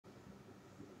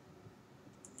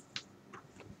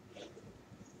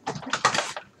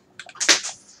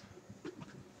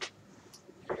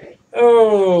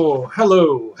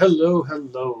hello, hello,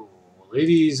 hello,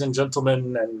 ladies and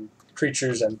gentlemen and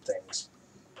creatures and things.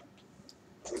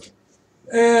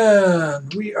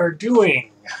 And we are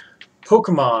doing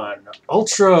Pokemon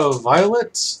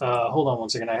Ultraviolet. Hold on one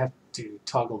second, I have to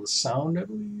toggle the sound, I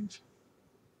believe.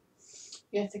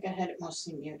 Yeah, I think I had it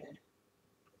mostly muted.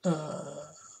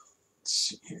 Let's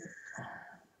see here.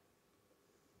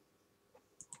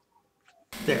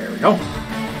 There we go.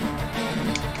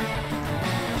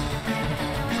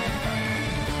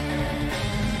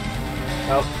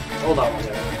 Oh, hold on one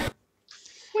second.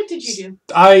 What did you do?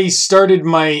 I started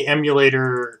my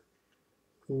emulator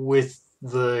with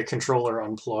the controller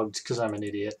unplugged because I'm an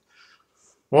idiot.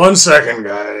 1 second,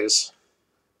 guys.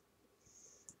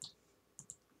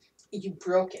 You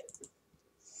broke it.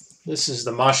 This is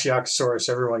the Mashiakosaurus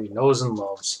everyone knows and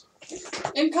loves.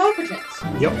 Incompetence.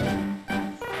 Yep.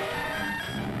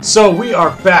 So we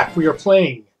are back. We are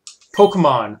playing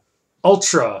Pokemon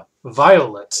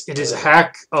Ultraviolet. It is a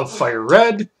hack of Fire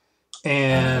Red,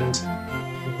 and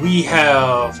we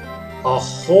have a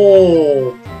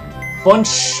whole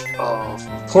bunch of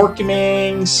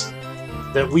Pokemongs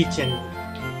that we can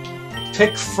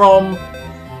pick from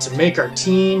to make our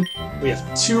team. We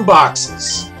have 2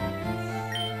 boxes.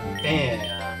 And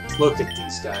look at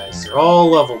these guys. They're all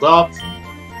leveled up.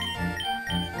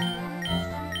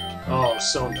 Oh,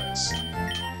 so nice.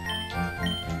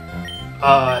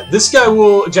 This guy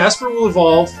Jasper will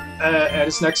evolve at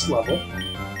his next level.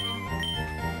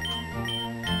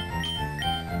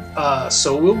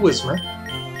 So will Whismer.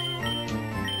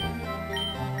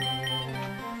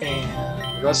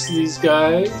 And the rest of these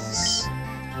guys...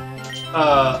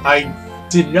 I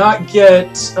did not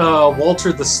get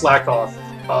Walter the Slackoff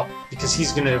up because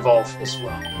he's going to evolve as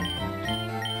well.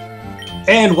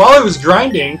 And while I was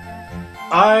grinding,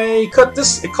 I caught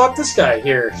this guy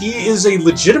here. He is a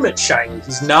legitimate shiny.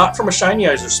 He's not from a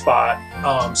Shinyizer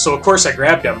spot, so of course I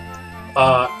grabbed him.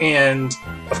 And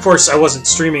of course I wasn't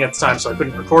streaming at the time, so I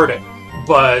couldn't record it.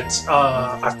 But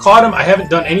I've caught him. I haven't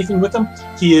done anything with him.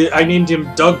 I named him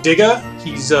Doug Digga.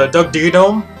 He's Doug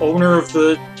Diggadome, owner of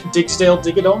the Digsdale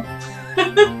Diggadome.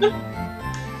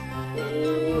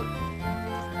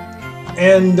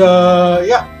 And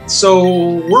yeah, so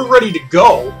we're ready to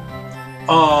go.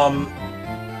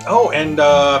 Oh, and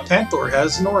Panther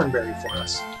has an Oranberry for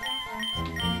us.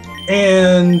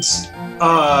 And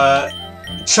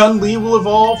Chun-Li will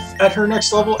evolve at her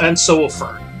next level, and so will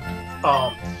Fern.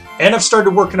 And I've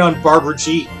started working on Barbara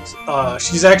G.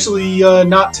 She's actually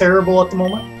not terrible at the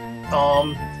moment.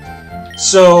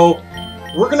 So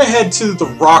we're going to head to the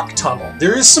Rock Tunnel.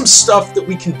 There is some stuff that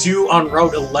we can do on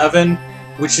Route 11,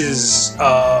 which is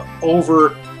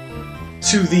over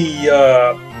to the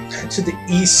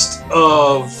east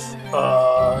of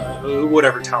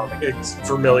whatever town. It's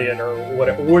Vermilion or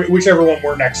whatever, whichever one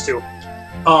we're next to.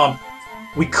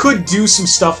 We could do some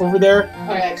stuff over there.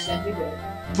 I accidentally did.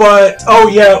 But, oh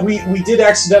yeah, we did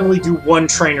accidentally do one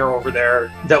trainer over there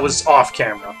that was off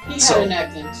camera. He had an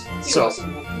accident.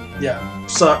 Yeah,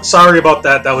 so, sorry about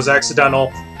that. That was accidental.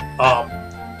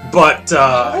 But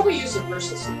probably use the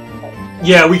Versus Seeker.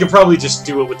 Yeah, we could probably just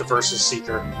do it with the Versus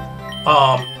Seeker.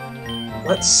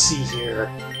 Let's see here.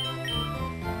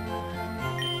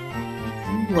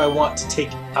 Who do I want to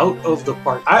take out of the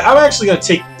party? I'm actually going to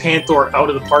take Panther out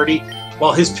of the party.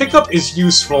 While his pickup is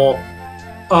useful,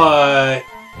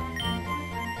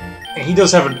 and he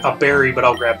does have a berry, but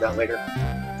I'll grab that later.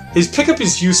 His pickup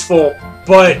is useful,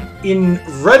 but in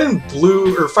Red and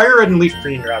Blue, or Fire Red and Leaf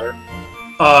Green, rather,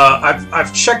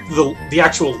 I've checked the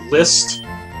actual list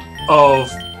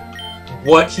of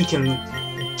what he can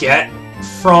get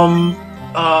from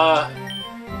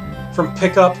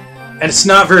pickup, and it's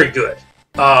not very good.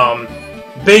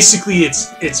 Basically,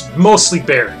 it's mostly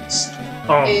berries.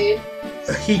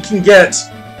 He can get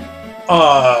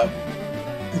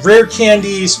rare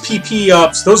candies, PP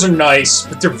ups. Those are nice,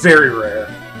 but they're very rare,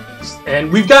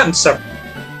 and we've gotten several.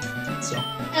 So.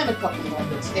 And a couple of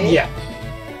nuggets.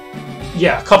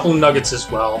 Yeah, a couple of nuggets as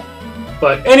well.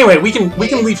 But anyway, we can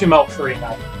leave him out for right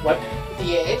now. What?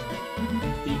 The aid?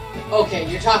 Okay,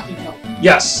 you're talking to him.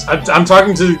 Yes, I'm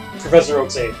talking to Professor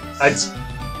Oak's aid. I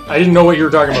didn't know what you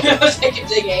were talking about. I was thinking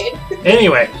big aid.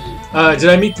 Anyway, did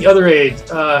I meet the other aid?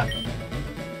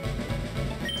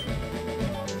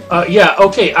 Yeah,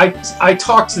 okay, I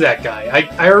talked to that guy.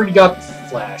 I already got the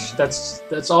flash.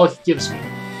 That's all he gives me.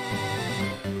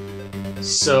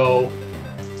 So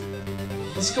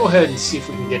let's go ahead and see if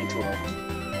we can get into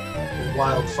a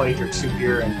wild fight or two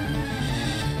here. And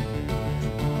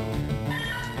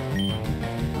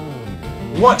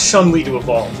we want Chun-Li to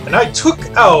evolve, and I took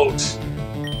out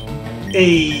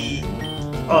a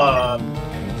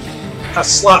a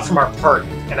slot from our party,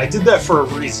 and I did that for a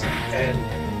reason. And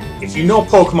if you know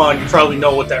Pokemon, you probably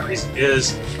know what that reason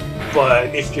is.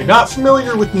 But if you're not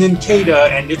familiar with Nincada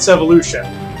and its evolution,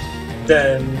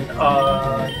 then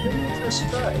you're in for a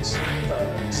surprise.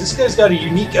 'Cause this guy's got a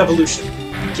unique evolution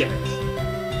gimmick.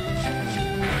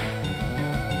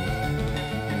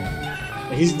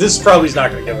 This probably is not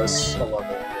going to give us a level right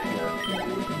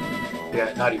here.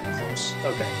 Yeah, not even close.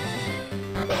 Okay.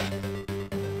 Well,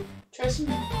 Try some.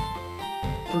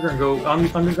 we're going to go on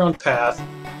the underground path.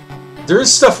 There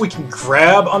is stuff we can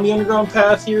grab on the underground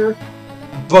path here,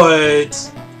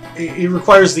 but it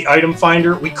requires the item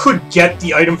finder. We could get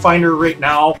the item finder right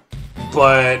now,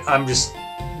 but I'm just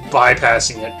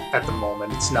bypassing it at the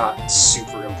moment. It's not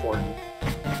super important.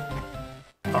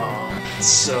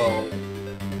 So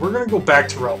we're going to go back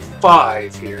to Route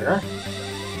 5 here.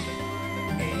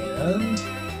 And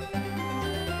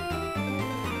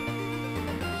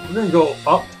we're going to go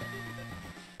up.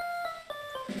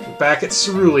 We're back at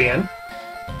Cerulean.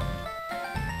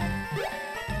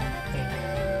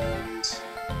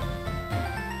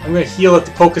 And I'm going to heal at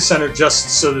the Poke Center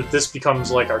just so that this becomes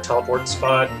like our teleport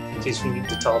spot in case we need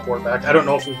to teleport back. I don't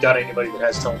know if we've got anybody that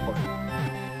has teleport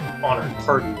on our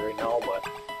party right now, but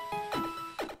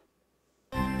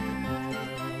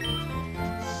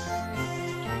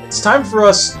it's time for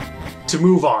us to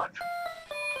move on.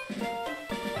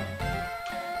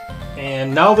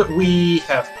 And now that we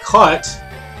have cut...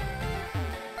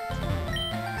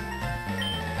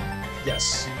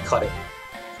 Yes, cut it.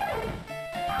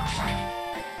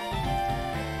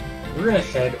 We're going to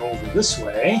head over this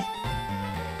way.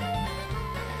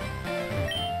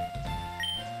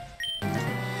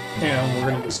 And we're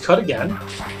going to use cut again.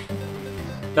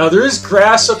 Now there is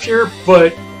grass up here,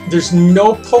 but there's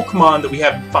no Pokemon that we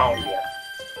haven't found yet.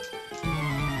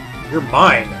 You're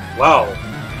mine. Wow.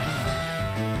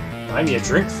 Buy me a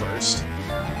drink first.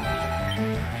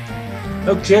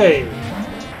 Okay.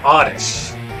 Oddish.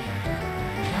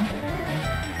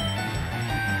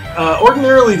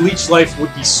 Ordinarily, Leech Life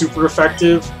would be super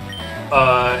effective.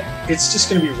 It's just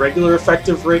going to be regular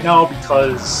effective right now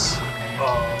because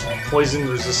Poison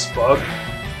resists Bug.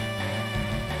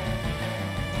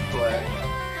 But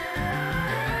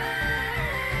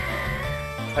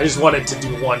I just wanted to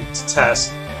do one to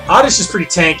test. Oddish is pretty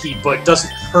tanky, but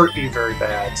doesn't hurt you very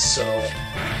bad, so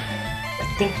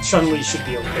I think Chun-Li should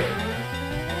be okay.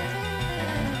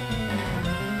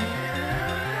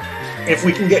 If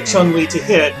we can get Chun-Li to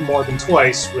hit more than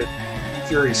twice with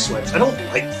Fury Swipes. I don't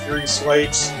like Fury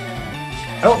Swipes.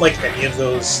 I don't like any of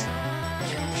those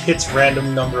hits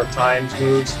random number of times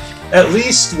moves. At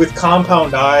least with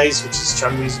Compound Eyes, which is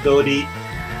Chun-Li's ability,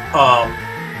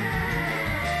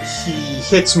 he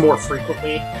hits more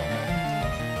frequently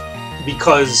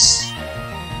because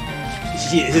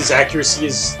his accuracy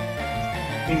is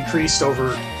increased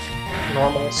over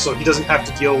normal, so he doesn't have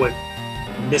to deal with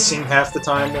missing half the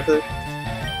time with it.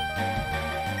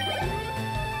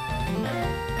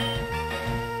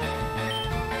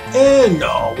 And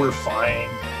no, we're fine.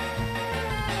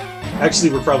 Actually,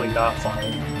 we're probably not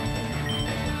fine.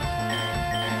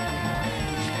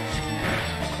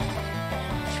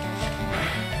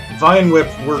 Vine Whip,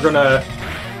 we're gonna...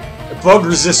 Bug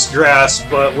resists grass,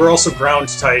 but we're also ground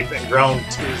type, and ground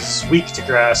is weak to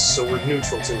grass, so we're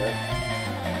neutral to it.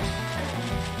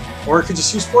 Or it could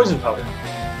just use Poison Powder.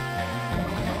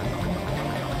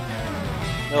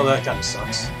 No, that kind of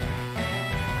sucks.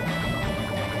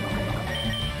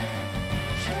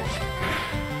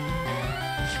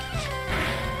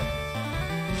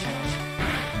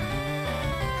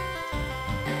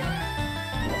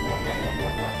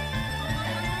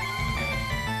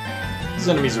 These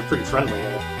enemies are pretty friendly,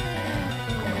 though.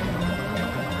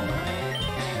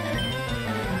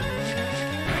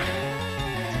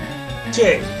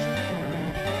 Okay.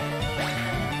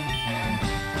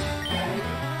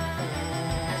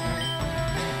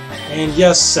 And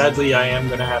yes, sadly, I am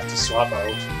gonna have to swap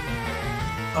out.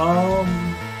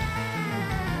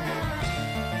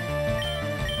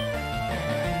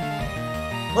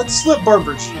 Let's let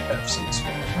Barbara G have some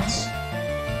experience.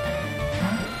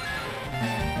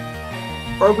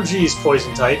 Barbara G is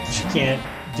poison type. She can't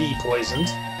be poisoned.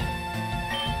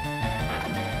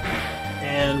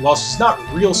 And while she's not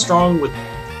real strong with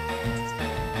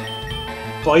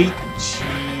Bite, she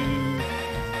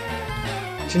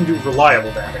can do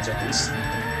reliable damage at least.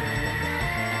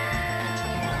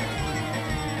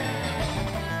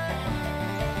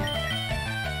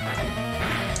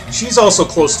 She's also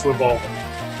close to evolving.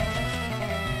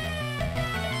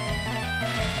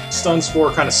 Stun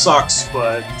Spore kind of sucks,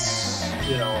 but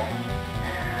you know,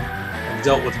 I've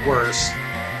dealt with worse.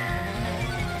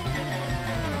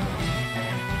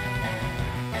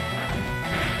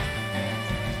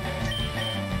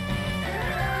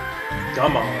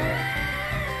 Come on.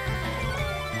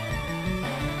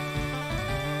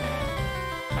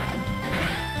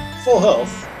 Full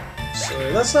health, so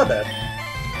that's not bad.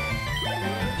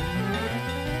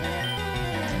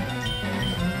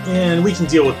 And we can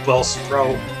deal with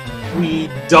Bellsprout. We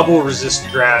double resist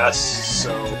grass,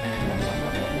 so...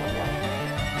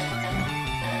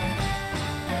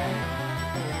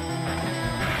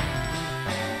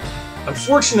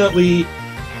 Unfortunately,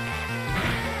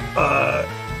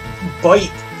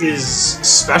 Bite is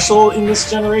special in this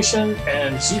generation,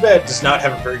 and Zubat does not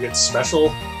have a very good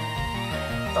special.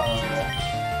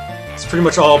 It's pretty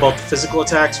much all about the physical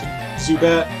attacks with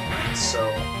Zubat, so...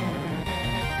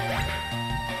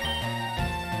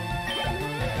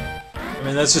 I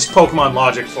mean, that's just Pokemon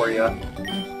logic for you.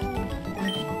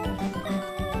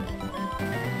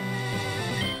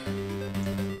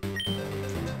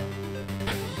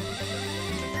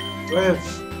 Do I have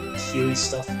Healy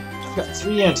stuff? I've got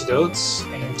 3 antidotes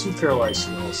and 2 paralyzed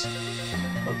heals.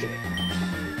 Okay.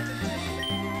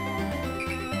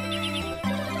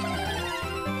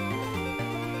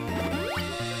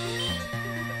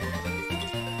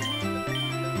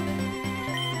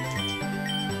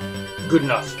 Good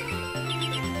enough.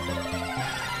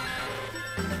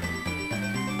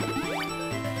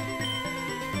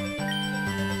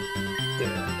 There.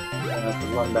 I have to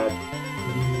run back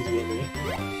immediately.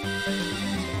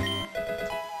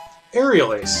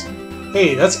 Aerial Ace.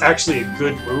 Hey, that's actually a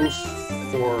good move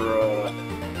for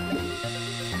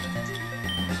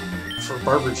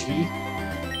Barbara G.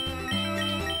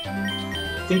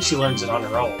 I think she learns it on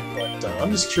her own, but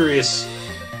I'm just curious.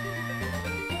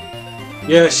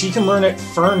 Yeah, she can learn it.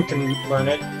 Fern can learn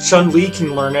it. Chun-Li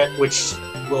can learn it, which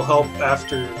will help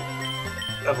after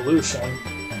evolution.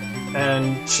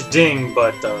 And Shading,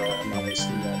 but I'm not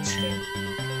wasting that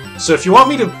Shading. So if you want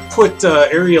me to put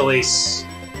Aerial Ace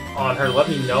on her, let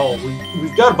me know.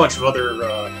 We've got a bunch of other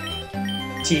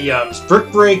TMs.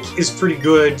 Brick Break is pretty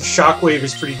good. Shockwave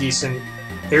is pretty decent.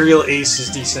 Aerial Ace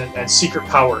is decent, and Secret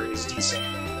Power is decent.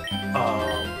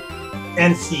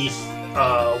 And Thief.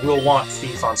 We'll want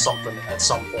Thief on something at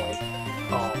some point.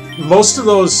 Most of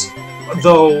those,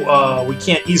 though, we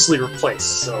can't easily replace,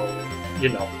 so, you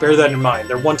know, bear that in mind.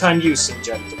 They're one-time use in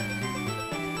Gen 3.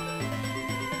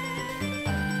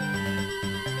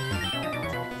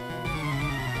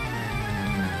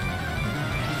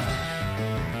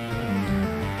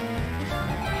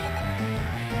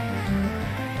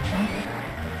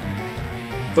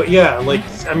 But yeah, like,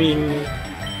 I mean...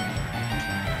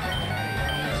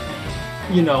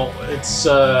 You know, it's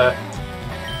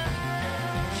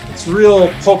real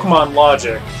Pokemon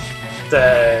logic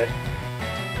that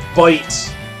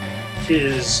Bite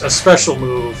is a special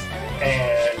move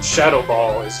and Shadow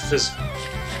Ball is physical.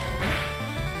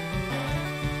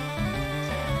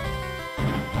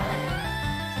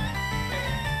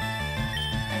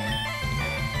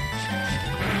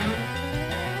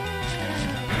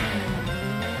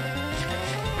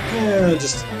 Yeah,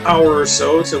 just an hour or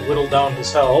so to whittle down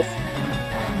his health.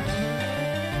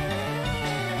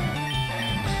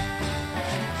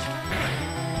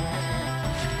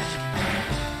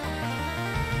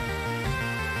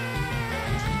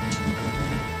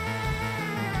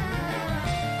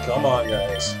 Come on,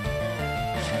 guys.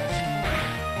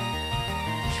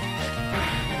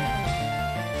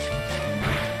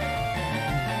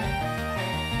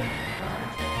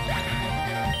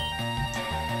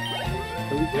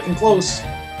 We're getting close.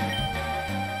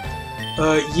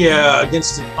 Yeah,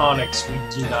 against an Onix, we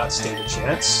do not stand a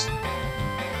chance.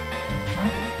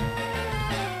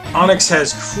 Onix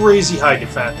has crazy high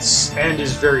defense and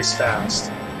is very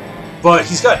fast, but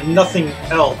he's got nothing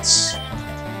else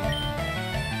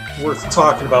worth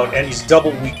talking about, and he's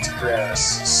double weak to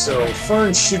grass, so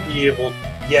Fern should be able...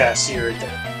 Yeah, see her right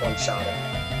there. One-shot him.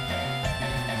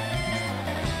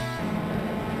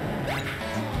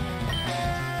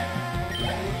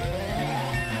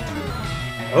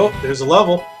 Oh, there's a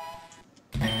level.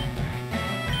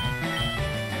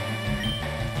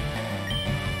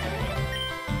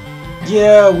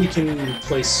 Yeah, we can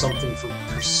replace something for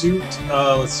Pursuit.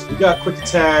 Let's see, we got Quick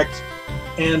Attack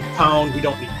and Pound. We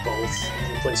don't need both.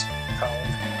 Replace Pound.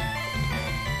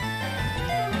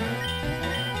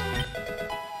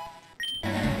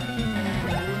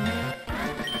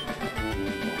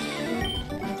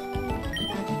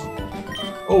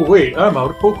 Oh wait, I'm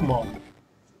out of Pokemon.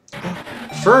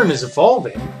 Fern is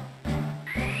evolving.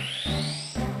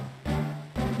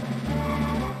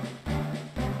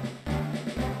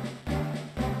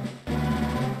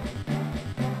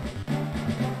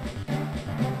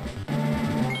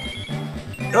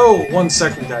 Oh, 1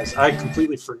 second, guys. I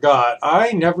completely forgot.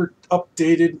 I never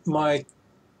updated my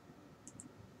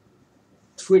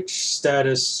Twitch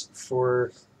status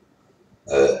for...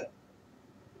 let's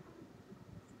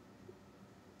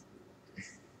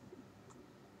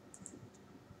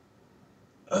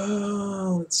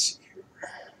see here.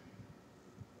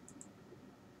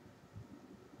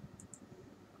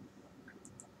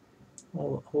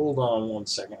 Hold on 1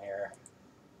 second here.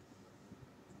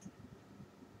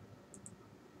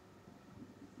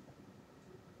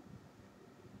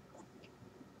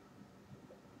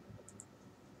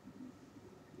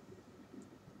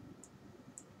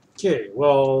 Okay,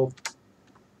 well...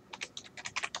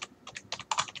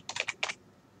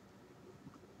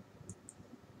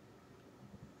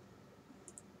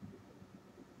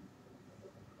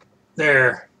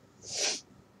 There.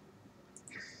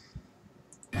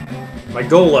 My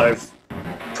go live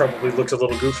probably looked a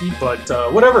little goofy, but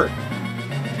whatever.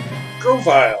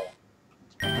 Grovile.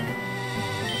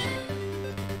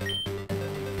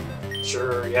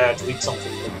 Sure, yeah, delete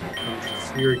something.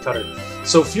 Fury Cutter.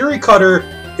 So Fury Cutter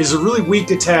is a really weak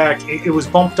attack. It was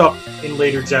bumped up in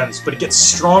later gens, but it gets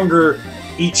stronger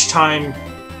each time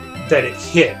that it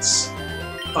hits.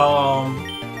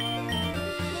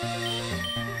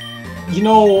 You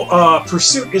know,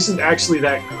 Pursuit isn't actually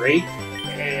that great,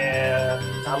 and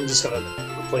I'm just gonna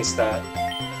replace that.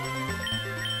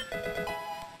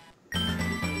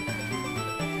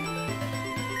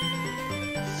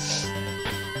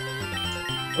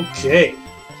 Okay,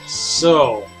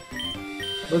 so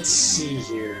let's see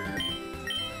here.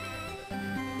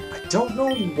 I don't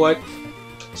know what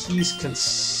he's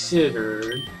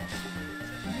considered.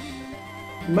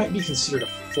 He might be considered a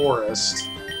forest.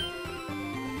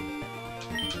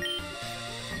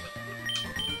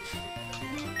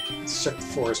 Let's check the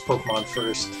forest Pokemon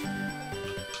first.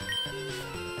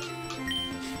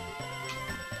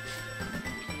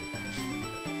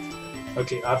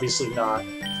 Okay, obviously not.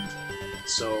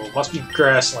 So, must be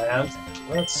grassland.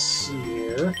 Let's see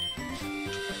here.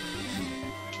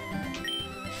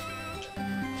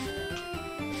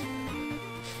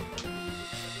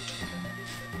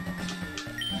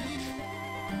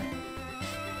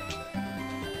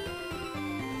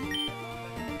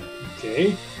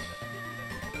 Okay.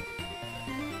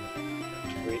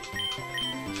 Wait.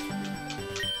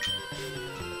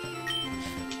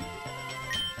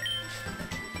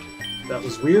 That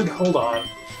was weird. Hold on.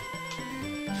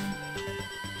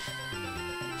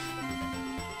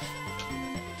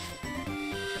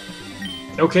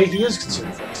 Okay, he is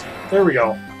considered fast. There we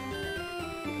go.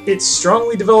 Its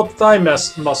strongly developed thigh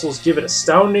muscles give it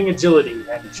astounding agility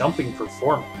and jumping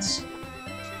performance.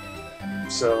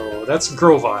 So, that's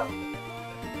Grovile.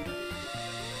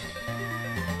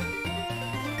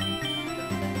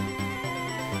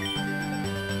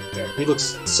 There, he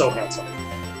looks so handsome.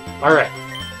 Alright.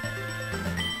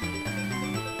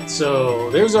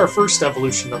 So, there's our first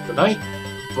evolution of the night,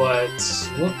 but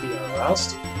won't be our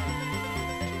last.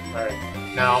 Alright.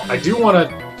 Now, I do want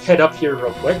to head up here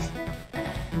real quick.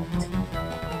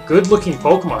 Good-looking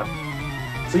Pokemon.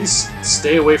 Please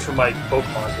stay away from my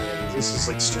Pokemon here. This is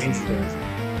like Stranger Things.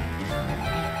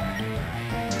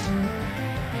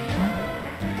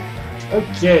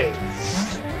 Okay.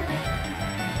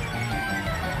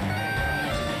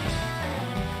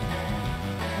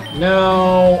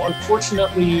 Now,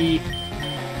 unfortunately,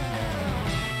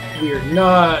 we are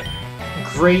not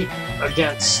great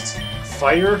against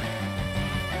fire.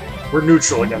 We're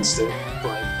neutral against it,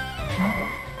 but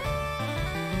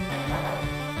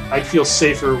I'd feel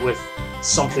safer with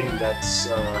something that's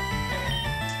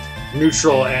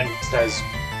neutral and has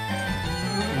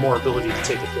more ability to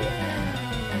take a hit.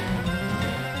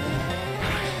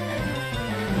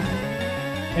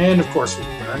 And of course we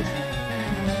burn.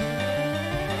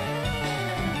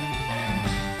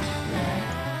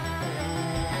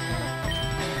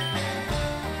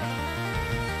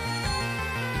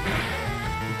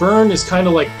 Burn is kind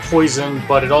of like poison,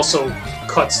 but it also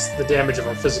cuts the damage of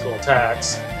our physical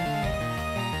attacks.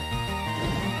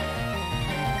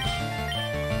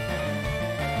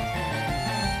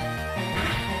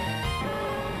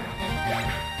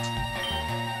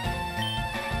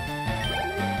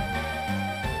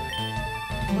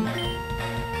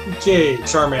 Okay,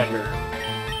 Charmander.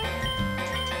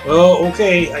 Well,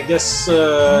 okay, I guess,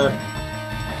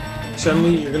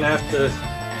 Chun-Li, you're gonna have to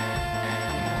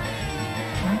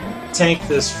tank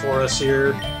this for us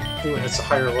here. Ooh, and it's a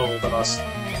higher level than us.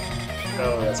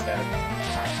 Oh, that's bad.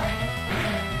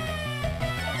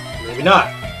 Maybe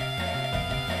not.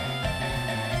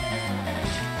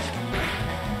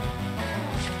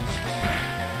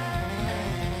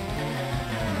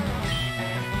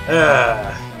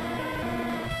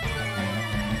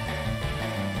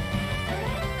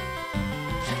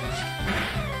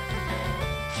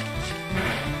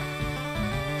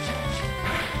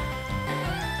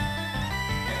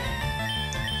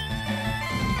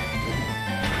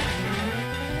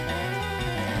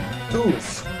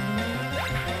 Oof.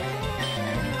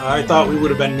 I thought we would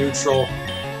have been neutral.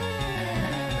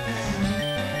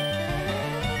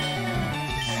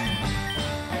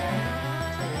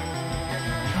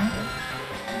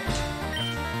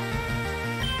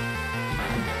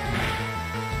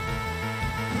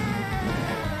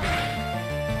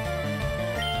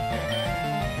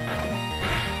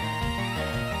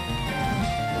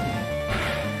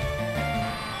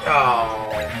 Oh,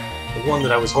 the one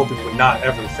that I was hoping would not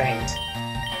ever faint.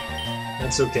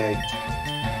 That's okay.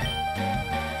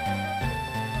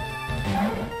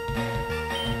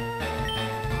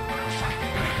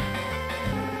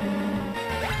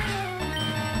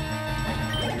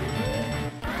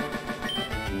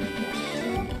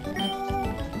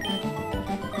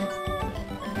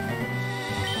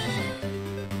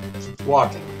 Keep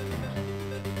walking.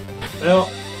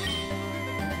 Well,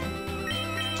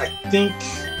 I think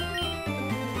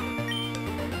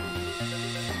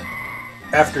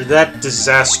after that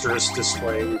disastrous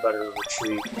display, we better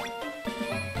retreat.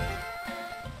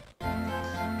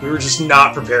 We were just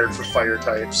not prepared for fire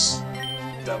types.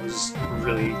 That was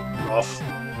really rough.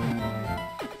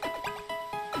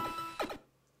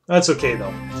 That's okay,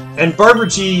 though. And Barbara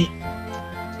G,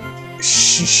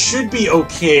 she should be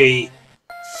okay.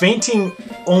 Fainting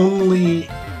only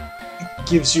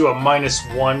gives you a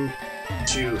 -1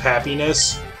 to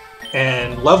happiness,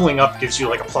 and leveling up gives you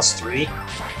like a +3.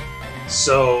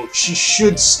 So she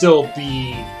should still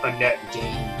be a net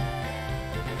gain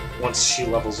once she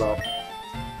levels up.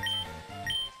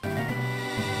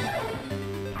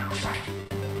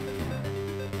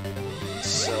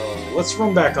 So let's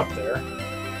run back up there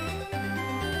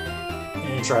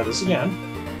and try this again.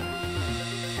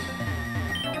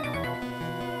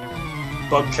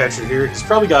 Bug catcher here. He's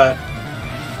probably got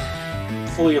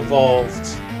fully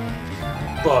evolved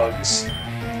bugs.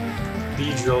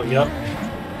 Beedrill, yep.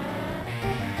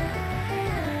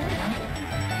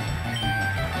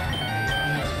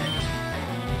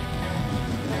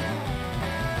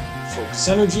 Focus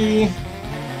energy.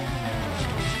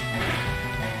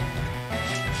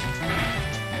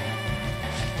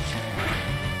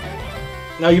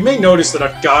 Now you may notice that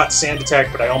I've got Sand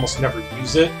Attack, but I almost never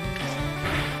use it.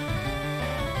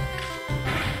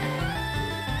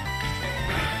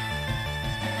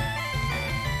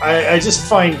 I just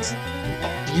find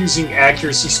using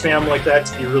accuracy spam like that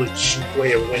to be a really cheap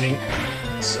way of winning.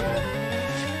 So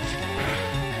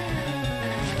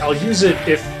I'll use it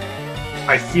if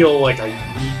I feel like I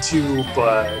need to,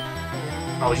 but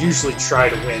I'll usually try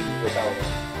to win without it.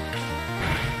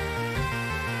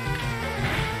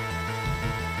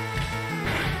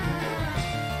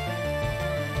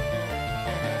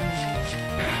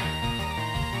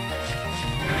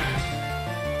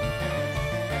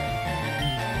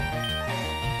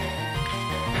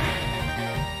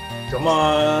 Come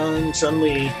on,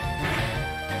 Chun-Li.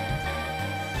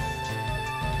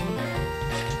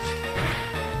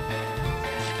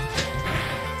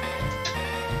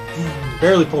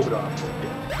 Barely pulled it off.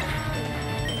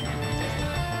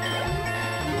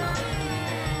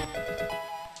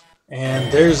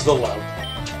 And there's the loud.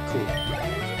 Cool.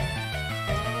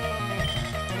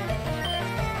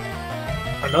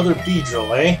 Another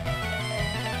Beedrill, eh?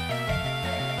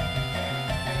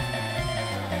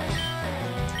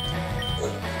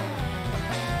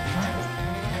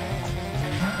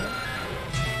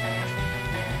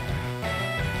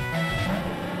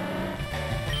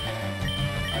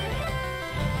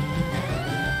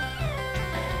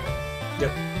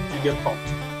 Yep, you get pumped.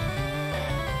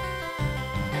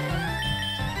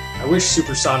 I wish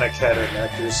Supersonic had an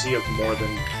accuracy of more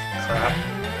than crap.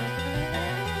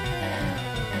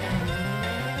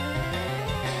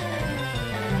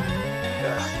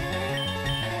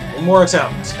 Ugh. One more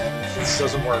attempt, and if this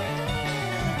doesn't work.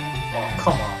 Oh,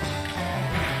 come on.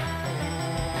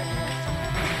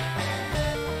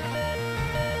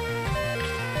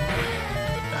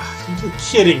 Ugh, you're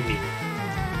kidding me.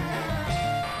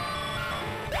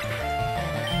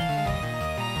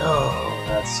 Oh,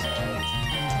 that's sad.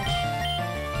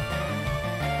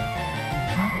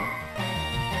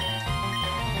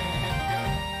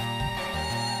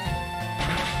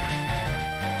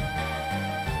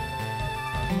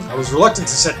 I was reluctant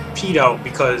to set Pete out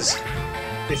because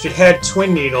if it had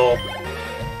Twin Needle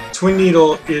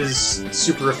is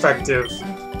super effective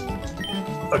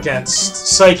against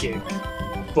Psychic,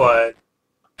 but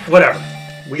whatever.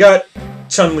 We got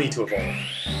Chun-Li to evolve.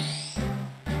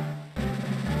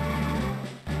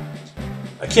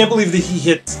 I can't believe that he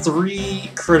hit 3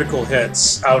 critical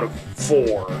hits out of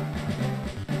 4.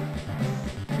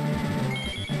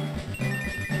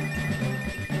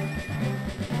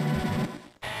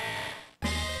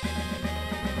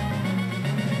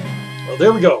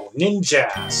 there we go.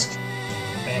 Ninjask.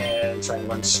 And try and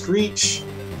learn Screech.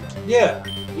 Yeah,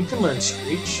 you can learn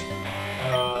Screech.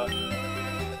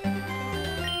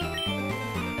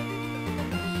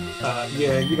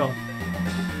 Yeah, you don't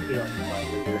need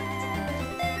Mind Reader.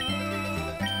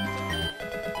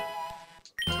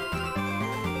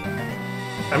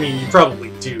 I mean, you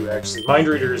probably do, actually. Mind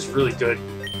Reader is really good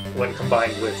when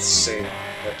combined with, say,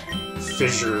 like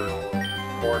Fissure or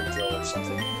Horn Drill or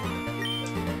something.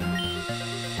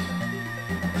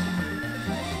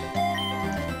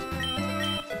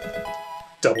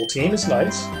 Double Team is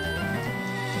nice.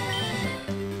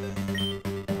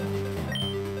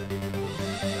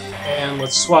 And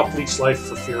let's swap Leech Life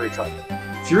for Fury Cutter.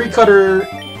 Fury Cutter,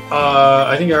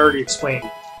 I think I already explained,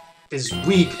 is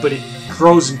weak, but it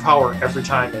grows in power every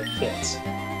time it hits.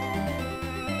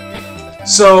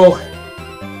 So,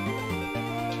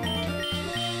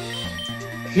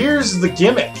 here's the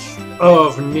gimmick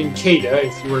of Nincada,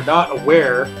 if you are not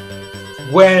aware.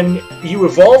 When you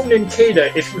evolve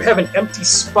Nincada, if you have an empty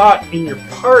spot in your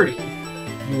party,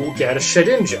 you will get a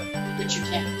Shedinja. Which you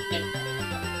can't.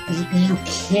 You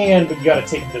can, but you gotta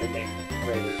take it to the main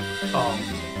raider.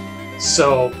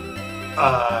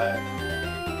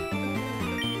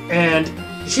 And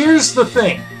here's the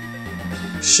thing.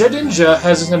 Shedinja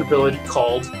has an ability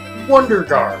called Wonder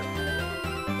Guard.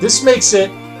 This makes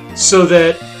it so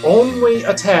that only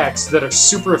attacks that are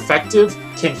super effective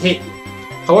can hit you.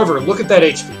 However, look at that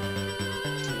HP.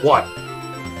 1.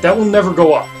 That will never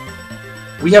go up.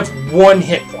 We have 1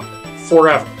 hit point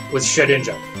forever with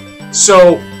Shedinja.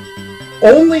 So,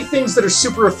 only things that are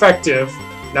super effective,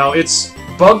 now it's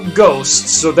Bug Ghost,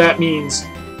 so that means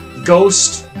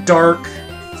Ghost, Dark,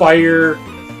 Fire,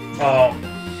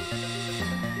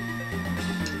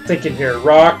 thinking here,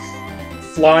 Rock,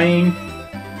 Flying,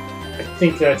 I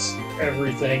think that's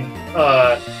everything.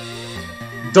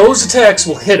 Those attacks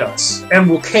will hit us, and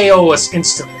will KO us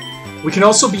instantly. We can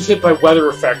also be hit by weather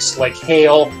effects like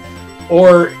hail,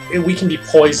 or we can be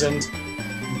poisoned,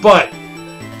 but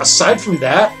aside from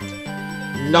that,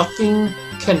 nothing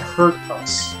can hurt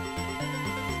us.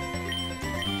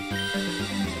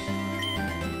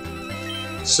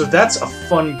 So that's a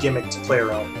fun gimmick to play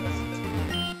around with.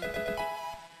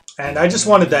 And I just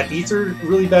wanted that Ether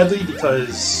really badly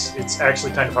because it's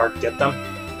actually kind of hard to get them.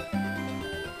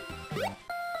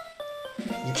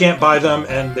 You can't buy them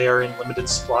and they are in limited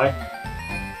supply.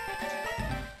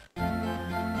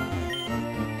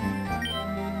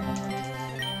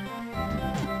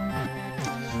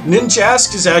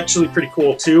 Ninjask is actually pretty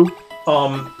cool too.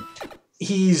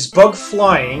 He's bug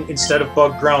flying instead of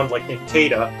bug ground like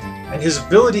Nincada, and his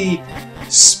ability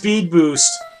Speed Boost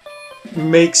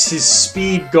makes his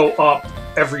speed go up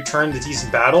every turn that he's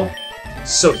in battle,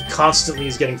 so he constantly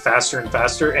is getting faster and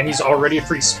faster, and he's already a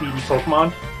pretty speedy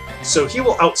Pokemon, so he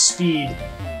will outspeed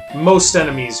most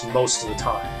enemies most of the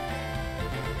time.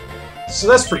 So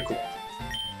that's pretty cool.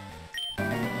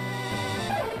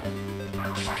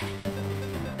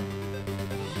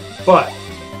 But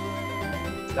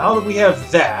now that we have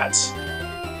that,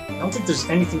 I don't think there's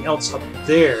anything else up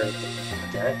there that we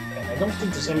can get, and I don't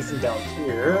think there's anything down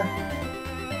here.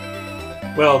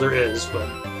 Well, there is, but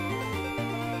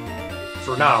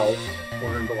for now,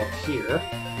 we're going to go up here.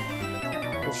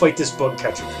 We'll fight this bug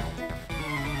catcher.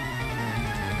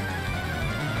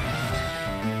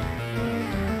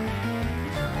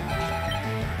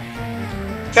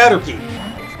 Caterpie.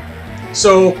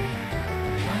 So,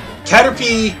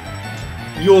 Caterpie,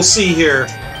 you'll see here,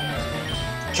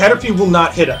 Caterpie will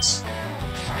not hit us.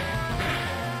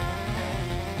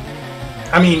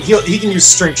 I mean, he can use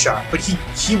String Shot, but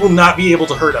he will not be able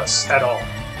to hurt us at all.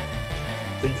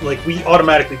 Like, we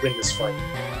automatically win this fight.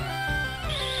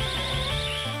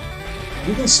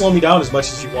 You can slow me down as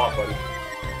much as you want, buddy.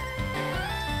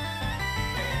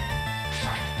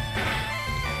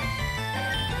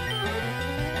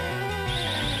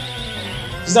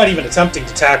 He's not even attempting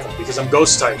to tackle because I'm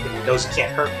Ghost type and he knows he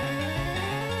can't hurt me.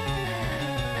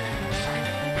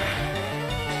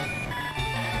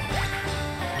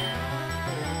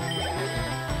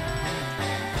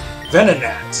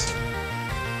 Venonat.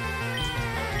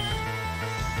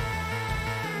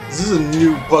 This is a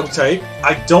new bug type.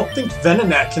 I don't think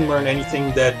Venonat can learn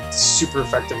anything that's super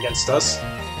effective against us.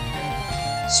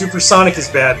 Supersonic is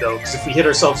bad though, because if we hit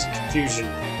ourselves in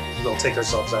confusion, we'll take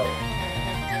ourselves out.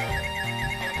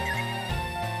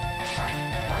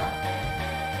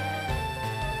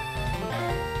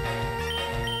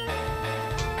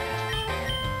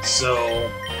 So,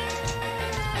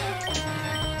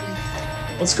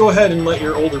 let's go ahead and let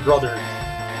your older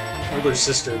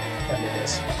sister handle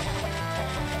this.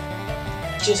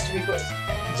 Just to be poisoned.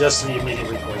 Just to be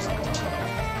immediately poisoned.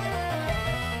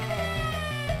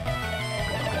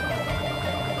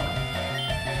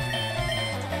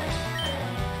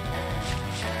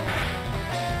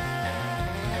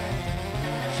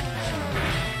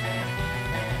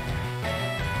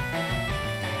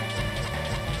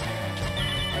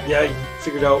 Yeah, you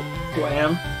figured out who I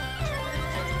am?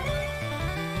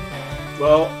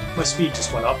 Well, my speed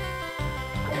just went up.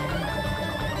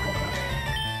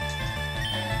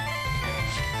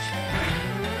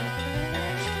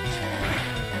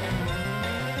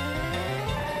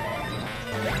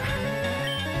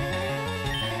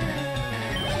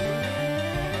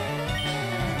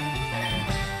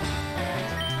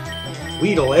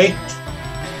 Weedle, eh?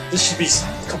 This should be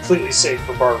completely safe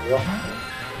for Barbara.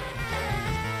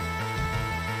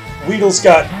 Weedle's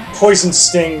got Poison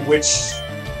Sting, which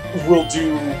will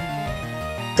do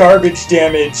garbage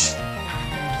damage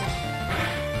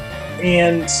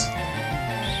and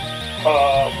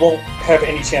won't have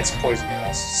any chance of poisoning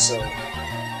us, so...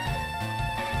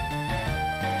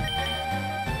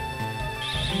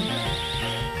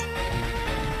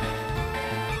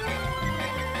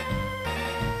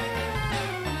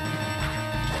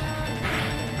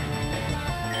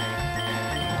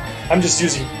 I'm just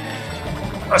using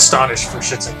Astonish for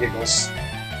shits and giggles.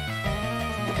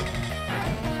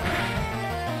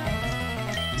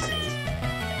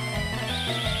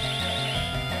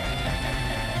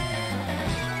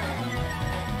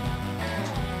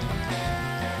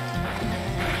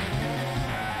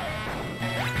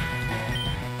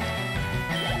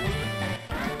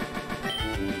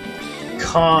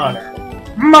 Connor.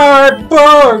 My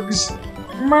bugs!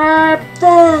 My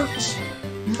bugs!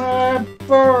 My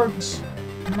bugs!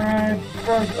 My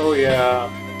bugs! Oh yeah.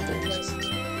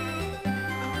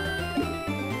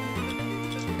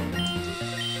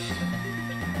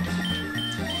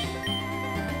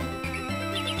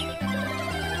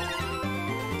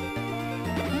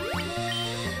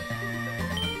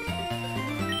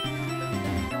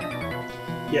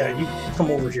 Yeah, you come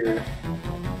over here.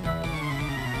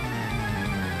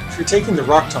 If you're taking the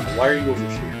rock tunnel, why are you over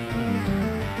here?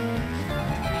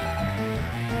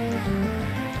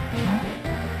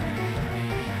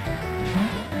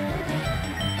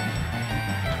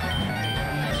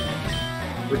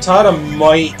 Rattata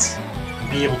might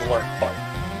be able to learn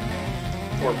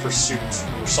Fight. Or Pursuit,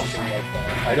 or something like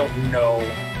that. I don't know.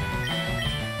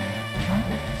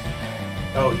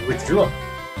 Oh, you withdrew him.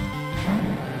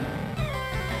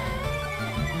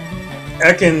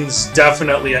 Ekans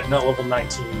definitely at level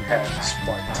 19 has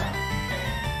Fight.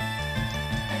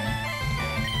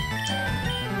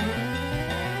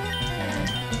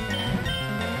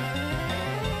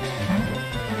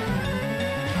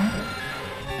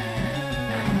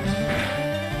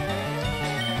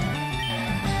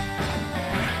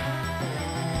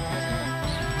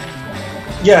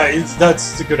 Yeah,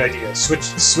 that's a good idea.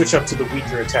 Switch up to the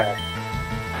weaker attack.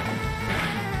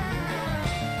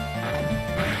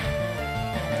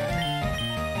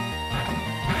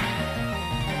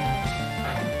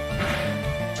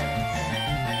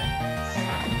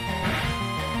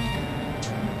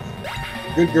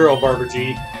 Good girl, Barbara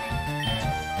G.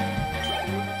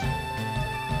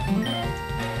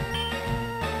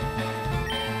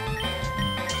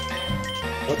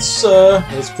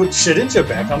 Let's put Shedinja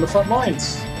back on the front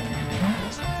lines.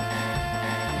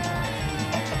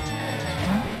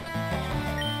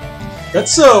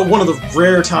 That's one of the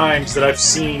rare times that I've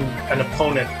seen an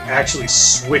opponent actually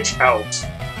switch out.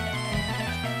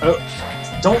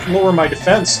 Don't lower my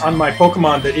defense on my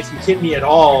Pokemon that if you hit me at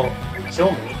all, you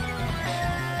kill me.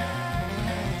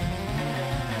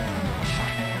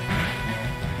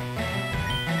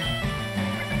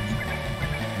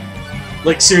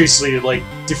 Like, seriously, like,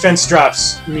 defense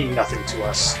drops mean nothing to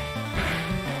us.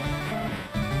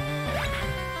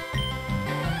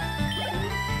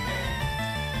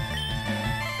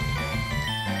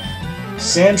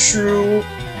 Sandshrew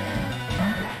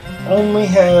only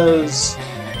has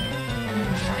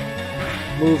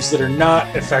moves that are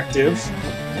not effective.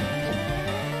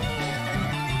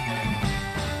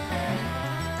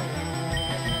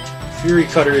 Fury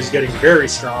Cutter is getting very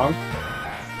strong.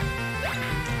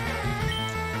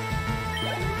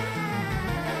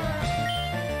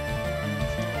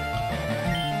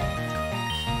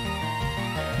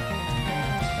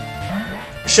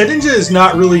 Shedinja is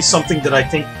not really something that I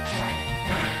think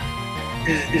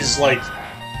is like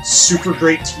super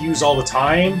great to use all the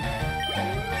time,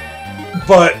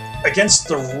 but against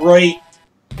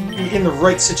in the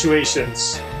right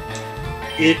situations,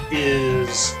 it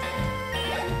is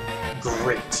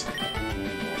great.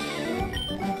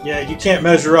 Yeah, you can't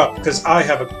measure up because I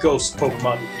have a ghost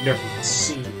Pokemon you've never even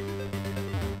seen.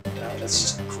 No, that's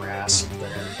just grass up there.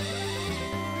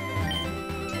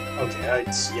 Okay,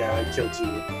 I killed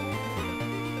you.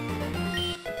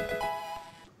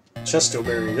 Chesto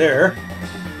Berry there.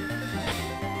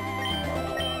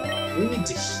 We need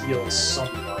to heal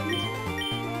somebody.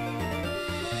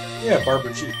 Yeah,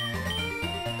 Barbara G.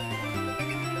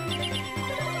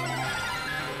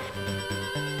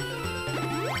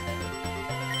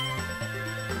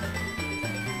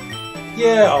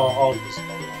 Yeah, I'll use it.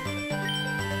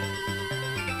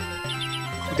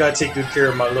 I gotta take good care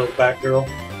of my little Batgirl.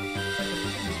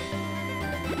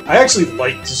 I actually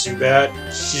like Zubat.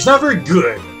 She's not very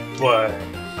good, but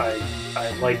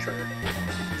I like her.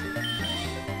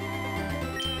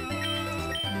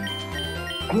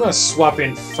 I'm gonna swap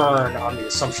in Fern on the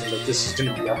assumption that this is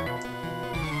gonna be a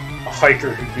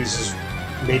hiker who uses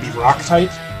maybe Rock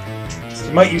type.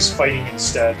 He might use Fighting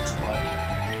instead.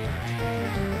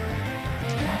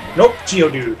 Nope,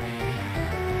 Geodude.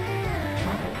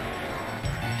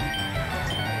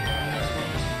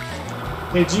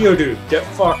 Hey, Geodude, get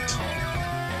fucked.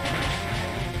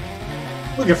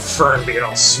 Look at Fern being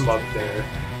all smug there.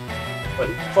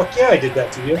 Buddy, fuck yeah, I did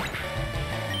that to you.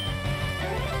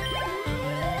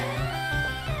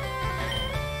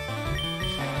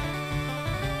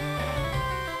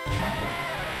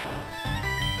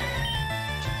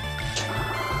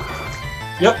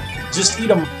 Yep, just eat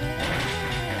them.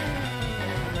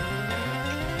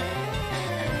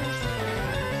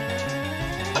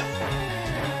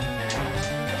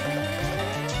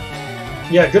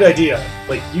 Yeah, good idea.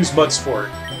 Like, use Mud Sport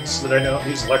so that I don't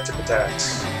use electric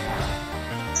attacks.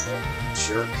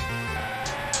 Jerk.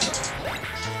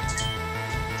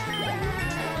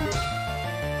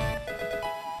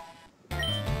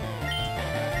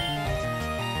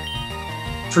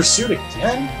 Pursuit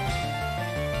again?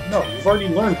 No, you've already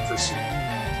learned Pursuit.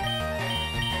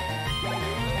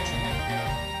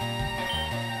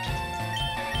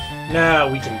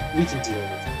 Nah, we can deal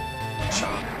with it.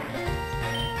 Chomp.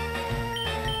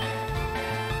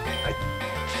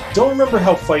 Don't remember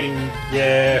how fighting...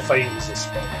 Yeah, fighting is this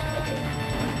way. Okay.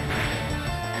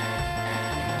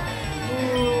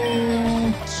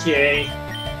 Okay.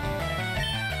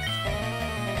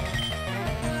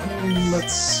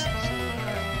 Let's...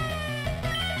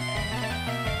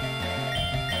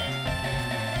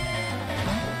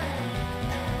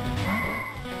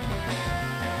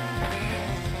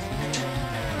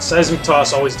 Seismic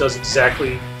Toss always does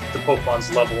exactly the Pokemon's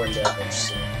level and damage,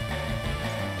 so...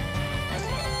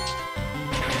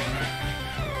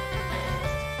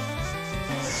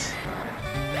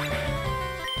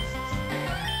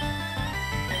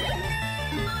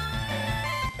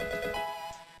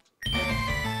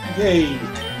 Yay!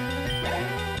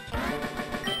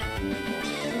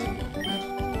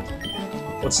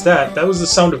 What's that? That was the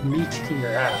sound of me kicking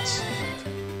your ass.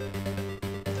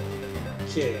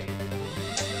 Okay.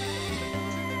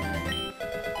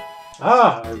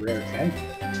 Ah, a rare candy.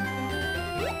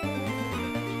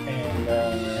 And,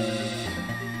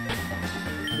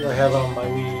 what do I have on my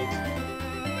lead?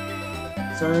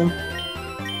 Fern.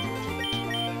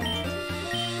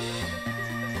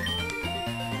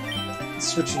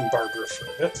 Switching Barbara for a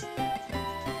bit.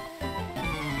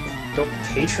 Don't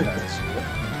patronize you.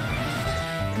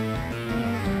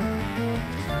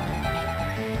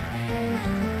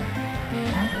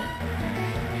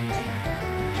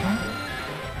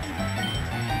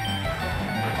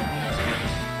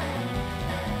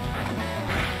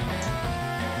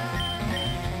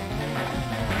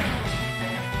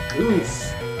 Oof.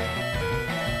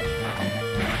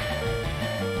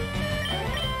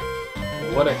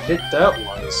 What a hit that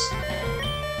was.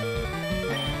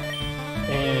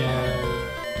 And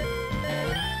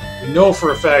we know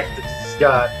for a fact that he's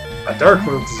got a dark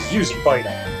move because he's using Bite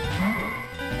on it.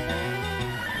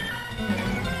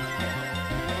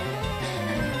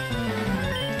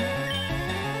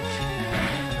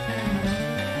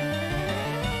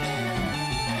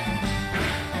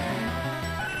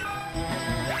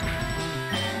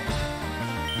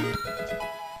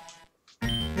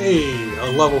 Hey,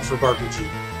 a level for Barbuji.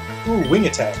 Ooh, wing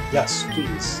attack. Yes,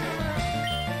 please.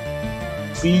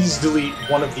 Please delete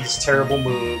one of these terrible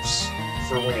moves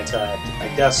for wing attack. I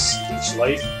guess Leech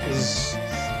Life is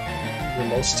the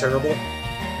most terrible.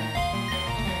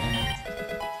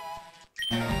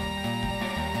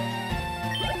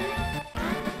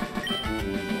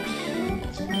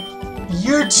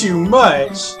 You're too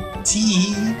much,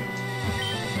 T.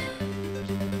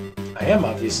 I am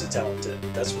obviously talented.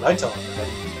 That's what I tell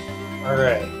everybody.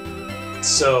 Alright.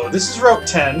 So, this is Route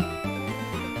 10.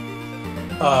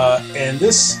 And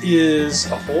this is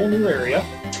a whole new area.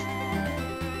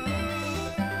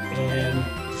 And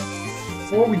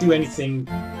before we do anything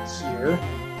here...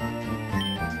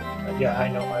 yeah, I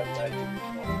know I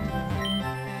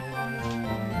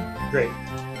Great.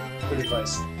 Good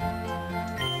advice.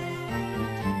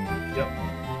 Yep.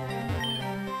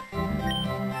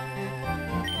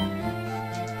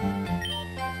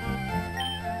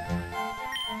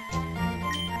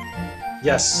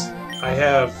 Yes, I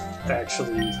have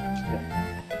actually.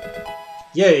 Yeah.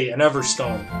 Yay, an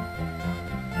Everstone.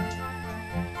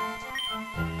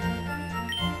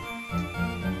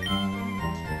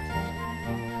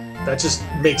 That just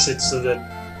makes it so that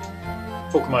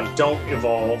Pokemon don't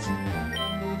evolve.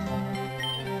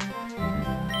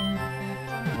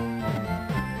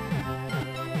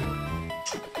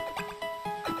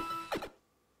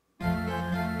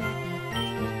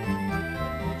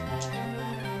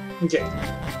 Okay.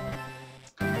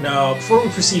 Now, before we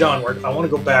proceed onward, I want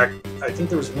to go back. I think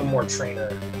there was one more trainer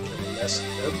in this.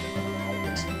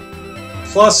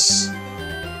 Plus,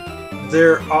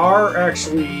 there are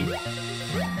actually...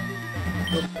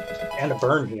 and a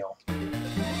burn heal.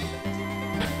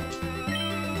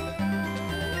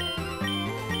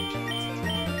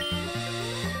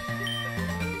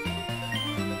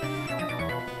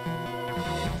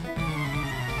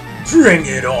 Bring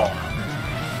it on!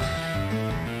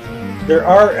 There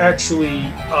are actually,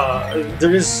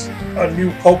 there is a new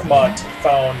Pokemon to be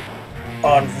found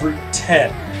on Route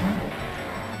 10.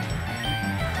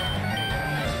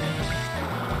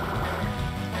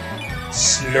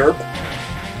 Slurp.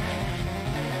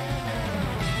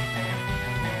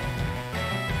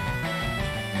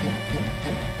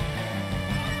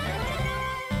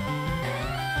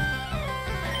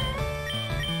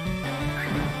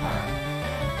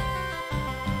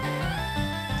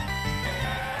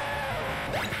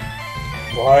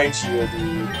 Why,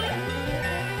 Geodude?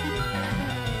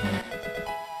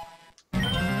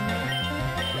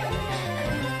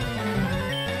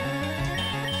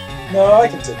 No, I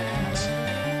can take it.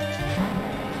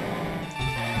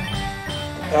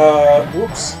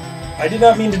 Whoops. I did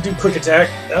not mean to do quick attack.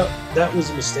 That was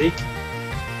a mistake.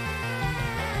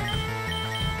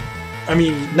 I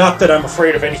mean, not that I'm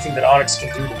afraid of anything that Onix can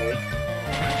do to me.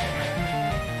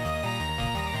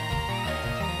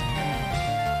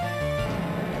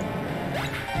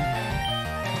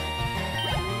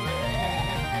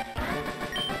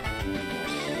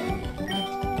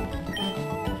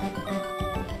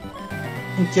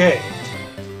 Okay.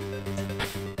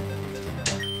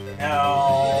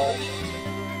 Now,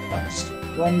 let's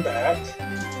run back.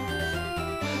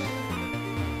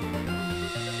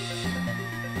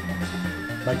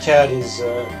 My cat is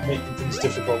making things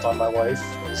difficult on my wife,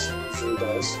 as he usually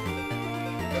does.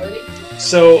 Really?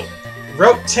 So,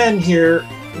 Route 10 here,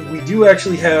 we do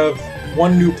actually have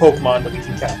one new Pokemon that we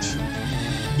can catch.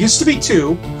 Used to be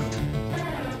 2.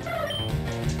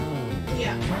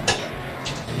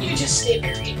 You just stay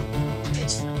buried.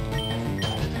 It's fine.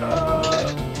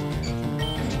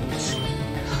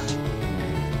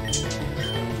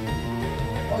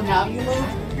 Oh, now you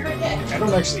move. You're dead. I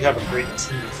don't actually have a great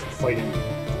team for fighting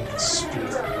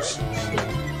speedrunners,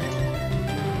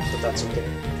 but that's okay.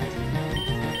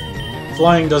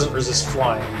 Flying doesn't resist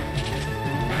flying.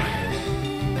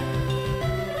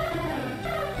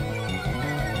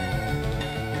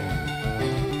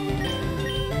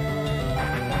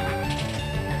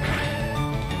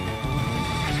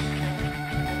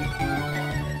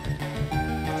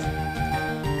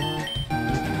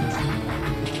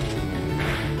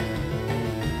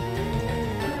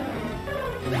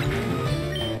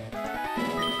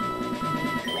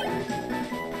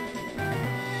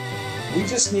 We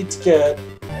just need to get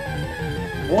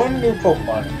one new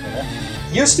Pokemon in here.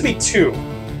 Used to be 2.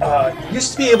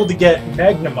 Used to be able to get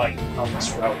Magnemite on this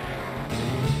route,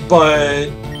 but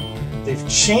they've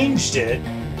changed it.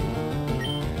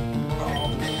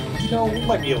 You know, we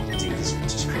might be able to do this with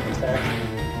just Quick Attack.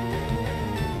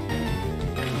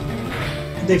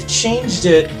 They've changed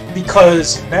it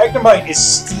because Magnemite is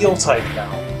Steel-type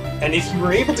now, and if you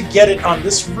were able to get it on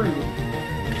this route,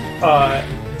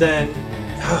 then...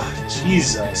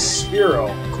 Jesus,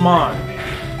 Spearow, come on, man.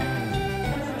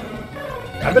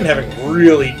 I've been having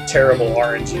really terrible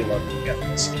RNG luck in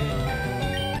this game.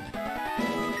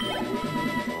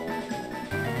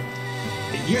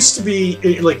 It used to be,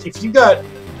 like, if you got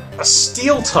a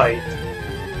Steel type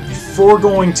before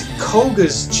going to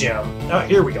Koga's gym...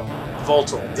 here we go.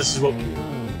 Voltorb, this is what we do.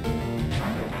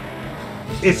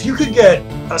 If you could get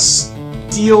a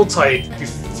Steel type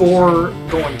before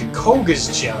going to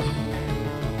Koga's gym,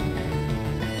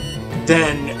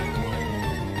 then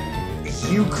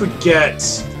you could get,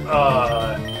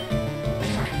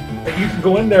 you could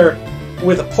go in there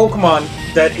with a Pokemon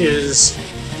that is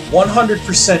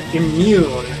 100%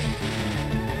 immune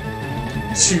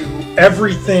to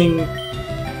everything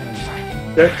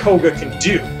that Koga can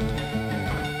do.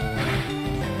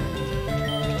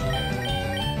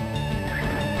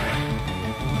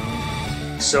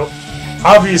 So,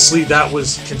 obviously that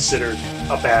was considered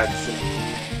a bad thing.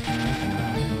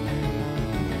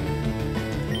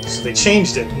 So they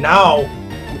changed it. Now,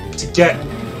 to get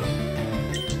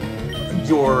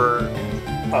your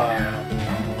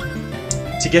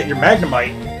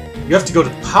Magnemite, you have to go to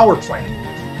the power plant.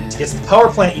 To get to the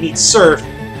power plant, you need Surf,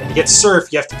 and to get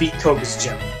Surf, you have to beat Koga's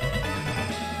gym.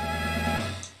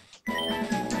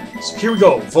 So here we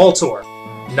go, Voltorb.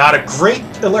 Not a great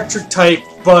electric type,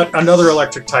 but another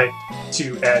electric type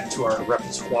to add to our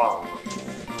repertoire.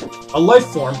 A life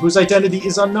form whose identity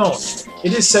is unknown.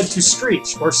 It is said to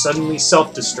screech or suddenly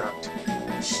self-destruct.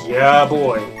 Yeah,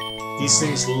 boy. These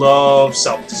things love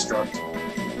self-destruct.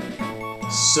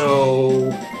 So...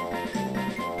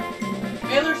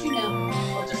 male or female?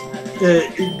 Or doesn't matter?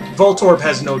 Voltorb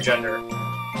has no gender.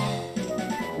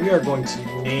 We are going to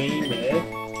name it...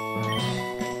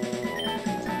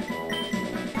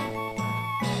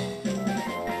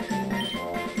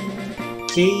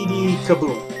 Katie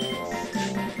Kaboom.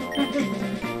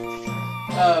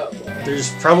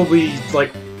 There's probably,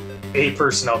 like, a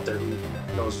person out there who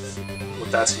knows what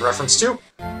that's in reference to.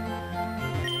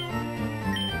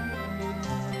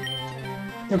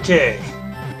 Okay.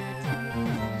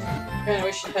 I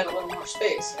wish you had a little more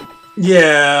space.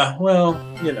 Yeah, well,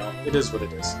 you know, it is what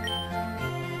it is.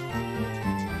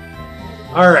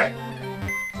 Alright.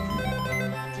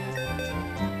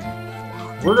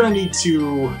 We're gonna need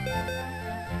to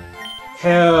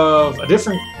have a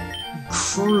different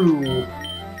crew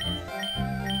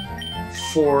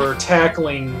for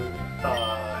tackling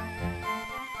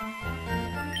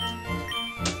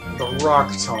the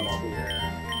rock tunnel here.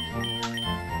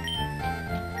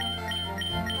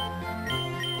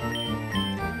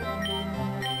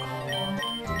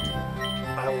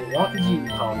 I want you,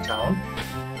 Pound Town.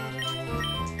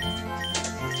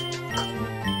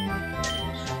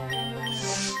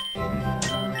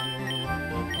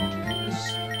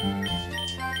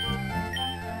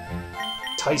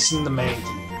 Tyson the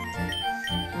Mankey.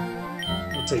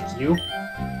 We'll take you.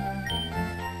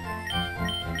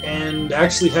 And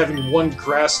actually having one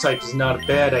grass type is not a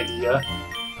bad idea.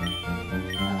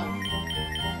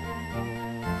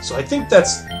 So I think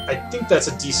that's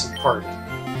a decent party.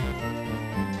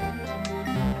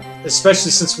 Especially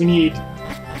since we need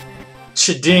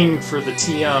Chiding for the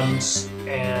TMs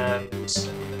and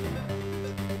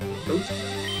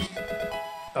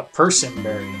a person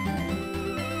berry.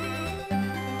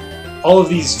 All of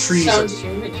these trees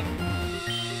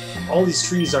all these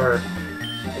trees are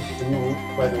blue,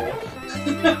 by the way,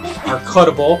 are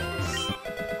cuttable.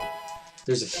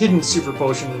 There's a hidden super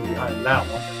potion behind that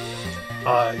one.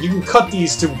 You can cut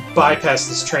these to bypass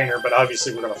this trainer, but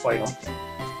obviously we're gonna fight him.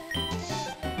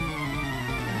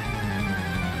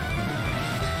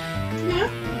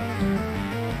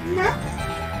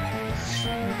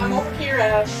 I'm over here,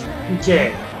 Ash.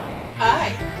 Okay.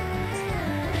 Hi.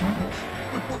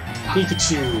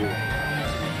 Pikachu.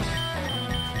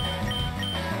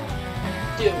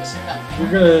 Deal with some help.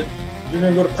 You're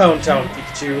gonna go to Pound Town,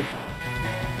 Pikachu.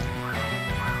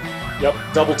 Yep,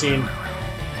 double team.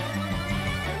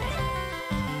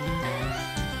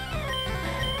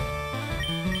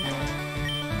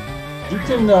 You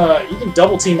can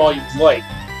double team all you'd like,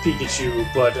 Pikachu,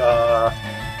 but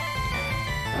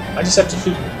I just have to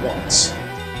hit you once.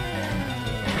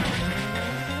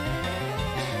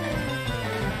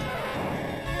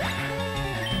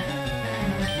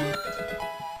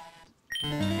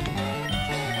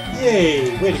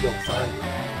 Yay! Way to go, Fern.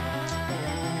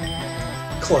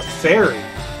 Clefairy.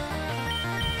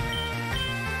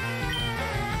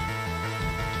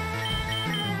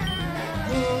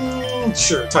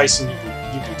 Sure, Tyson,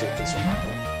 you can take this one.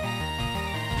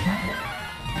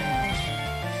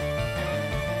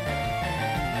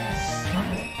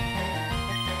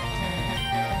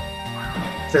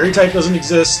 Fairy type doesn't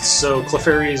exist, so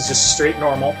Clefairy is just straight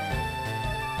normal.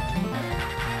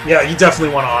 Yeah, you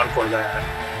definitely want to encore that.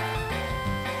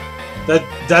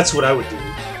 That's what I would do.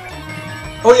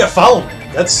 Oh yeah, follow me.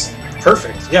 That's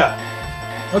perfect, yeah.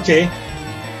 Okay.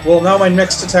 Well, now my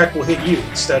next attack will hit you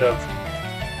instead of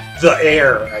the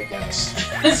air, I guess.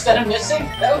 Instead of missing?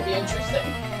 That would be interesting.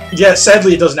 Yeah,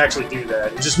 sadly it doesn't actually do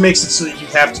that. It just makes it so that you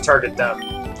have to target them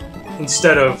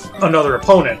instead of another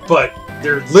opponent, but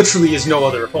there literally is no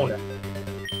other opponent.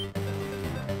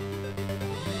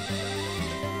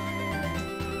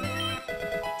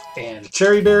 And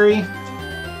Cherry Berry.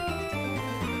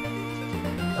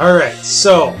 Alright,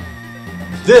 so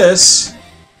this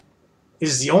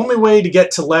is the only way to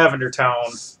get to Lavender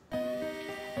Town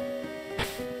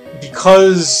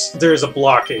because there's a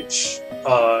blockage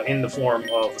in the form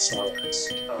of a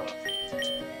Snorlax.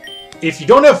 If you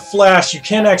don't have Flash, you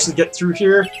can actually get through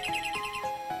here,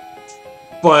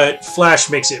 but Flash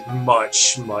makes it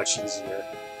much, much easier.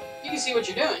 You can see what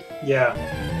you're doing. Yeah.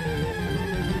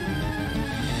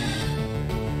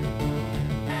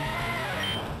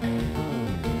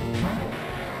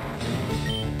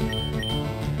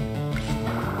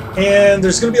 And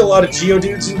there's going to be a lot of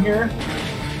Geodudes in here.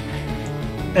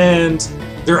 And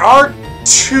there are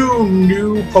 2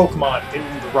 new Pokemon in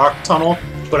the Rock Tunnel,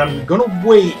 but I'm going to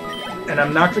wait, and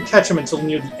I'm not going to catch them until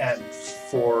near the end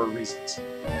for reasons.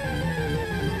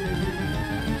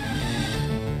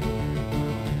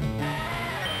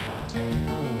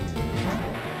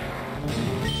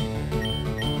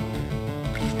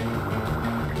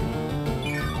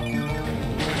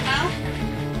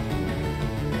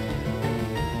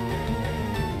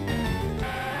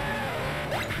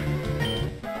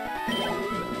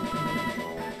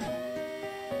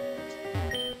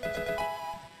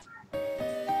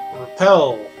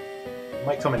 Repel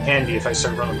might come in handy if I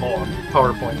start running low on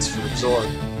power points for Absorb.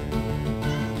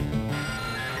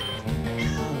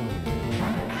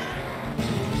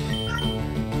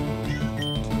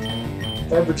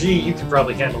 Barbara G, you could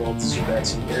probably handle all the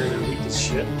Zubats in here. They're weak as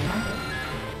shit.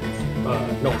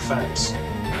 No offense.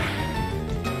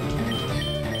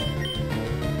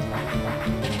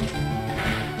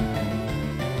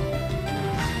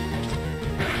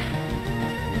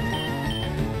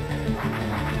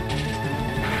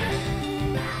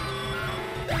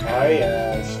 Hi,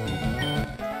 Ash.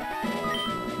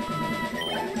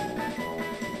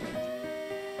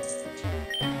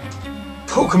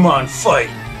 Pokemon fight!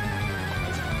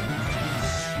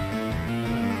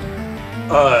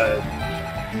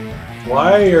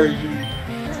 Why are you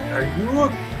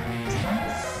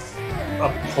a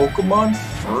Pokemon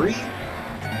furry?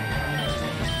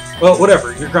 Well,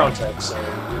 whatever, you're ground type, so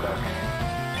you're done.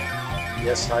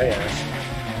 Yes, hi, Ash.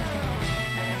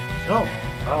 No,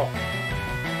 oh.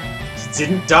 He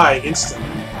didn't die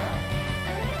instantly.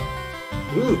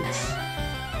 Oof.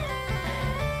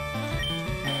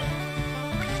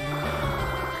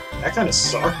 That kind of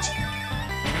sucked.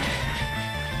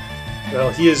 Well,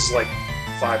 he is like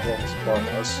 5 levels above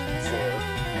us.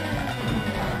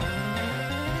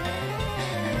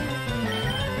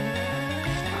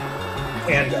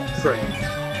 4. And got crit.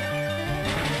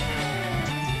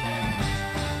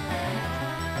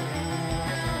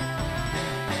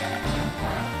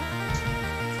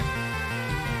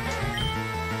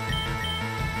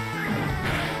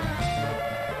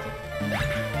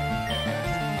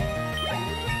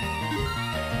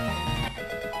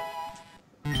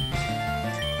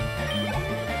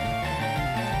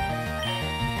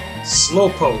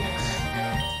 Slowpoke.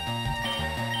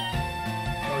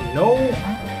 Oh, you know,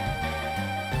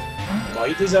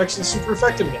 Bite is actually super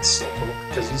effective against Slowpoke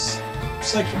because he's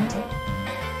Psychic type.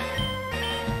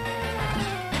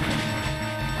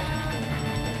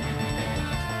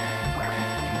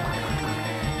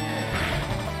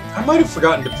 I might have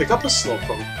forgotten to pick up a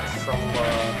Slowpoke from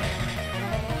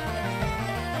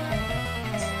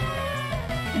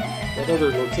that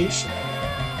other location.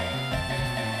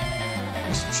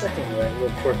 Just checking that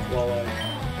real quick while I...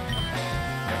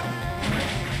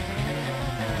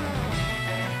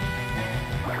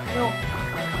 No.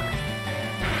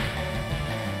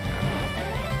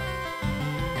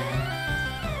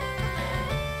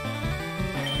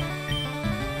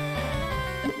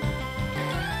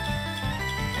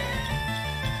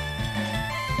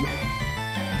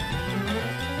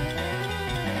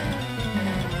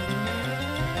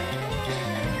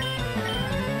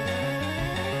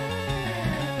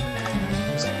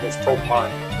 There's Pokemon.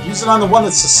 Use it on the one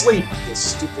that's asleep, you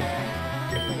stupid...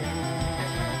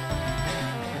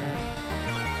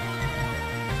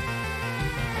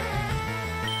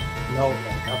 No,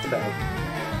 not the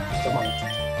bag. Come on.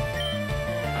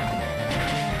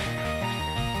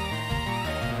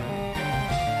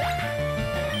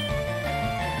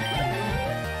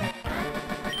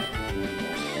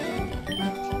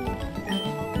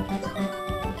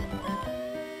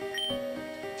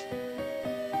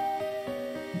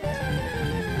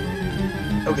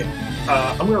 Okay,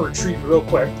 I'm gonna retreat real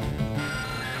quick.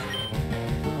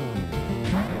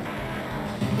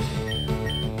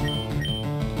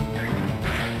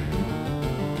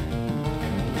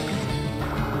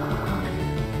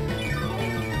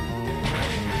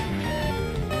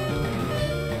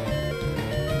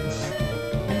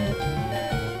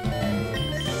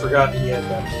 Forgot he had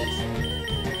that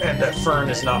move. And that Fern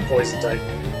is not poison type,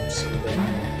 so they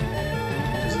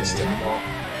resist it at all.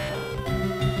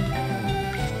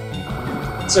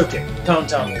 It's okay. Pound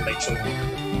Town will make sure.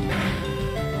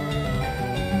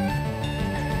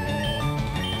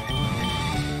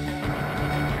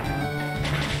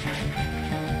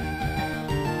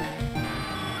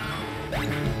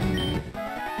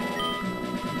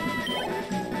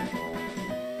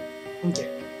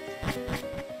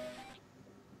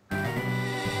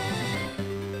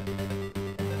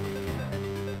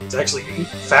 It's actually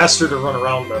faster to run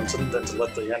around them than to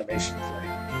let the animation play.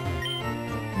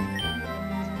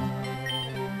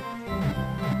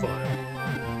 But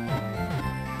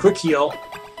quick heal.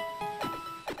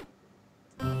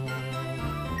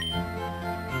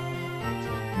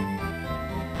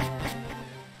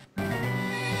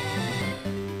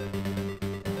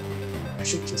 I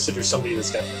should consider somebody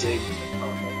that's got dig on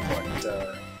them,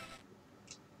 but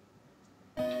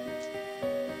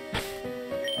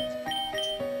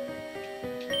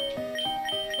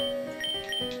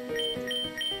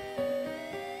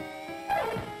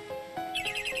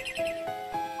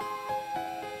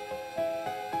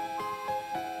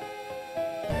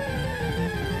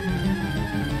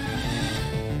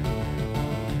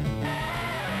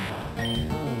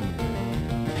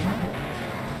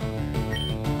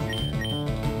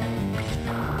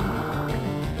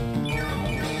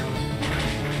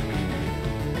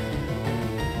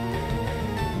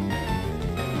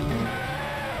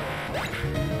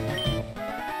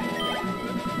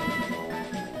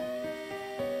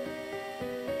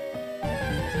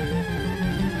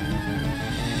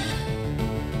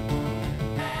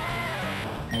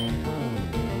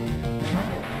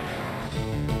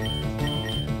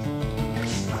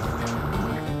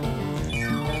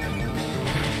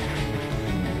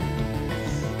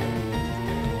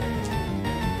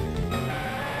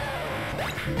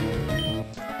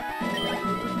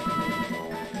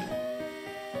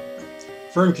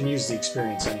Fern can use the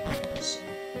experience anyway. So.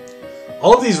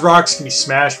 All of these rocks can be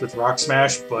smashed with Rock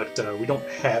Smash, but we don't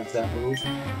have that move.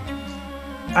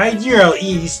 You're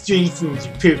easy straight from the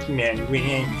Pokemon.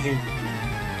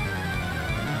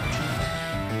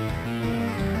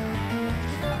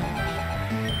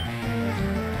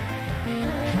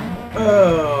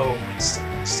 Oh,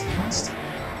 mistake.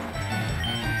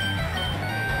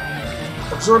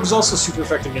 Absorb is also super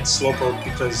effective against Slowpoke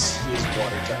because he is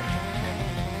water type.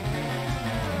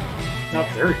 Not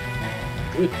very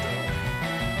good, though.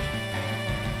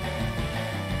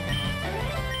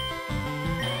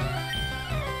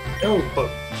 Oh, but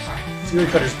Fury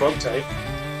Cutter's bug type.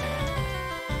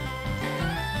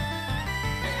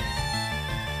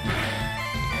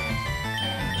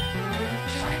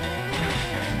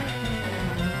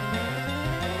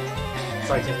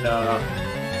 If I can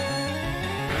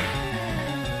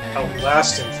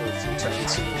outlast him for a few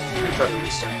turns, and Fury Cutter will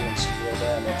start doing some real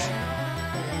damage.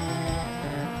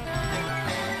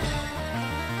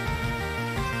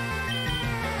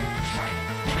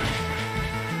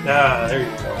 Ah, there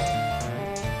you go.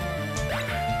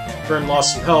 Fern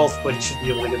lost some health, but he should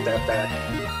be able to get that back.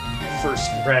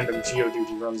 First random Geodude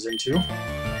he runs into.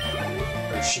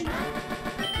 Or she.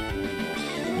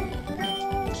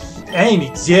 I'm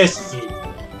exhausted.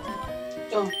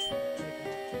 Don't.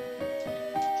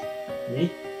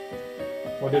 Me?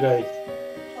 What did I...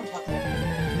 Don't talk about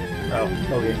it. Oh,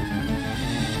 okay.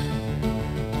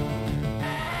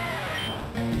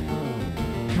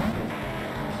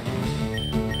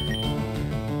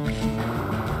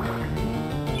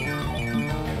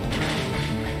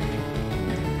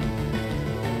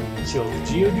 Kill the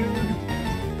Geodude.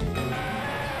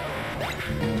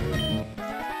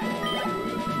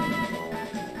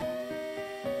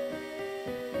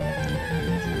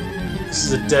 This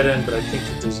is a dead end, but I think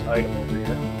that there's an item over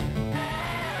here.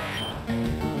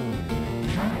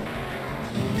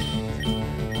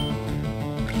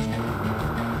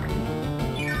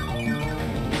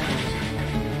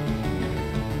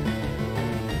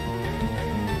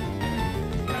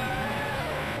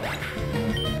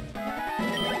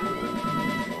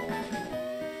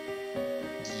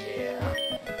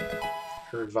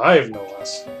 Revive, no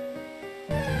less.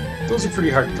 Those are pretty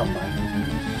hard to come by.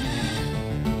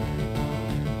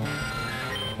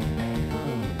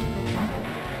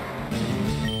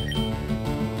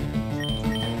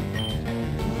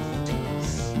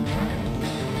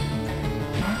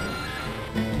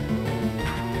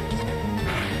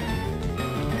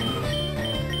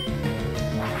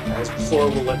 As before,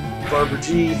 we'll let Barber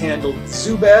G handle the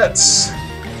Zubats.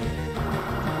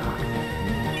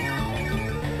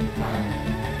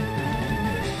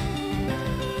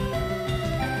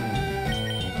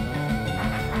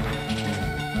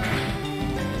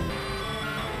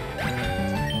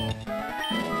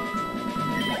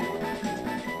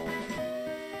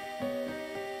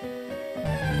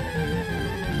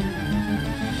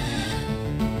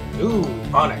 Ooh,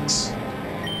 Onix.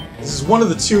 This is one of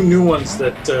the two new ones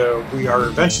that we are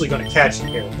eventually going to catch in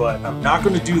here, but I'm not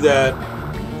going to do that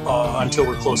until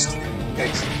we're close to the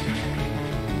exit.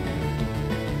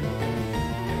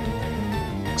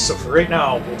 So for right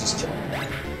now, we'll just kill him.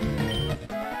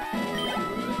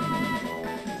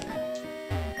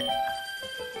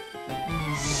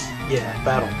 Yeah,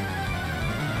 battle.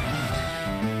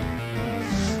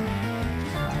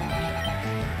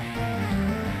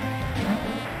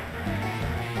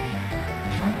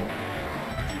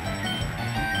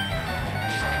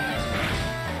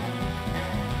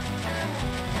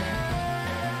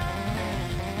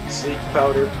 Sleep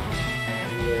powder.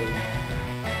 Yeah.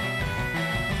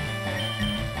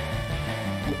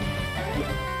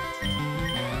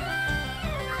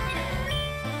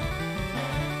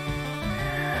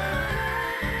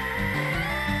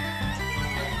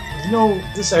 You know,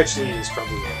 this actually is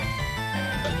probably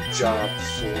a job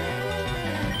for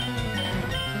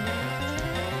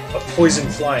a poison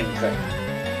flying type.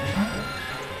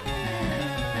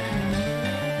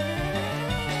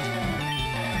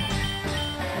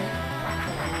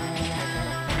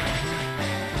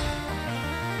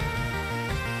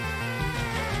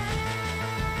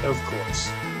 Of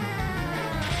course.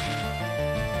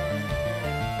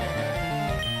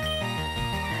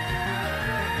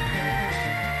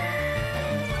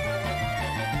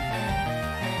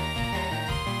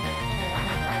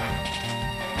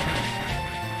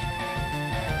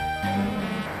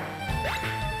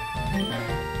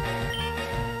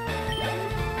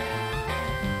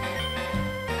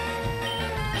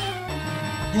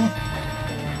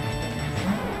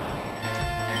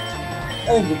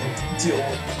 I think we can deal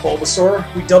with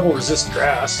Bulbasaur. We double resist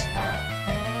grass.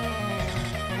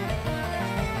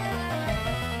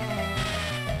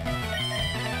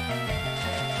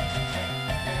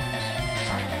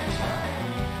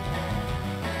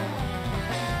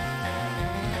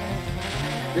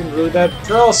 Getting really bad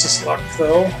paralysis luck,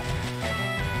 though.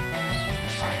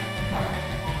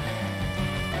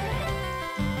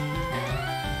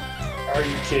 Are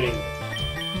you kidding?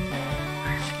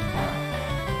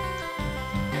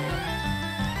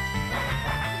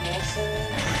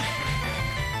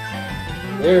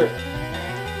 There.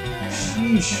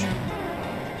 Sheesh.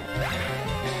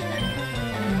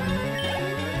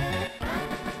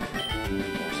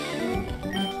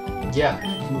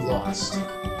 Yeah, you lost.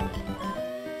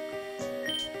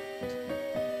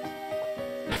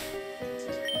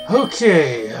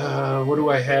 Okay, what do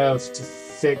I have to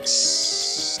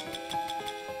fix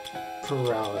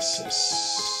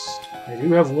paralysis? I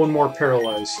do have one more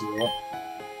paralyze heal.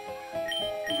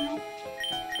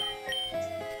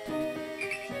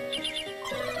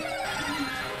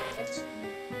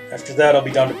 After that, I'll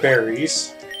be down to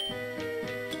berries.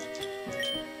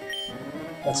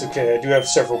 That's okay, I do have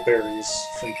several berries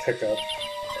from pickup.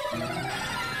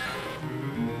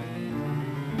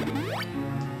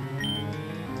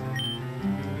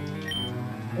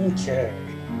 Okay.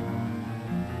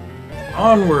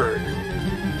 Onward!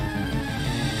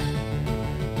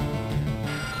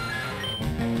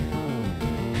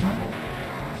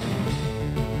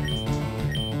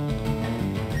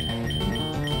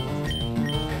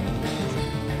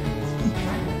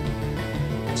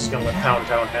 Just gonna let Pound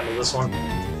Town handle this one.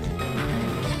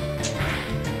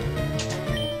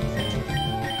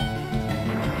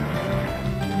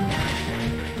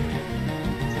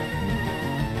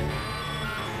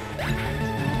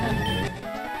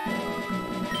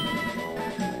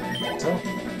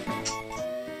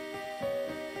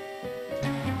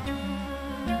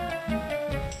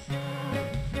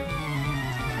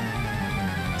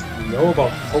 Know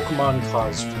about Pokemon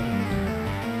cosplay?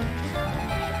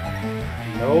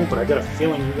 No, but I got a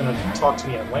feeling you're gonna talk to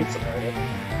me at length about it.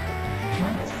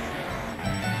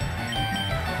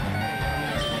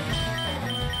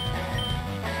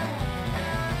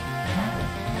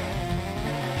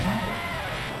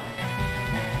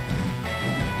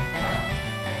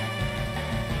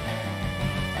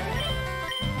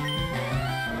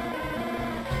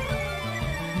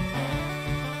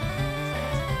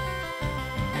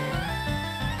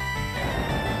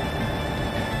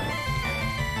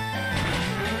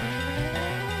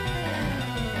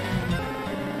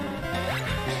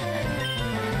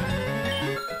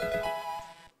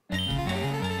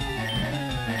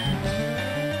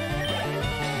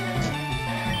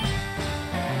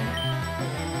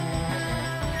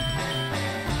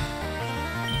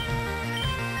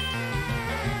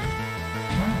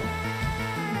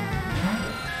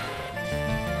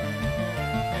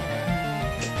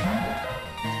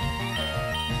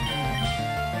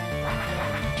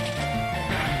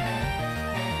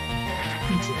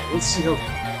 Let's see how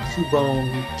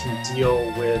Cubone can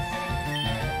deal with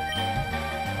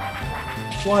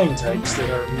flying types that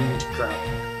are immune to ground.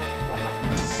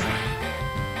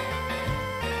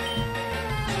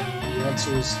 The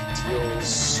answer is he deals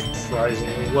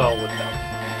surprisingly well with them.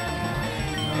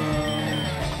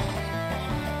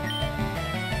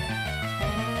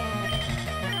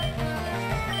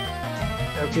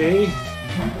 Okay.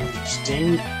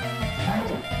 Interesting.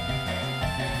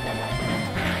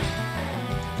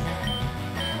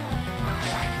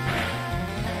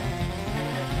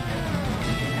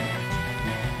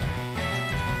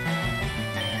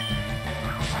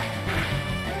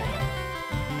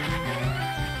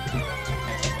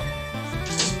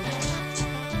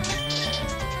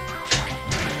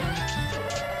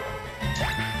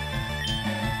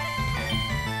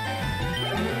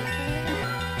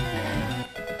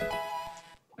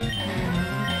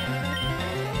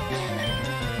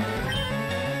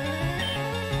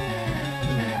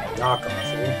 Knockoff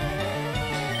here.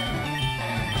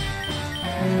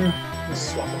 Let's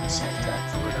swap out the same attack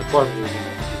for it. I probably will.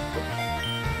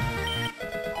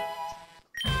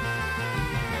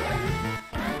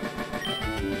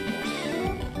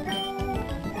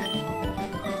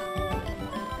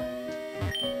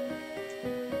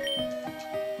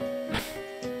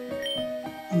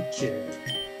 Okay.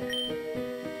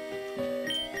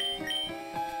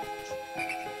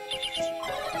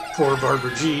 Poor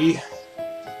Barbara G.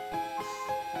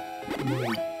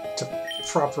 To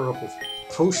prop her up with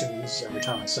potions every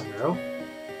time I send her out.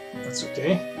 That's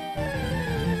okay.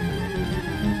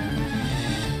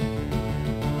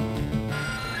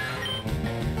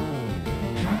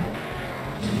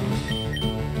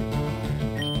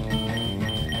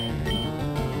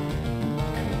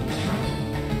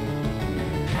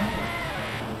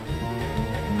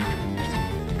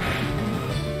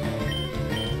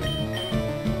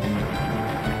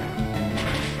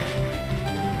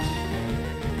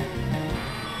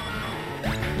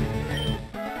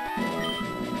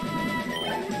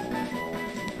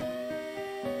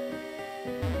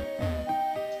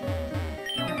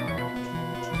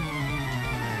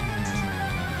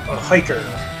 A hiker.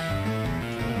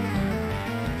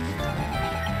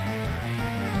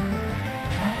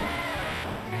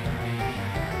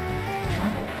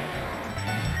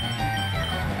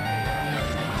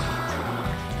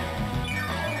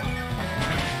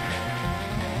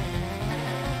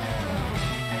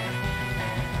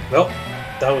 Well,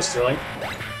 that was thrilling.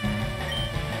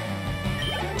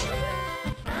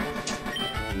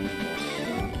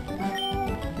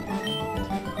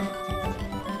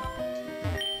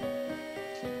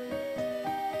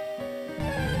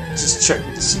 Just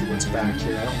checking to see what's back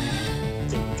here. I don't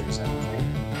think there's anything.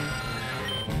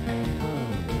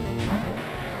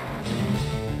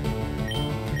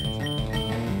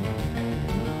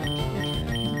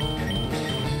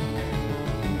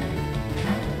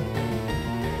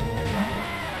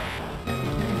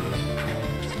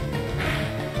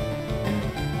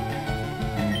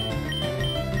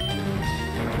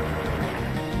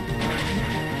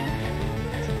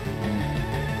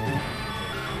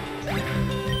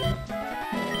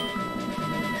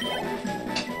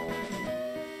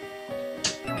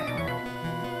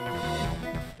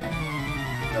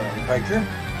 Hiker.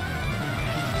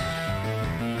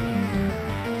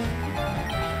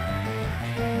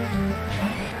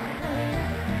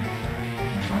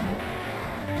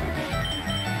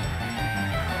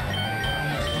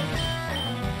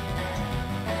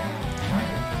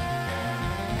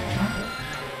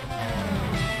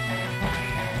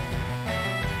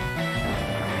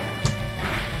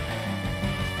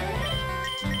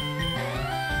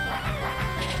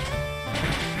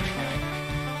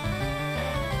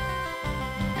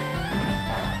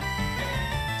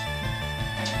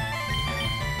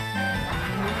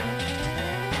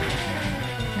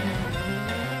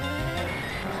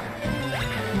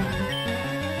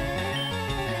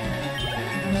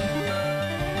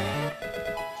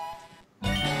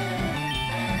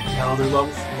 Another level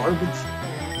for garbage.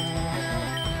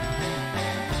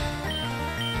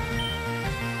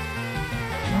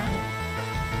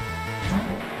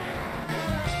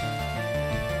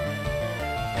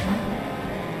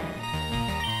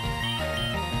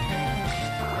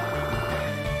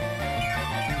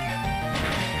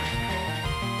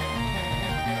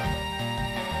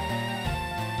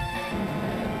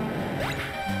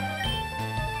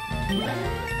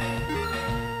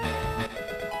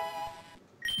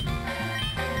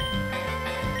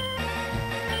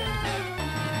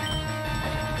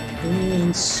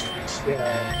 And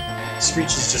yeah, Screech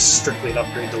is just strictly an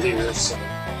upgrade to leader, so.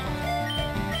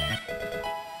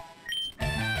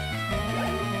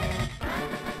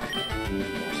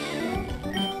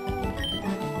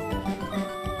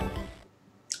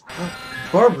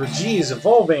 Barbara G is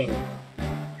evolving!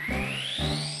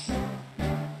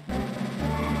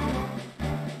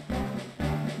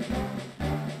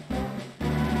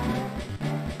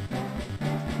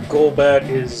 Golbat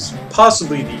is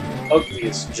possibly the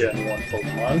ugliest Gen 1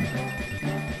 Pokemon,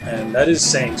 and that is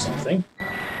saying something.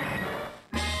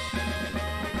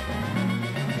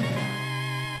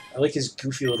 like his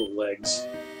goofy little legs.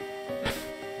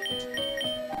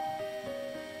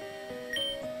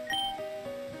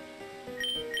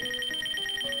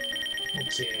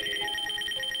 Okay.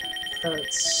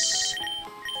 Let's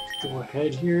go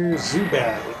ahead here.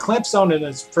 Zubat. It clamps down on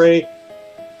its prey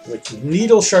with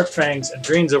needle-sharp fangs and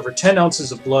drains over 10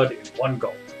 ounces of blood in one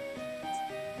gulp.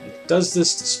 It does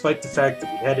this despite the fact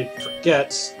that we had it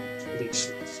forget leech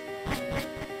leaf.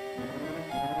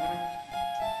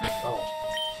 Oh.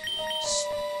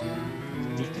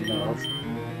 Speaking of...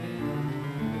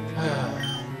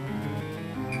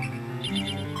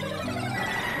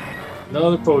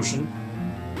 Another potion.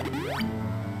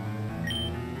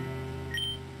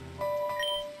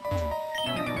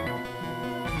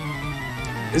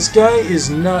 This guy is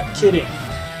not kidding.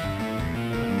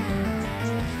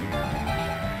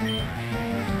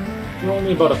 We're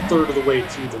only about a third of the way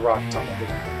through the rock tunnel here.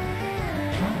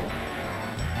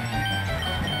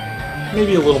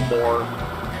 Maybe a little more.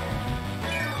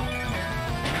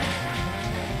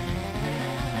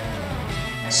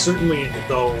 Certainly,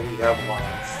 though, we have a lot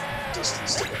of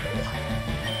distance to go.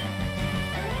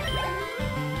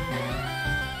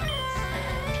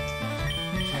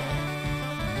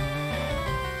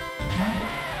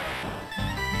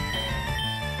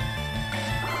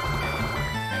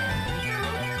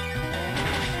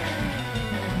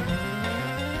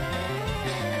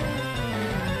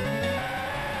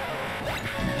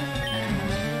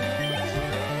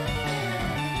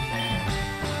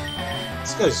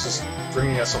 This guy's just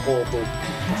bringing us a whole little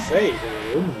buffet here,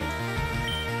 isn't he?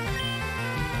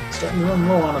 Starting to run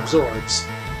low on absorbs.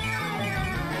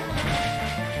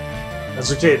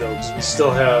 That's okay though, because we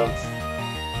still have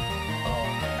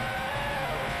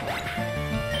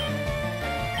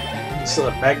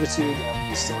magnitude, and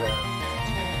we still have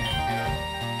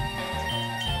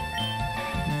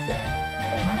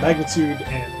magnitude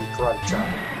and karate chop.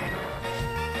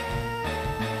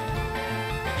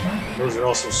 Those are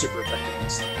also super effective in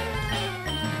this thing.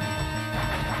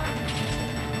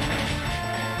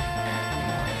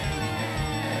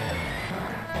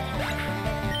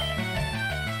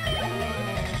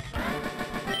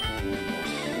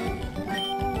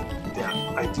 Yeah,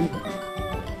 I do.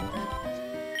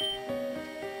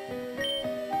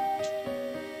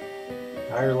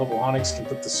 Higher level Onix can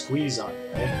put the squeeze on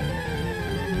it, right?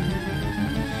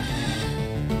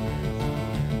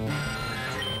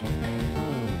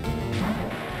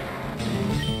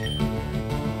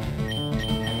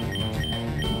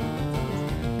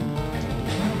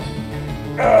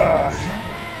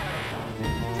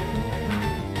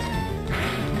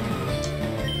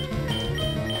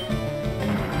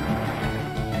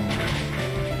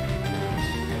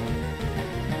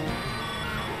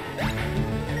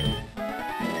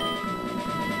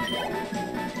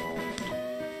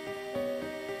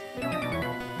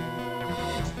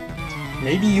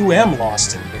 Maybe you am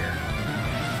lost in here.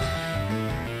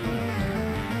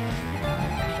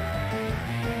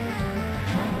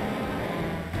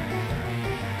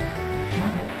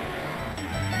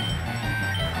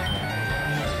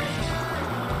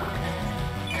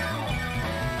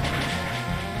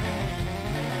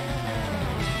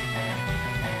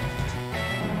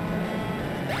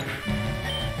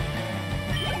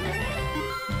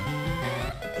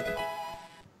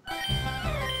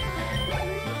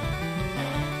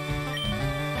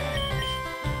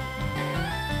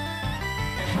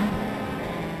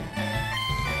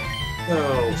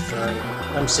 Oh, fine.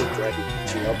 I'm so glad you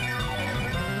picked you up.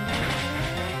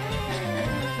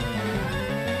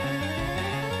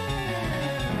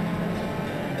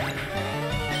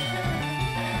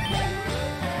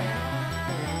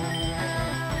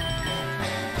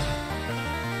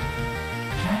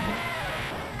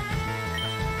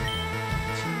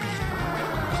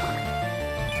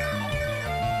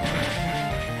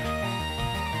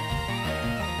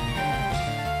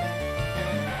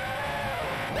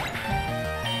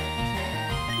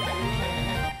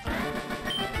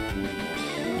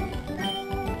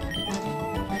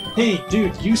 Hey,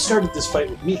 dude, you started this fight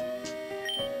with me.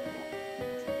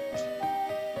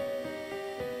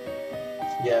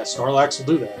 Yeah, Snorlax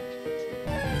will do that.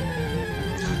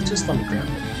 Just let me grab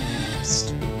it.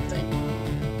 Stupid thing.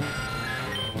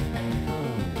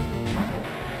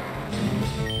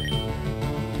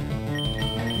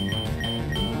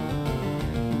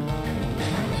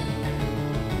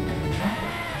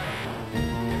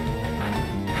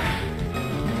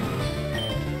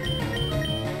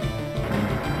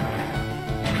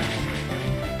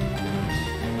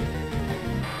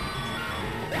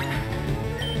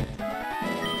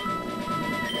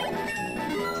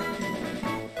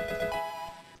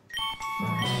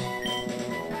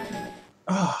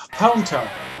 Pound Town.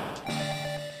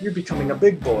 You're becoming a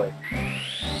big boy.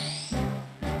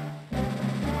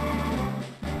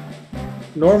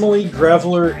 Normally,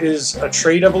 Graveler is a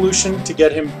trait evolution to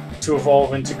get him to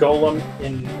evolve into Golem.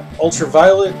 In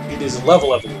Ultraviolet, it is a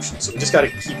level evolution, so we just gotta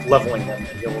keep leveling him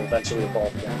and he'll eventually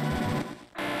evolve again.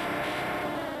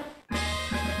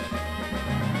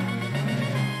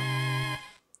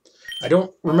 I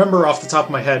don't remember off the top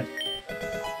of my head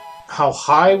how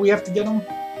high we have to get him.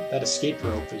 That escape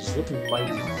rope is looking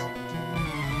mighty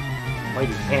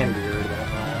handier than that.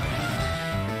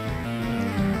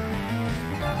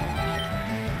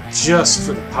 Just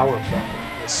for the power bump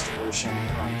restoration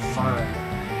on Farm.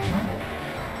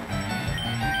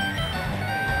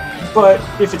 But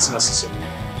if it's necessary,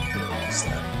 we'll use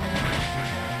that.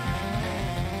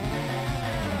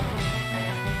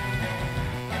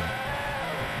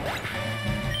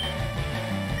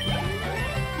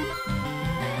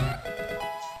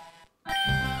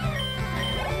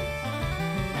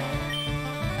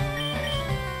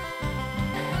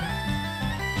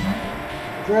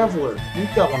 Graveler,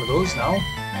 we've got one of those now.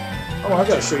 Oh, I've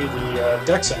got to show you the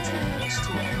Dex entry next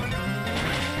too.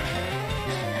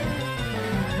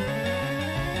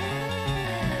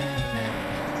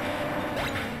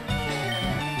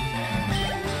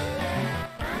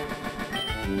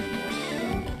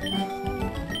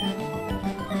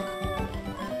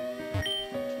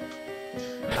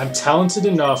 I'm talented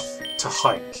enough to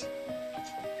hike.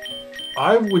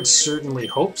 I would certainly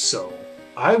hope so.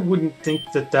 I wouldn't think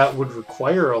that that would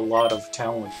require a lot of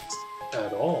talent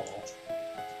at all.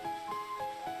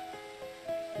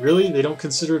 Really? They don't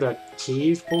consider it a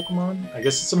cave Pokemon? I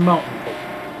guess it's a mountain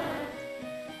Pokemon.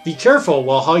 Be careful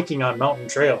while hiking on mountain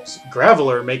trails.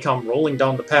 Graveler may come rolling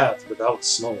down the path without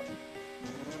snowing.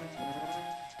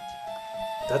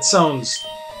 That sounds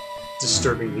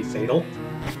disturbingly fatal.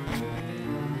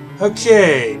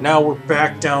 Okay, now we're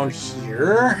back down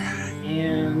here,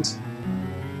 and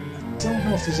I don't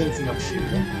know if there's anything up here.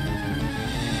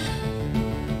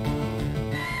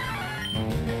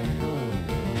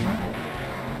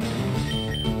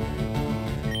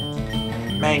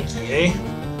 Mankey, eh?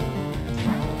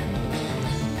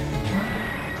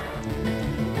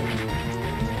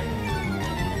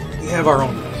 We have our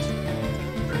own Mankey.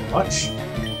 Very much.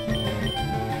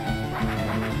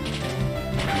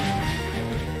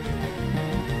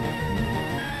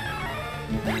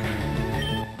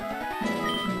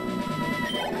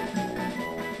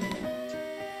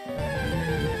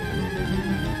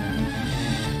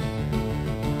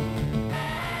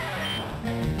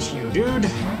 Dude.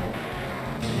 Nope.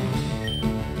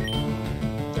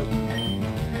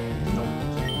 Nope.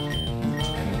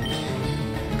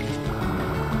 I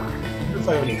wonder if I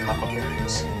have any pop-up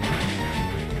areas.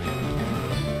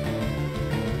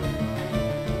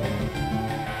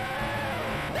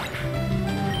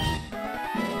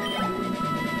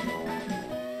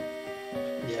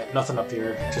 Yeah, nothing up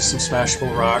here. Just some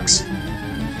smashable rocks.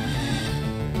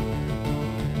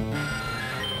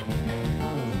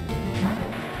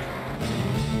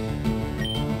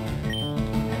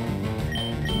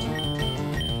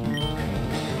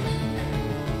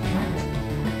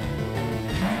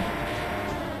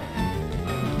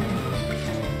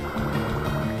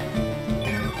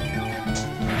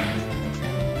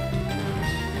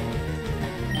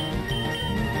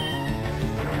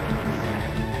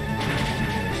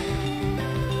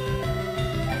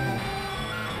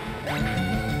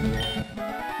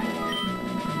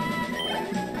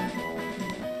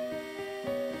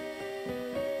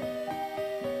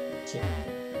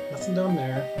 Nothing down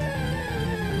there.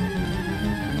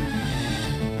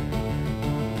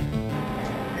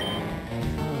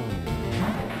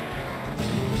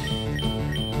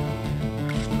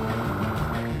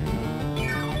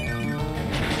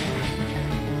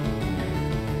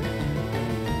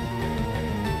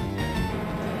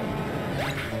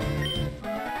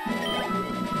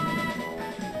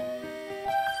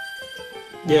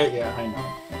 Yeah, I know.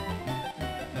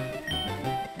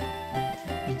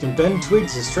 You can bend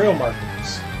twigs as trail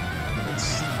markers.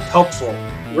 It's helpful.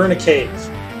 We're in a cave.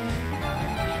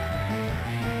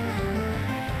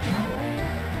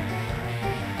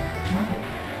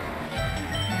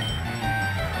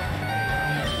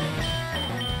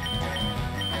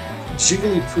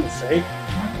 Jigglypuff, eh?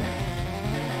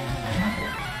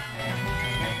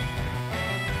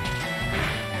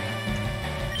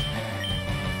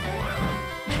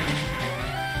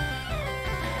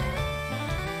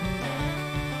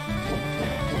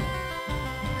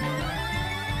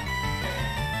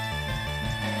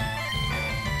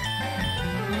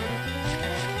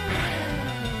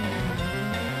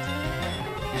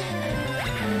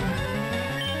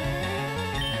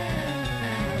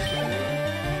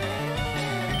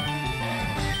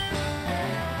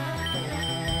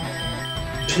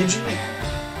 Pidgey.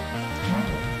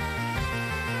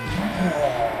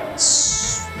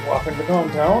 Swap into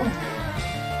downtown.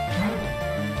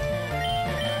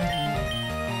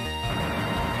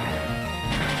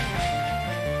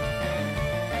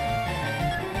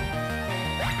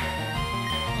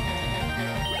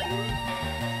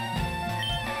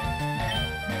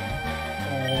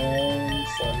 And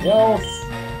for health.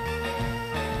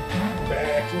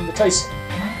 Back into Tyson.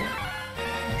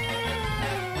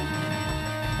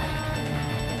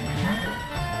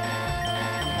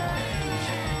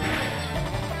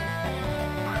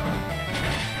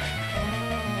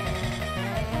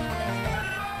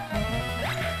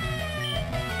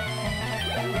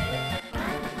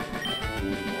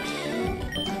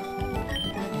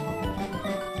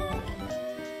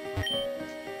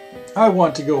 I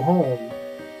want to go home.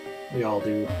 We all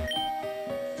do.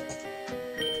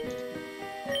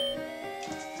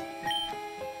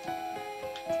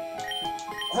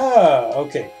 Ah,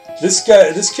 okay. This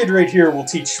kid right here will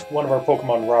teach one of our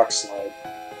Pokemon Rock Slide.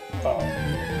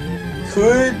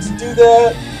 Could do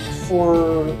that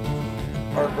for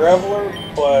our Graveler,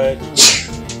 but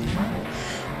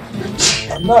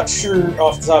I'm not sure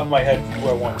off the top of my head who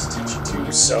I want to teach it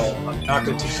to, so I'm not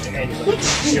going to teach it to anybody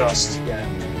just yet.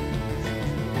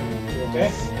 You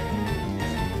okay?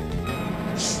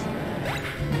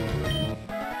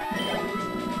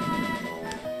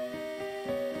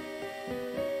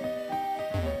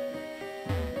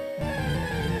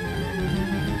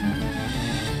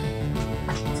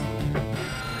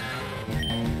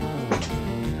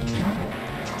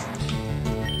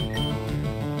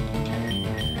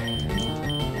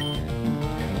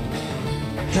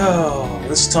 Oh,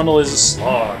 this tunnel is a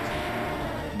slog.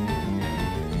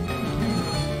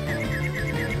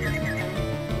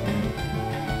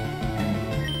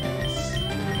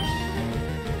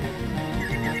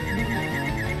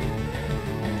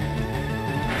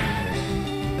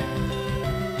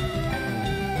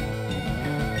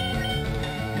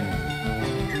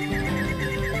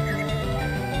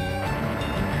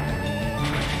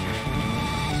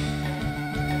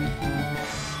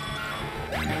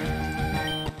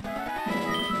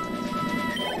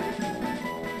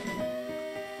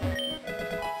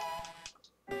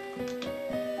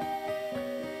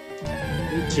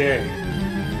 Okay.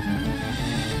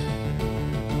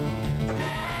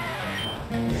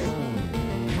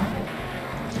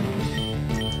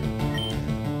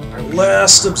 Our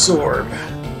last absorb.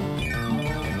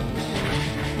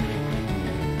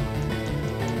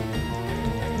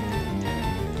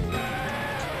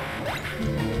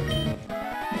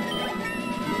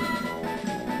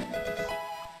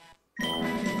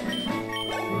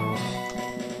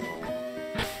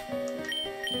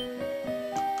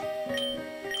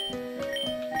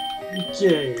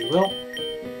 Okay, well.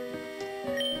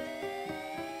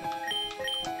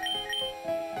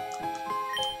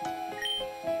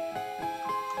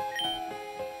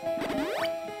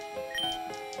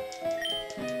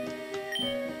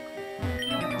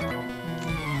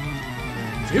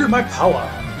 Fear my power.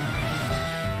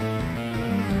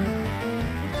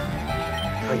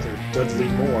 Tiger Dudley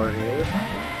Moore here.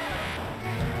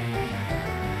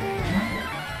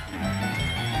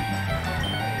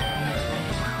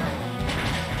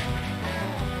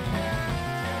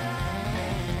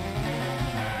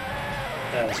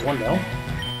 That's one down.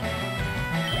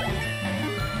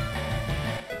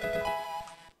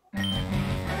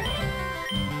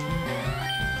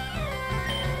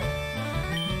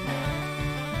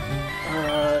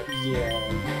 Yeah,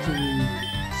 you can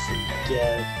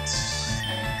forget.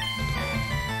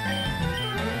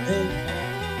 Hey.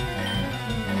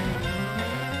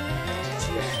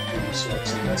 Forget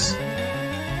in this. I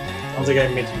don't think I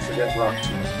can make you forget Rock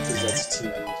Tomb, because that's a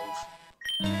team move.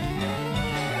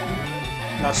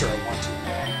 Not sure I want to.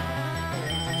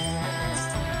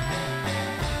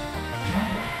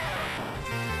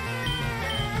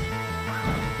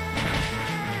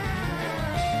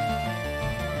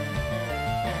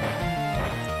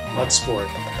 Bloodsport.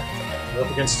 We're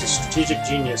up against a strategic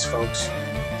genius, folks.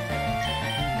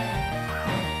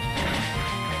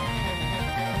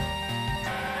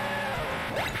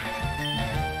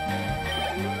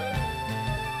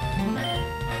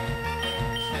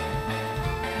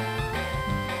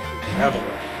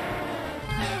 Graveler.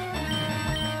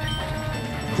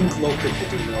 I think Loki could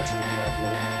do more to the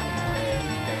Graveler.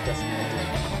 Yeah, definitely.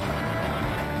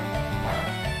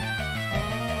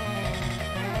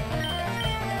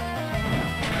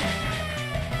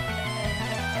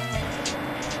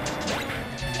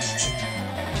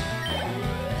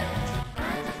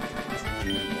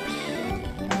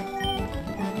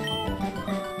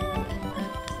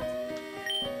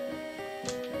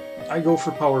 I go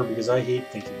for power because I hate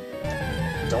thinking.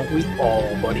 Don't we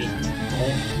all, buddy?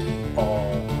 Don't we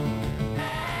all?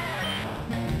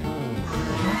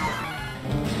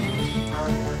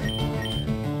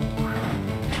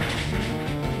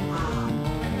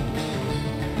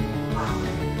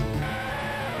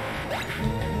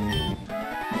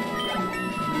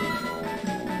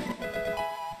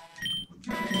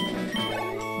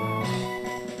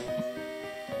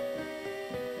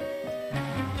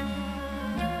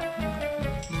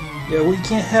 Yeah, well, you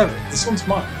can't have it. This one's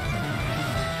mine.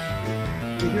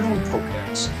 Get your own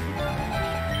Pokedex.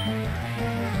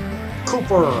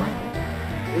 Cooper!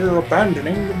 You're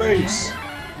abandoning the base.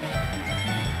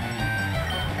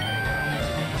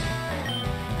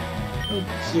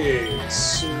 Okay,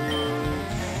 so...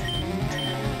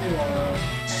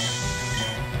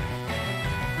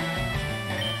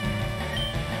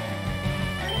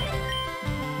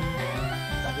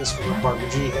 I guess we'll let Barbara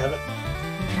G have it.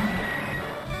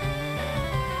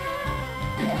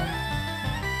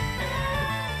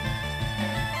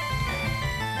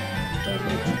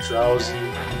 Drowsy.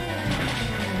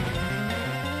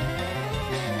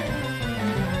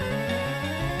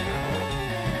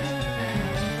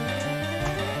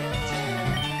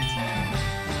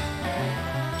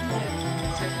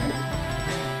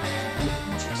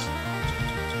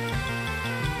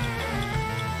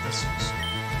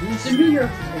 The New York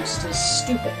Post is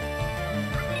stupid.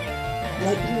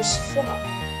 Lightyear's flop.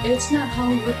 It's not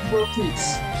Hollywood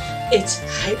brokenness. It's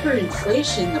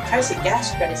hyperinflation, the price of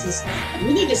gas prices, and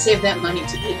we need to save that money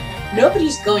to eat.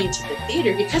 Nobody's going to the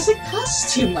theater because it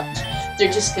costs too much.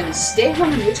 They're just going to stay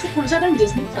home and wait till it comes out on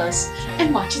Disney Plus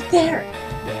and watch it there.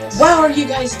 Yes. Wow, are you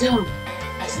guys dumb?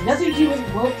 Has nothing to do with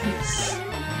wokeness.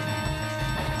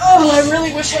 Oh, I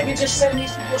really wish I could just send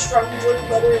these people a strongly worded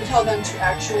letter and tell them to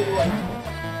actually, like,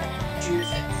 do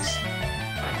things.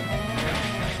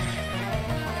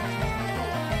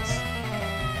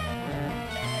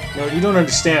 No, you don't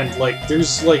understand. Like,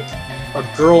 there's like a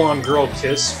girl-on-girl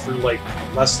kiss for like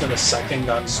less than a second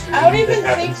on screen. I don't even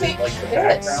think they like kiss. The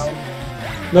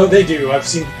background. No, they do. I've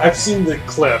seen the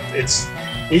clip.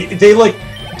 They like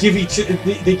give each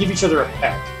other a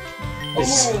peck.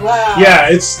 Oh wow! Yeah,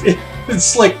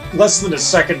 it's like less than a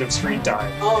second of screen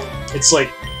time. It's like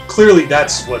clearly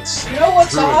that's what's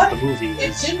odd? The movie.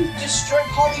 It didn't destroy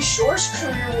Pauly Shore's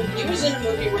career when he was in a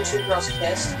movie where two girls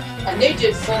kissed, and they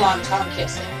did full-on tongue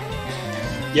kissing.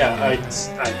 Yeah, it's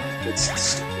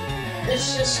stupid.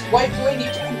 It's just white boy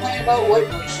need to complain about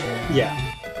white boy shit. Yeah.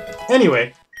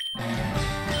 Anyway,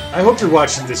 I hope you're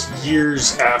watching this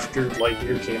years after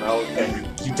Lightyear came out, and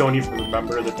you don't even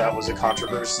remember that was a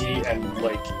controversy, and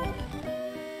like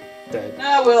that.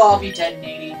 We'll all be dead in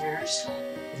 80 years.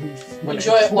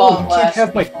 Enjoy it while it lasts. I can't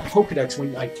have my Pokedex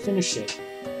when I finish it.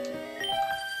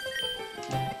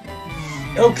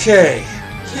 Okay.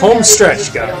 Home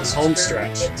stretch, guys. Home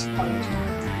stretch.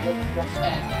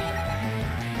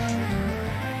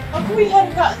 How come we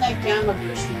hadn't gotten that Gamma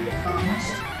Burst we were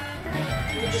promised?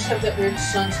 We just have that weird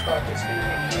sunspot that's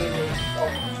gonna make me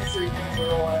freaking for a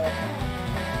while.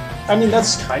 I mean,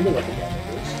 that's kind of like a Gamma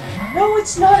Burst. No,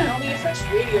 it's not. It only affects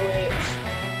radio waves.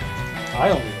 I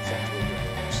only affect radio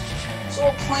waves. So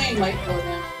a plane might go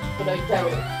down, but I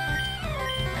doubt it.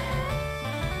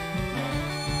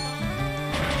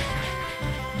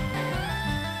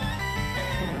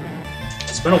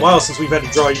 It's been a while since we've had to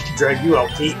drag you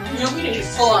out, Pete. You know, we need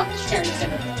full-on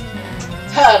Carrington.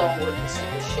 That'll work this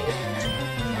type of shit.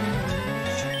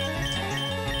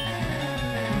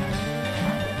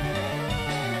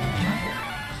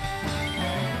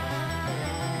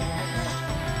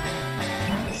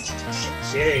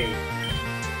 Okay.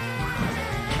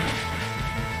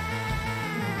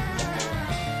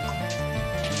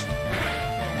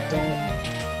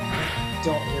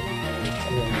 Don't hit me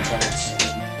 1 times.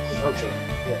 Okay,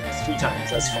 yeah, 3 times,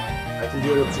 that's fine. I can do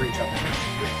it 3 times.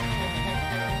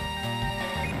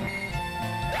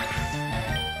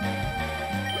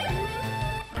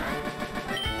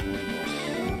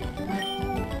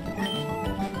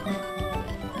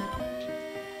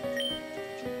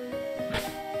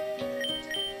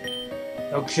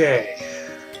 Okay.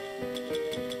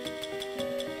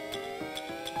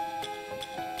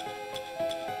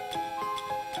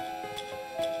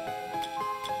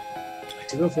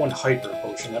 I do have 1 hyper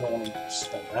potion. I don't want to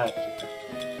spend that here.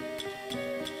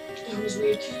 That was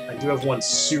weak. I do have 1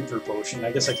 super potion.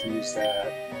 I guess I can use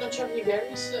that. Don't you have any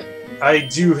berries? I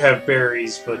do have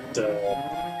berries, but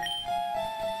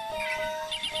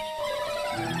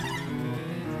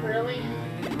Really?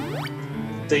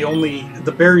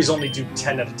 the berries only do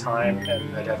 10 at a time,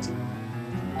 and I'd have to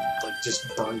like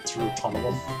just burn through a ton of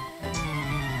them.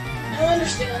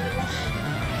 Understandable.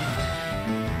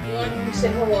 You want to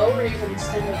say hello, or you want to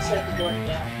stand outside the door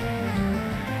now?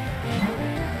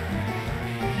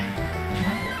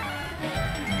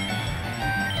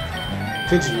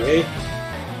 Pidgey, eh?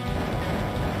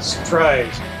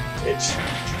 Surprise, Pidge.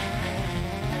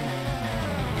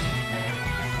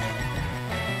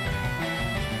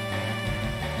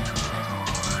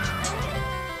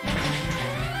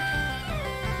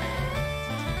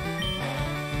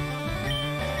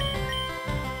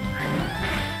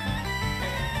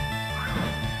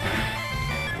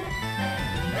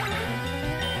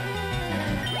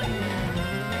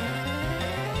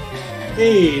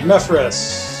 Hey,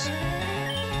 Mefres.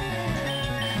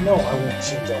 No, I won't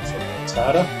change out for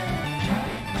Tata.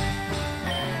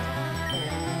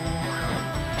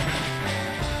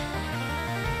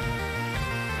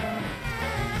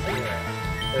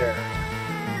 There.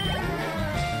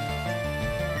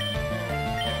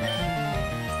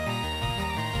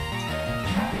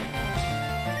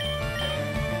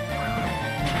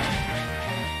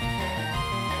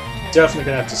 Definitely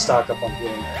gonna have to stock up on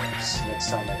healing items next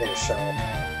time I hit a shop.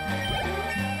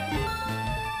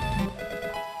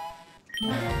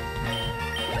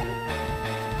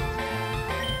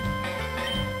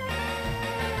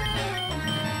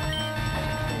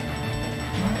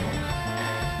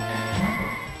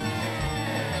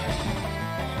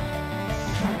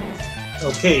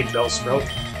 Okay, Bellsprout.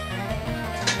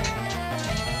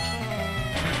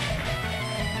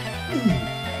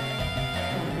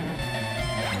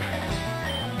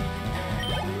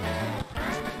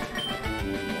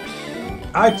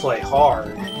 I play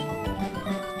hard.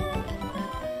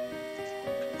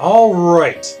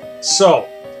 Alright, so,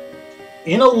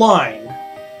 in a line,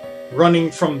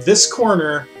 running from this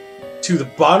corner to the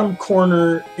bottom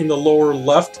corner in the lower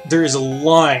left, there is a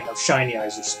line of shiny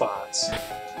Eyes spots.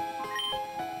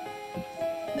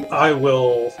 I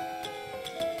will...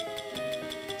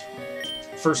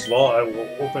 First of all, I will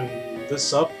open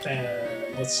this up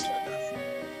and let's see.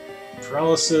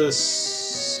 Paralysis,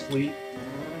 Sleep,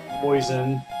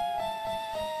 Poison,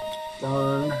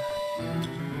 Burn.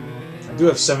 I do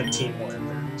have 17 more in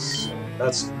there, so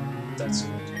that's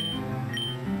good.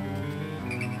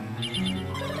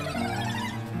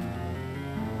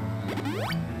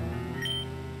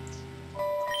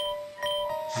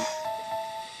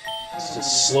 Let's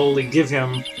just slowly give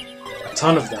him a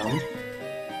ton of them.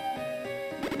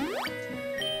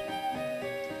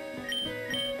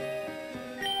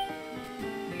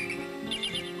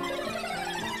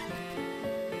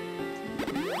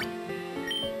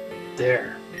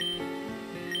 There.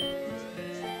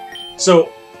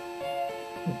 So,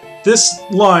 this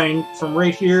line from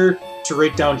right here to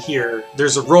right down here,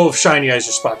 there's a row of shiny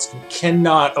Eyes spots. You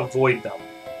cannot avoid them.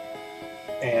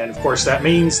 And of course that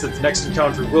means that the next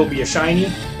encounter will be a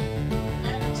shiny.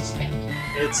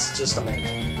 It's just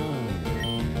amazing.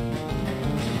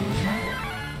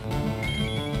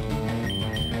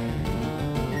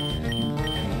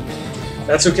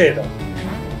 That's okay though.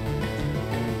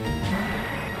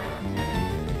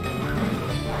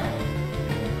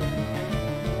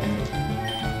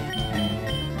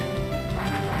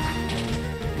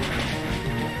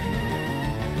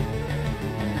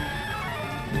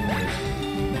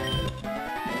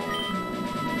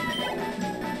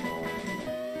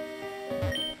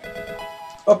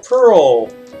 A pearl!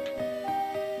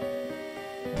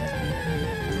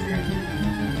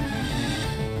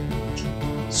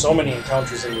 So many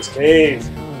encounters in this cave.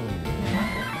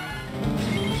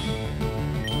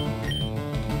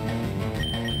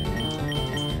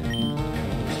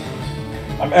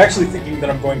 I'm actually thinking that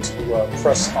I'm going to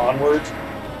press onward.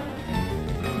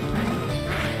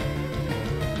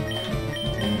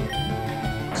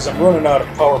 Because I'm running out of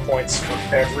PowerPoints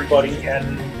for everybody,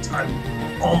 and I'm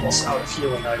almost out of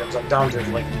healing items. I'm down to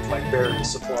like my bare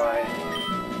supply.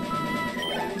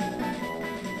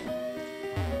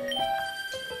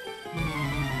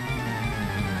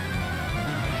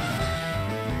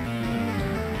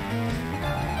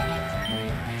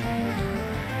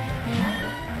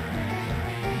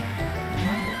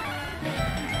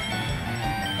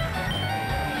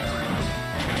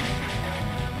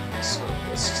 So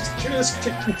let's just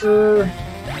kick through.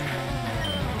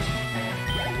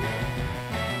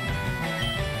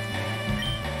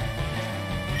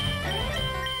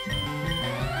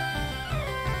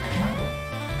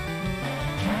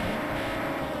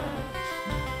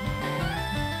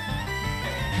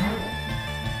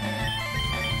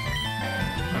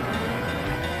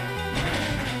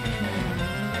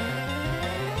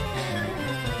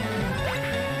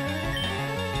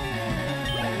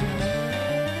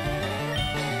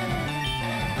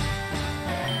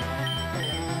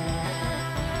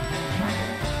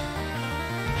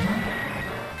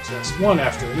 just one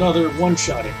after another,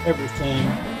 one-shotting everything.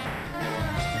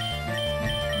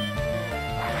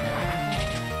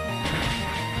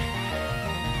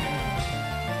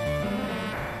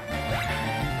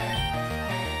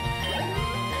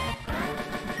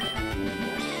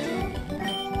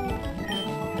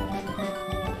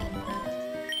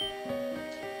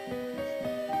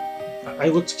 I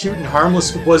looked cute and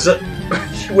harmless. Was it?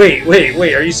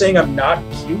 Wait. Are you saying I'm not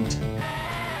cute?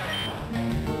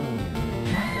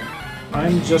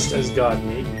 I'm just as God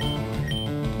made me.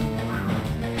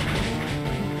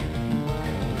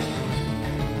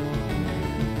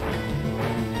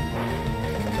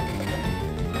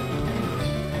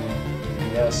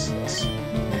 Yes.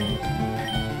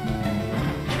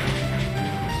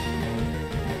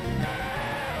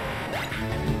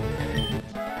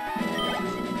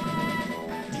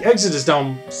 The exit is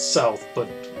down south, but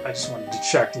I just wanted to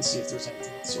check and see if there's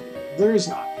anything else. So there is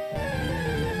not.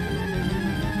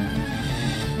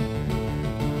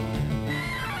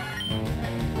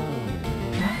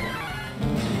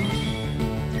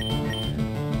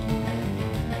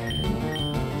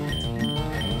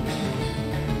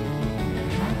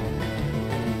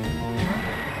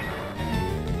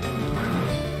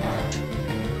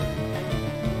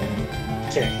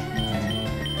 Okay.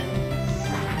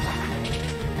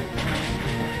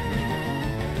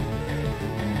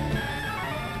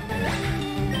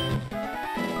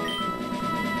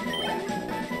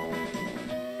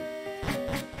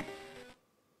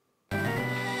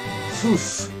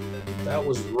 Oof, that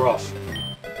was rough.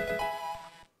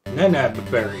 And then add the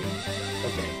berry.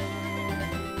 Okay.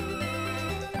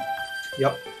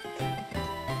 Yep.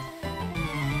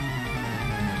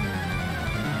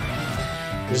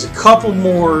 There's a couple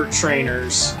more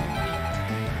trainers.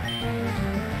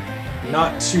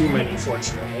 Not too many,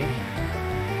 fortunately.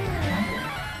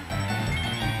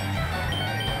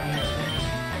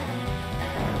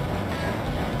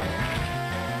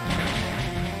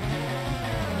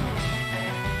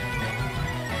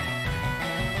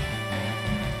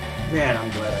 Man, I'm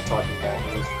glad I taught you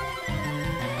that move.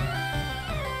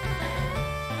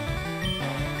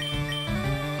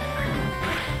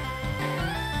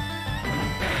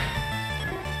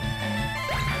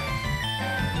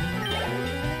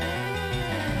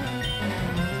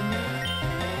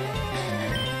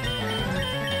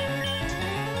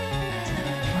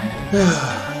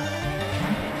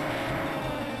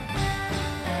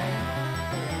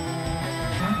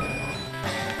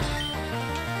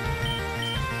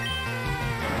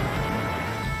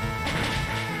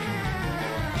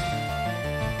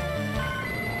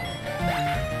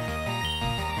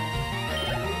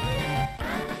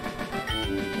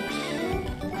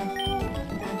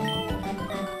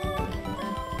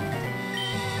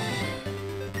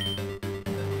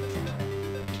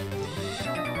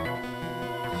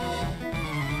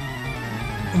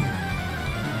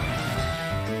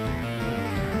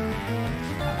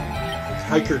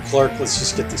 Hiker Clark, let's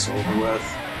just get this over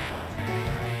with.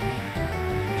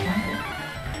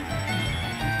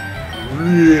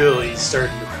 Really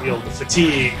starting to feel the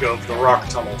fatigue of the rock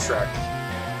tunnel trek.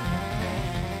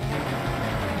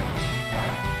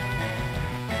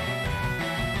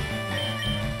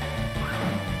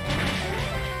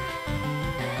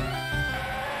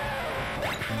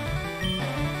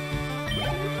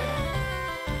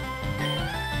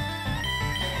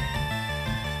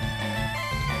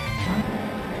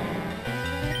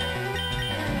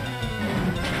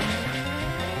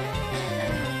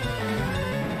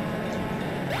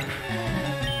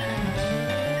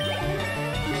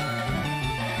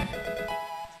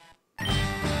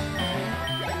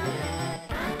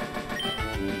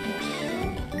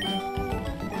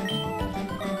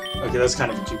 Okay, that's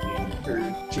kind of a cute game, or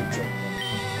cute joke.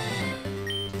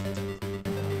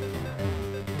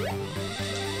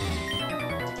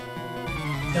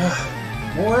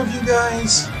 More of you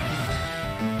guys?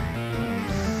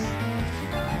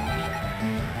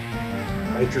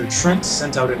 Hiker Trent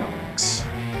sent out an Onix.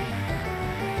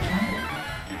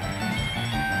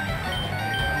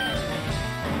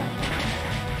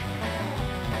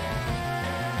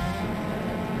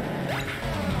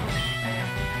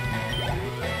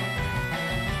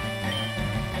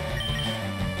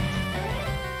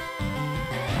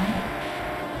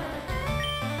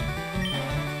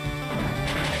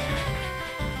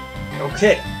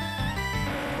 Okay.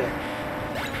 There.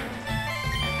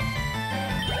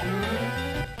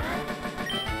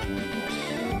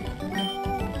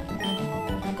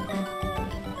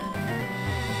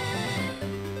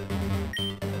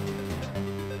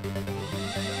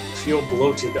 Feel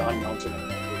bloated on mountain.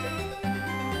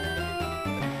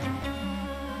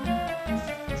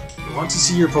 want to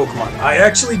see your Pokemon. I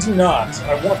actually do not.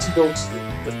 I want to go to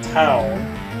the town.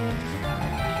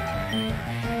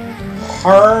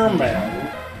 Harman.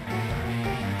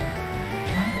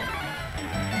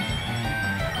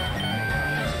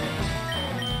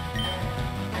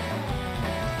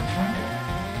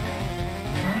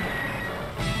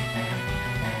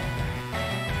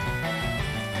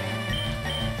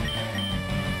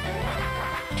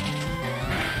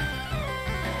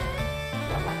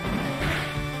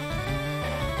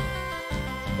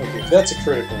 Okay, if that's a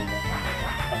critical, then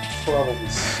I'm probably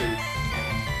safe.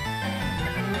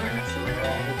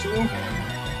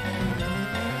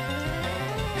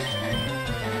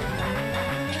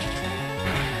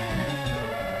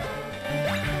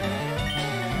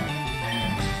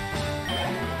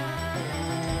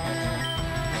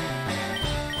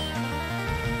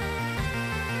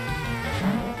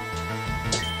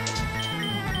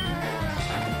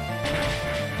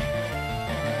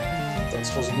 Don't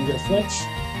suppose we can get a flinch.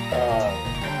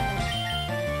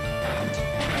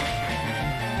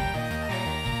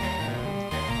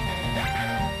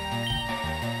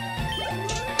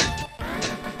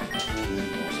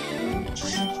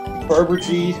 Barbara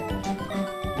G, you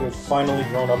have finally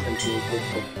grown up into a good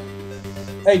boy.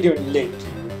 How you doing, late?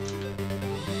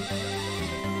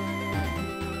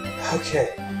 Okay.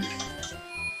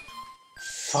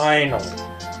 Finally.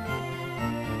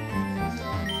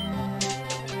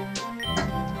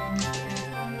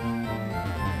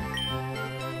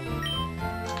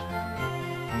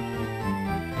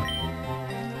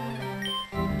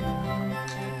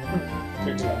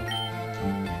 Good to know.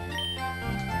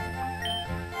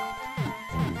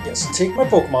 Yes, take my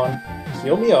Pokemon,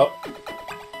 heal me up.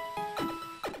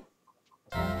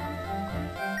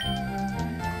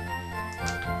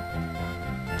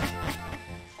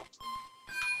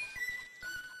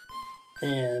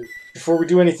 And before we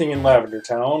do anything in Lavender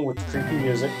Town with the creepy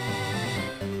music,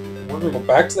 we're gonna go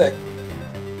back to that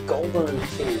Golden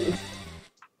Cave.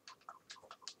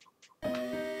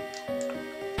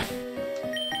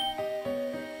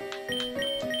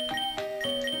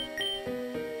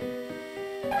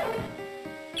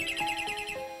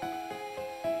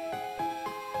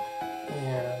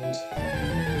 And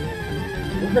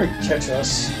we're gonna catch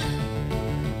us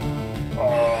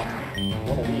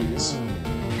one of these.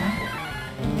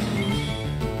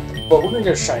 But we're gonna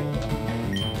get a shiny one.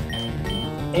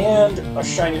 And a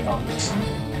shiny Onix.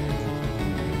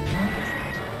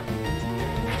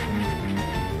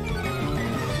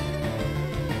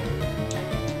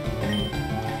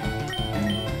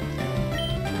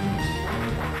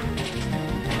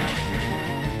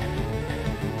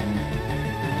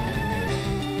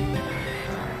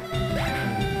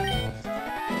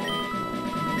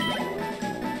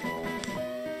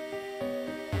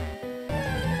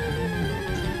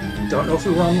 Don't know if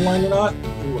we were on the line or not.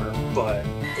 We were, but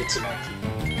it's an IP.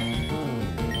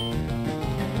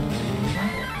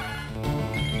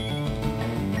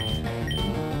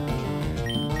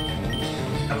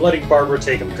 I'm letting Barbara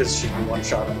take him because she can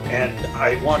one-shot him, and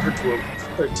I want her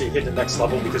to hit the next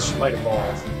level because she might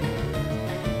evolve.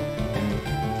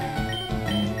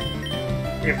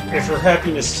 If her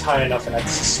happiness is high enough, and I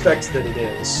suspect that it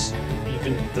is,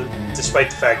 despite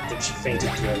the fact that she fainted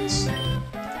twice,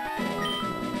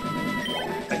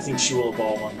 I think she will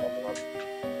evolve on level up.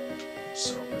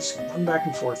 So we're just going to run back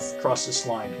and forth across this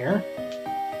line here.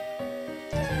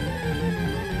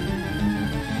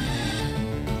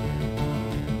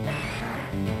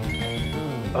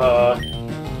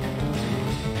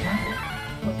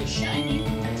 He's shiny.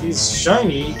 He's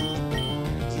shiny.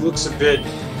 He looks a bit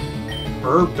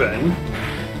urban.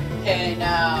 Okay,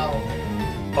 now.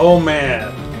 Oh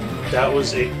man, that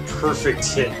was a perfect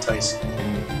hit, Tyson.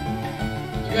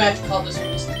 You're gonna have to call this one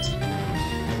Mr. T.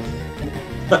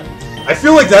 I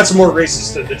feel like that's more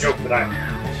racist than the joke that I'm.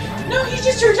 No, he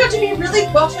just turned out to be really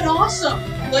buff and awesome,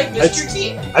 like Mr.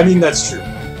 T. I mean, that's true.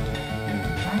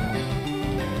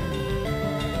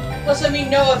 Plus, I mean,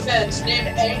 no offense, name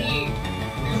any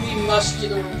really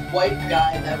muscular white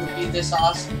guy that would be this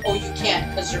awesome. Oh, you can't,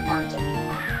 because there aren't any.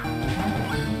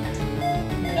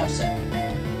 Enough said.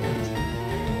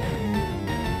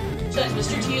 Besides,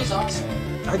 Mr. T is awesome.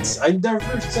 I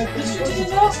never said that Mr. he T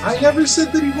is wasn't. awesome. I never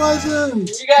said that he wasn't.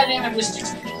 You gotta name him Mr.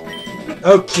 T.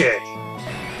 Okay.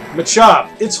 Machop.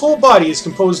 Its whole body is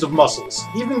composed of muscles.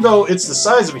 Even though it's the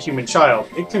size of a human child,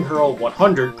 it can hurl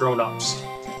 100 grown-ups.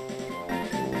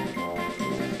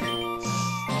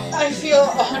 I feel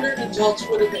 100 adults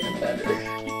would have been better.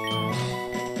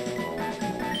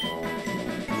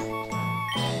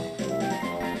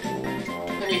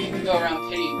 That way he can go around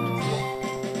pitying people.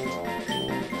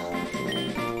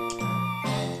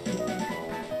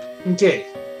 Okay.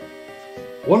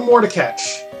 One more to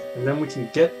catch, and then we can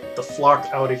get the flock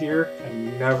out of here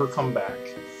and never come back.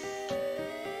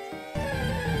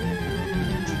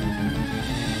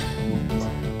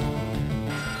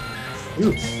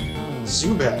 Oof.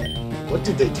 Zubat. What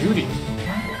did they do to you?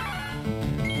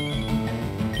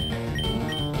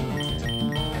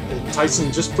 Hey,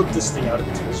 Tyson, just put this thing out of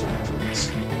its misery,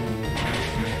 please.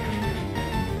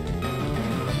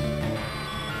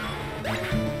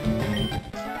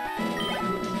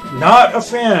 Not a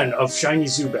fan of shiny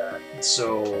Zubat,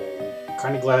 so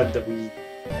kind of glad that we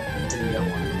didn't get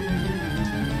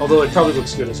one. Although it probably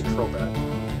looks good as a Crobat.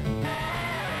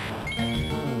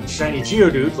 Shiny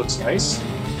Geodude looks nice.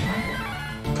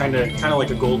 Kind of like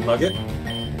a gold nugget.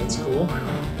 That's cool.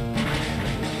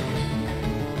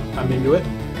 I'm into it.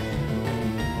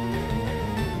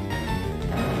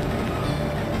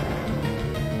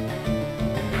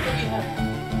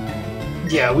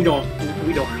 Yeah, we don't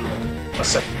need a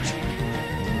second shiny.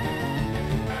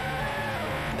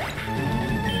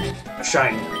 A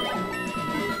shiny.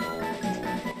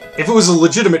 If it was a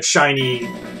legitimate shiny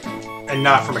and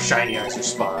not from a Shinizer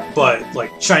spot, but like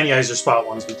Shinizer spot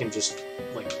ones, we can just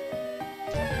like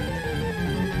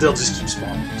they'll just keep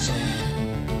spawning. So.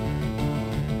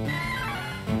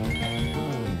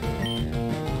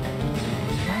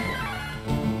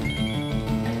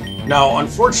 Now,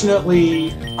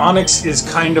 unfortunately, Onix is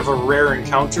kind of a rare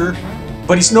encounter,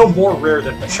 but he's no more rare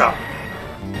than the Machop.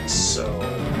 So,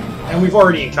 and we've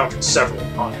already encountered several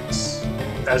Onix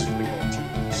as we've been going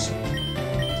through. So.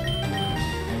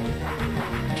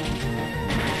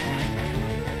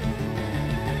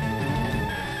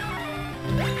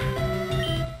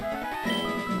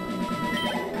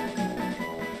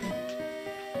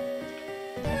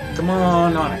 Come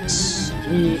on, Onix.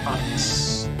 Give me Onix.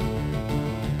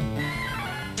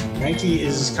 Mankey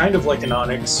is kind of like an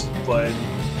Onix, but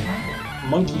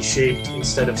monkey-shaped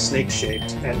instead of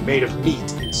snake-shaped, and made of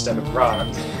meat instead of rock.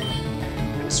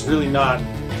 And it's really not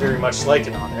very much like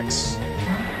an Onix.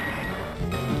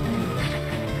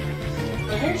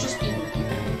 The hair's just being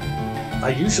weird. I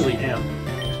usually am.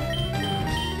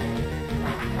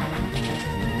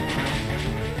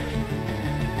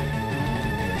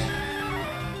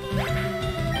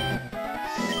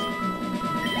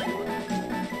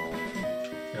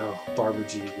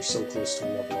 Barbergy, you're so close to a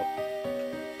level up.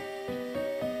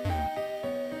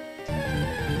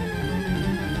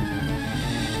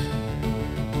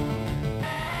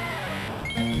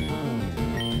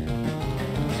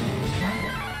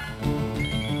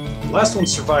 The last one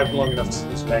survived long enough to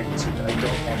lose magnitude. I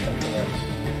don't want that to happen.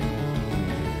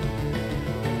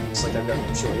 Looks like I've got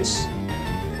no choice.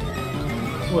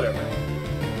 Whatever.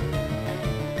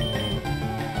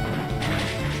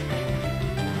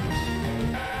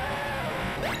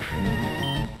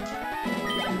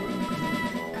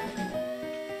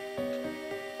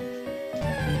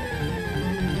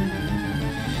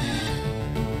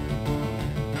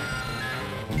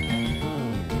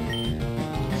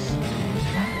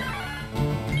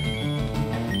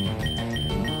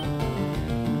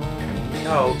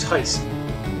 Oh, Tyson.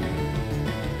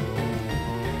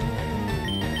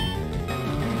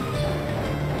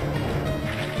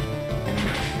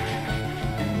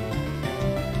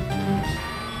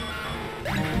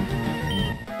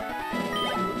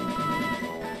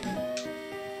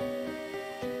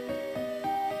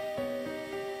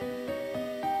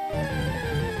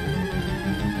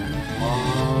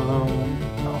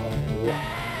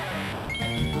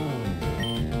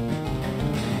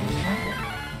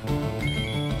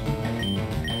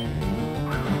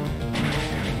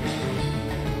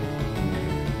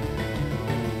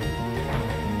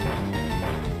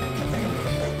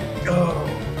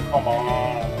 Come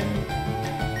on.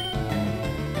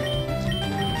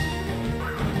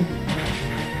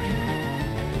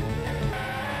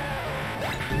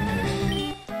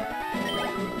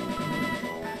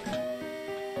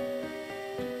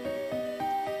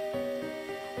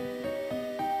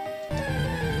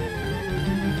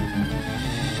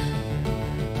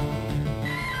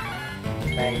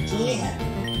 Thank you.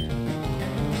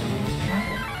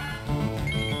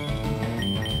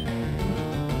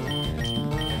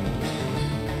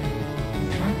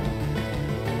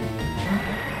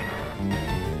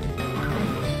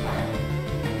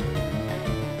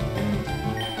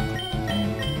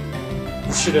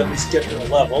 Should at least get to a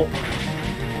level.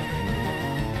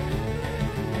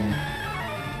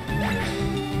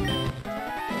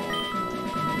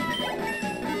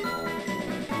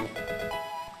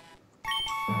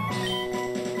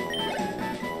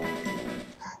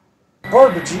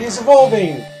 Barbergy is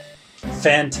evolving!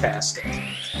 Fantastic.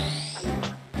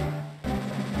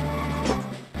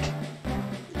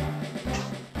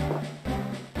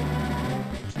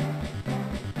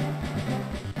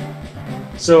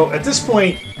 So at this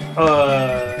point,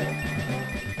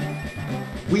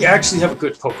 we actually have a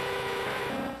good Pokemon.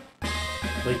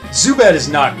 Like, Zubat is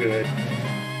not good.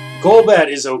 Golbat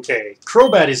is okay.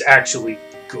 Crobat is actually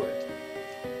good.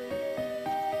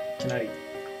 Can I...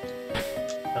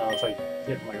 if I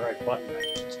hit my right button, I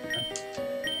can.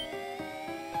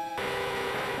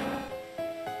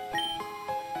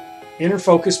 Inner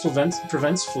focus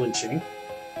prevents flinching.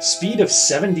 Speed of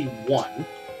 71.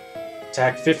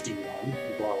 Attack 51.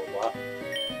 Blah, blah, blah.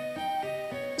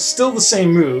 Still the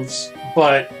same moves,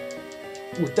 but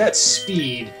with that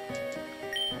speed,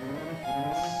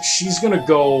 she's gonna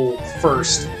go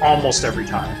first almost every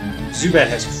time. Zubat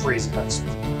has crazy high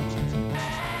speed.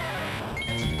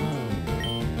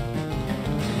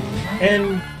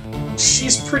 And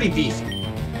she's pretty beefy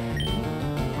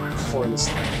for this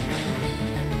thing.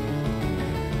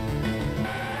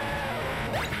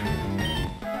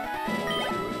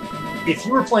 If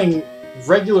you were playing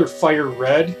regular Fire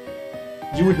Red,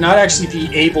 you would not actually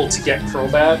be able to get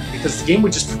Crobat because the game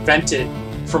would just prevent it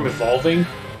from evolving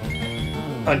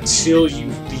until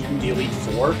you've beaten the Elite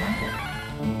Four.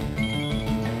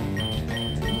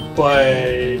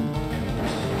 But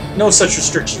no such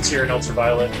restrictions here in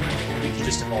Ultraviolet. You can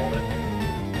just evolve it.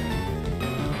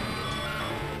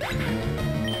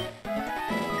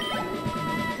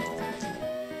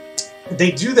 They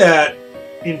do that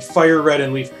in Fire Red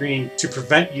and Leaf Green to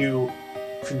prevent you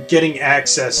from getting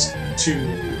access to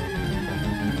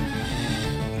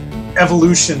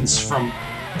evolutions from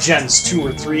Gens 2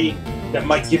 or 3 that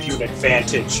might give you an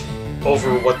advantage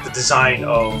over what the design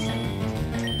of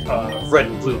Red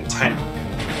and Blue intended.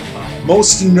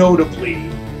 Most notably,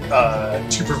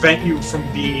 to prevent you from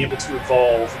being able to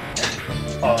evolve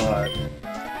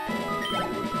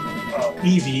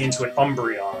Eevee into an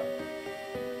Umbreon.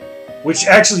 Which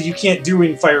actually you can't do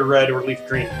in Fire Red or Leaf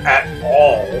Green at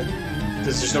all,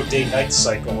 because there's no day-night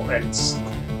cycle, and it's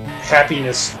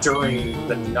happiness during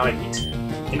the night.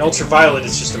 In Ultraviolet,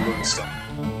 it's just a moonstone.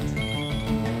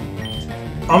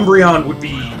 Umbreon would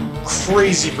be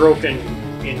crazy broken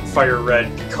in Fire Red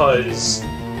because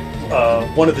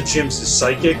one of the gyms is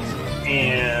psychic,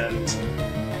 and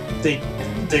they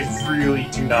really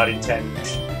do not intend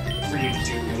for you to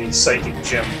do the psychic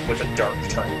gym with a dark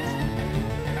type.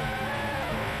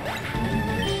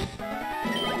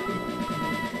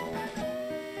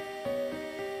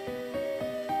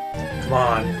 Come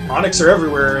on, Onix are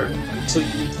everywhere until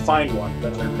you need to find one,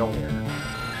 then they're nowhere.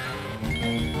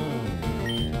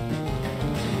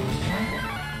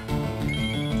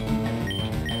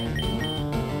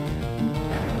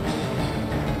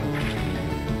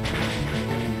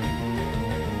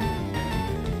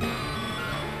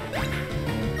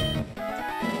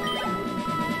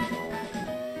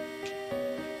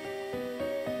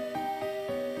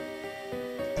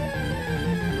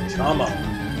 Come on.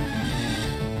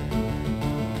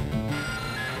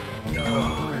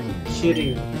 Oh, are you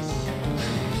kidding me?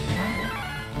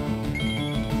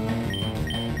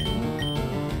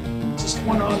 Just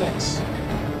one Onix.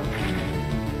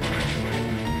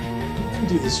 You can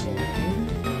do this for me.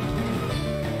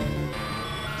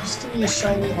 Just give me a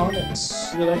shiny Onix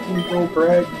so that I can go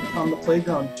brag on the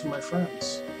playground to my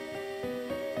friends.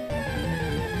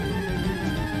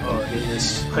 Oh, in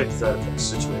this hypothetical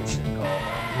situation,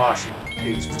 Mashi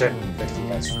is protecting he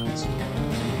has friends.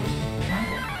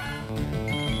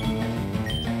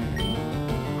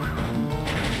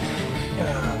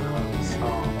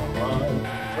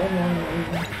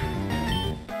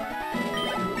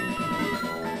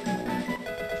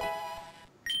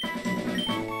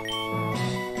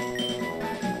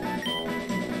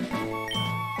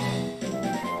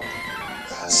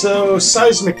 So,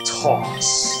 Seismic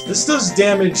Toss. This does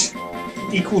damage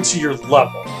equal to your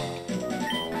level.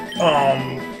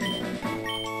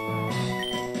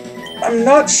 I'm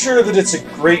not sure that it's a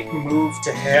great move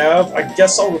to have. I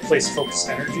guess I'll replace Focus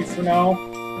Energy for now,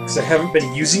 because I haven't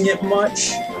been using it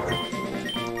much.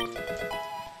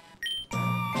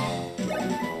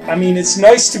 I mean, it's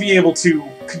nice to be able to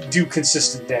do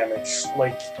consistent damage.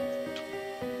 Like,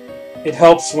 it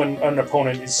helps when an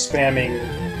opponent is spamming,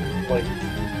 like,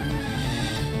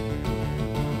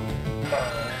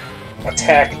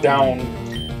 attack down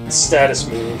status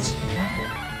moves.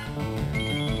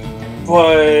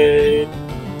 But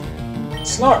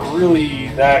it's not really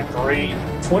that great.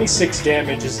 26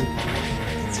 damage isn't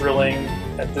thrilling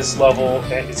at this level,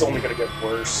 and it's only going to get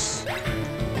worse.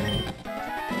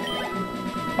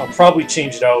 I'll probably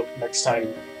change it out next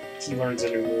time he learns a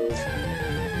new move.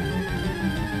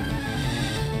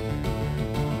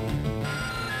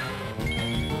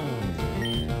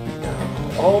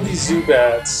 All these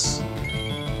Zubats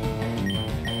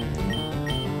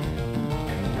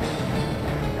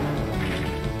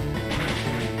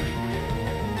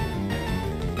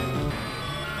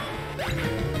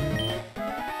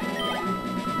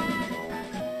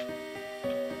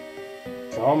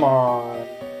Come on.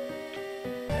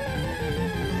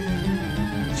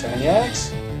 Shiny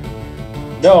Onix?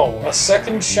 No, a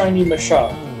second shiny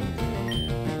Machop.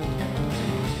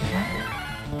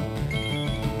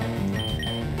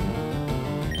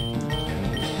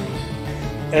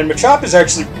 And Machop is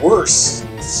actually worse,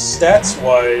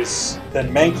 stats-wise,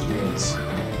 than Mankey is.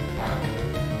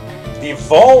 The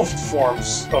evolved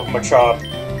forms of Machop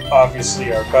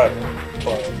obviously are better,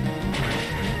 but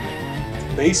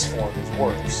the base form is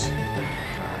worse.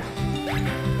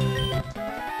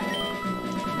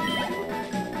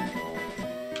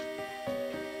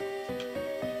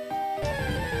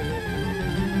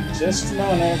 Just an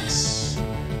Onix,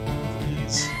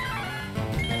 please.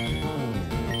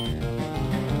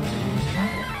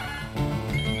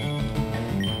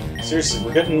 Seriously,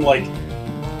 we're getting like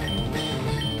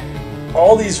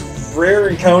all these rare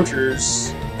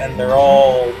encounters, and they're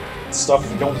all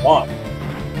stuff we don't want.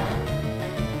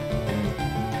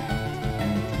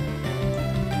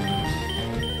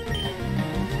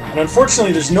 And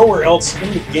unfortunately, there's nowhere else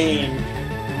in the game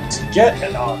to get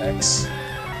an Onix.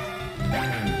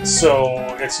 So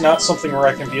it's not something where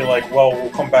I can be like, well,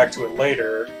 we'll come back to it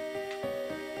later.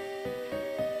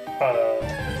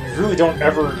 We really don't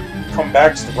ever come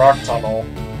back to the rock tunnel.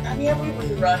 Have you ever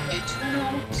even run into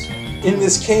an Onix? In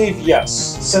this cave, yes.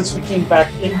 Since we came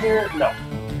back in here, no.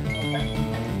 Okay.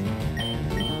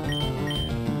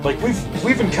 Like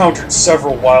we've encountered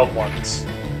several wild ones,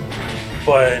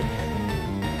 but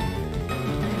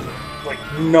like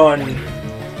none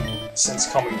since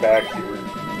coming back here.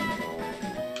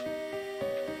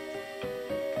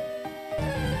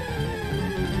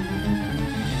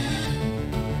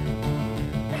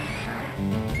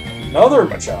 Another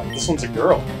Machop. This one's a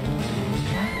girl.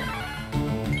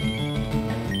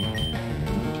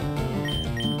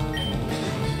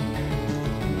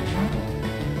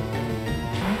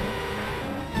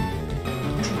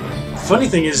 Funny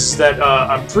thing is that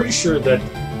I'm pretty sure that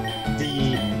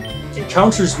the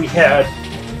encounters we had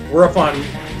were up on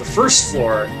the first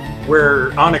floor,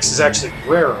 where Onix is actually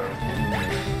rarer.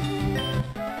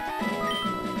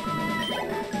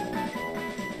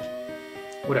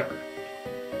 Whatever.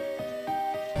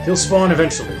 He'll spawn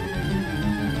eventually.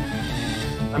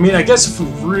 I mean, I guess if we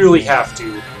really have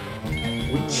to,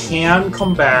 we can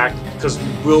come back, because we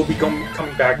will be coming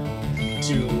back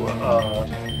to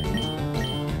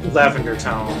Lavender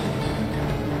Town.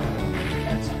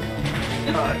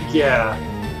 Yeah.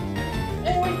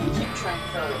 And we can keep trying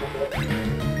for a little bit.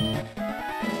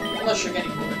 Unless you're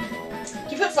getting bored.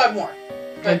 Give it 5 more.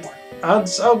 5 more.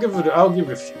 I'll give it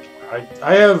a few more.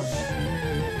 I have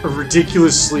a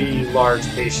ridiculously large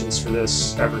patience for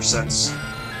this ever since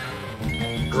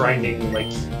grinding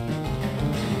like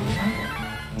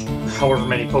however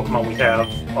many Pokemon we have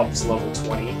up to level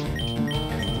 20.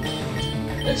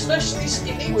 Especially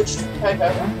Skitty, which took 5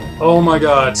 ever. Oh my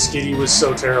god, Skitty was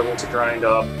so terrible to grind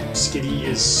up. Skitty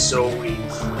is so weak.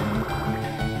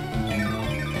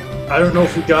 I don't know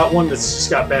if we got one that's just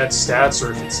got bad stats,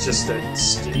 or if it's just that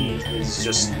Skitty is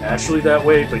just naturally that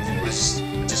way, but he was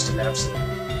just an absolute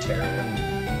terror.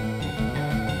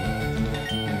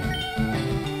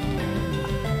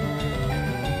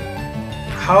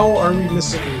 How are we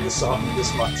missing this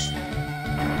much?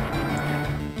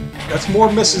 That's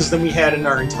more misses than we had in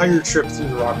our entire trip through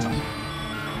the rock tunnel.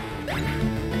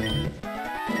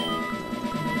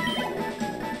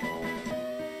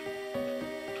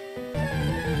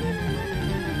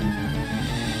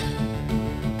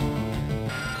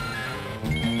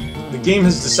 The game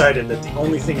has decided that the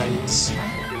only thing I need to see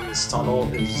in this tunnel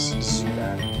is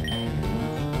Zubat.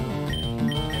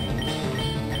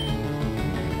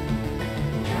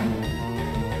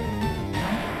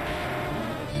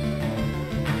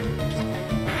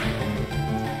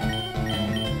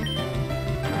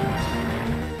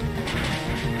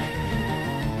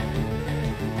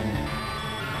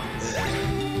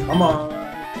 Come on,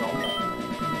 come on.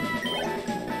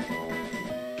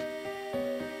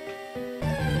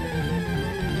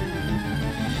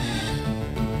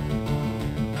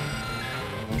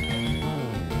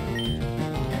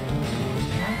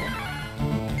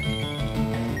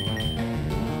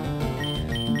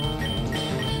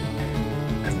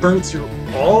 I've burned through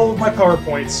all of my power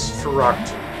points for Rock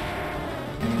 2.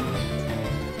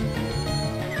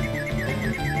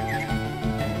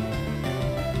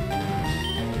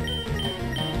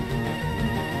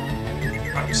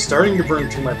 I'm starting to burn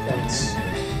through my points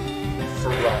for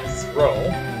Rock Throw.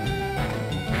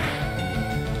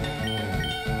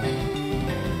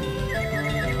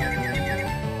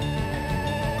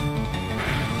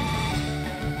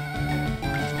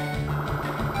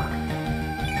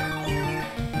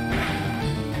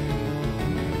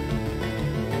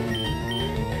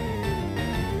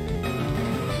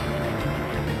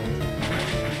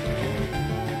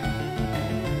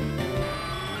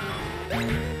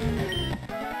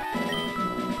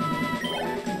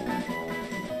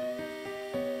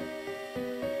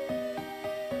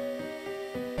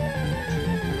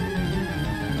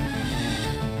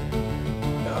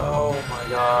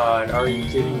 god, are you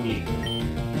kidding me?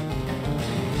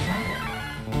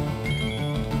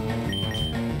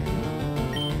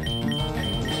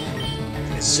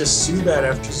 It's just Zubat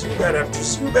after Zubat after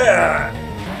Zubat!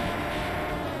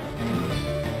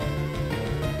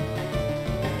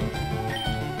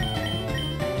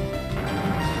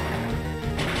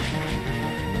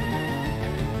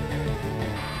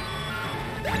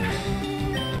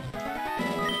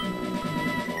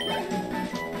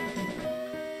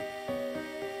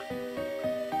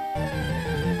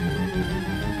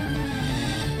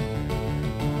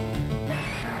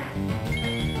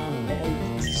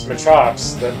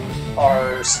 Machops that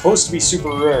are supposed to be super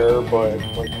rare, but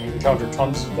like you encounter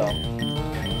tons of them.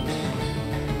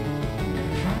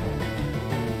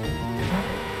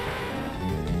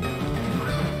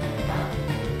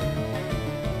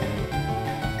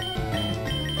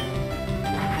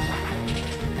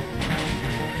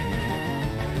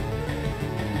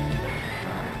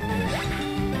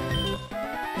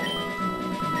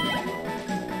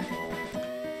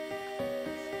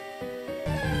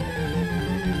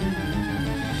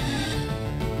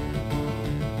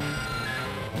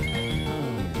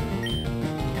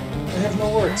 I have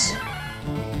no words.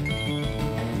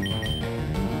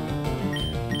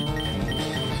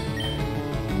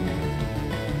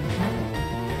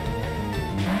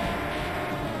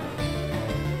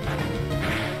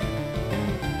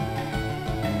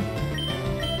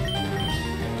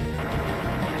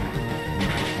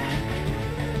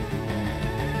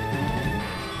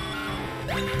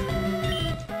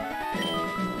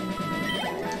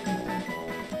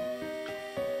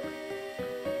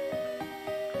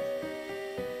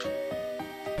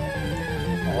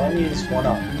 All I need is one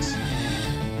Onix.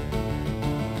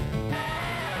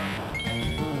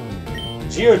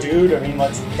 Geodude, I mean,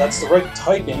 that's the right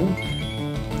typing.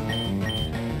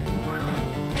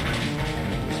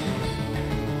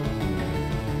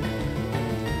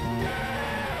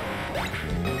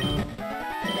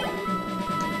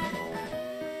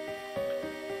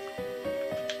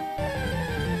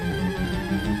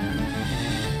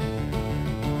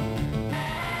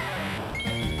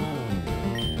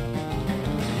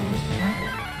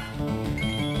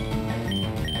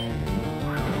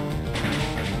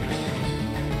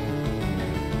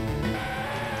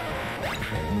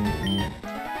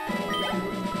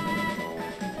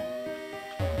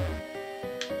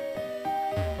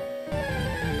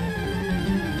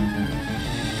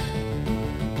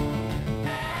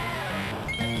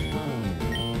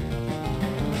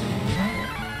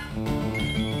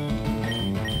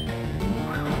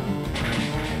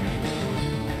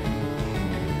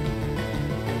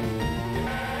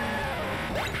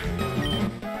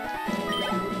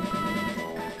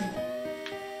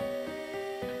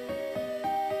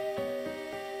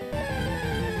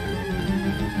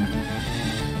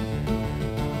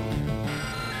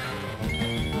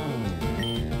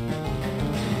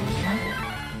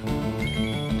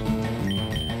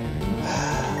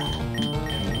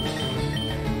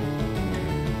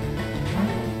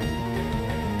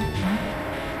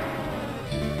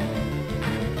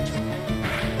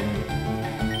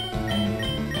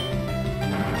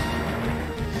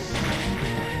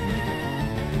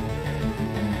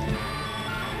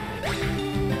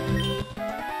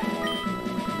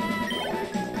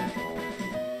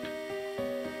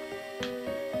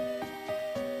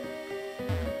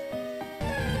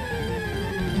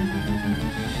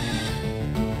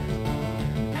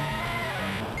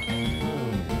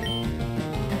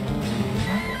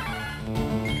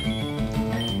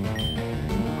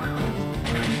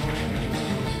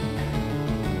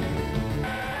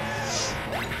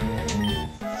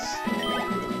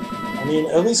 I mean,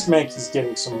 at least Mankey's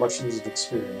getting some much-needed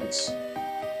experience. I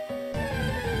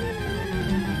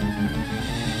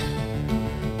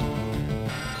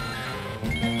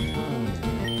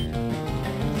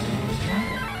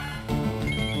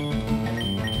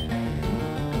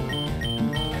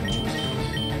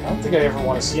don't think I ever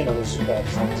want to see another Zubat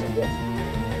fight again.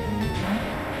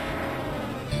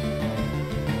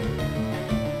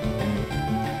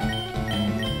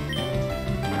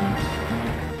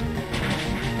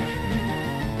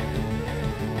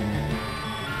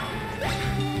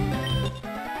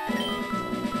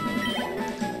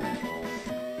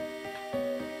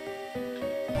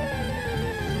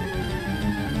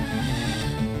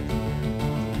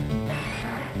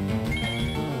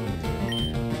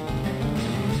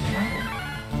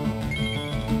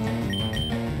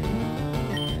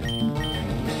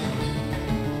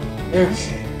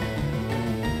 Okay.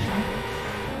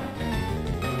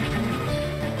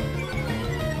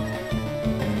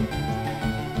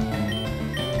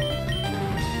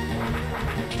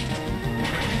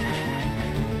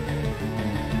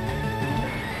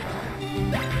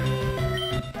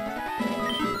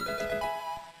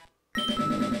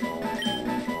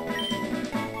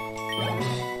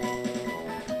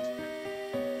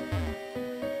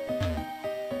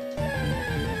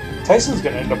 Tyson's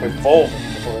gonna end up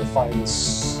evolving before I find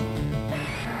this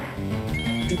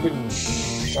stupid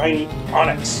shiny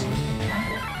Onix.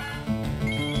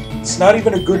 It's not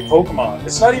even a good Pokemon.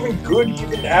 It's not even good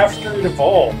even after it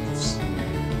evolves.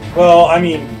 Well, I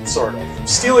mean, sort of.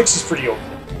 Steelix is pretty okay,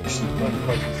 but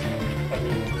I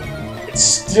mean, it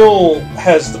still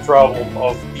has the problem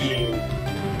of being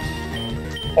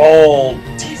all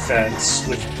defense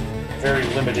with very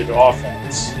limited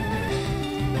offense.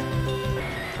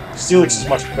 Steelix is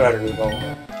much better,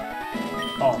 though.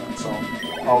 Oh, so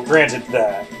I'll grant it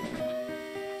that.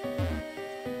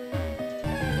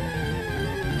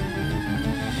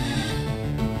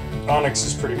 Onix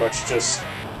is pretty much just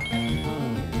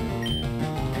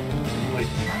like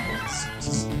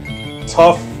he's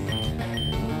tough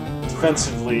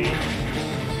defensively,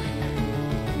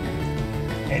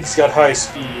 and he's got high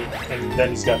speed, and then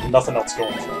he's got nothing else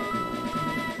going for him.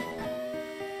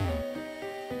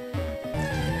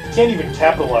 He can't even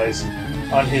capitalize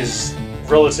on his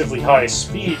relatively high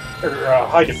speed or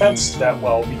high defense that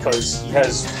well because he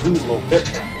has really low hit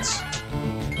points.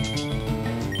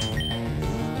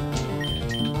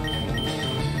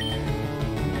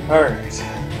 Alright.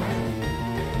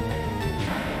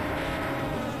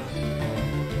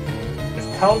 If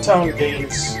Pound Town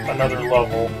gains another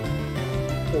level,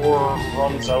 or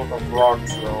runs out of Rock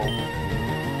Throw,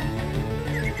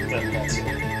 then that's it.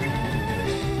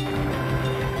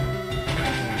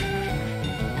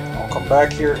 I'll come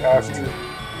back here after.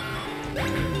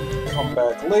 Come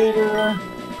back later.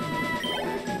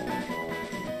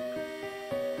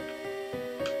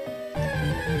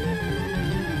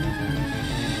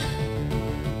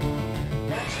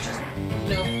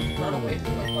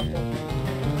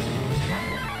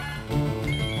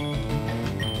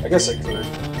 I guess I could.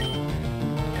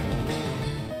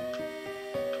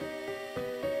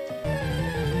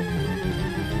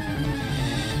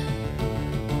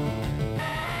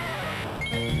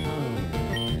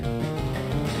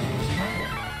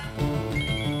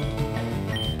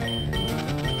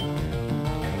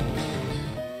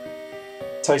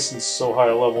 Tyson's so high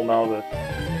a level now that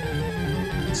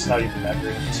it's not even that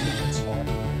great of an experience for him.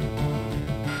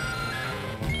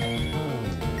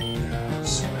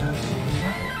 So bad.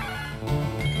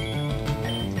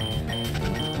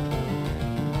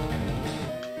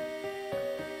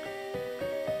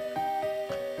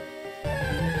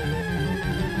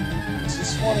 Is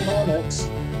this one an Onix?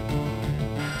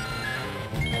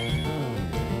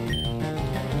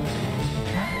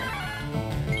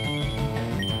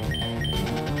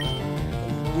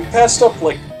 We passed up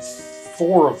like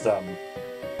 4 of them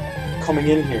coming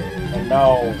in here, and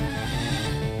now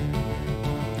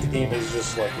the game is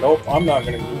just like, nope, I'm not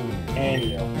gonna do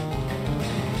any of them.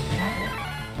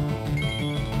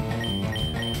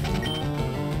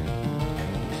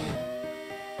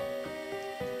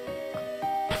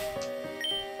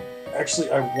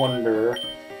 Actually, I wonder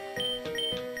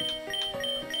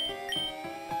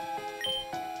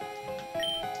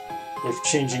if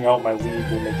changing out my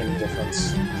lead will make any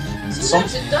difference.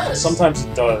 Sometimes it does. Sometimes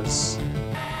it does.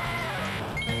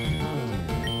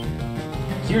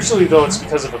 Usually, though, it's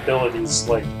because of abilities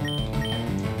like.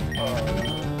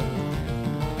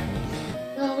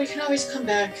 Well, we can always come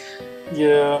back.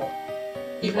 Yeah.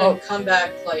 Even come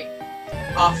back like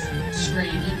off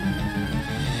screen.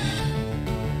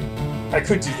 I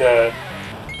could do that.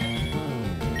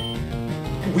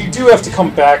 We do have to come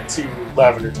back to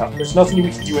Lavender Town. There's nothing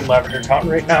we can do in Lavender Town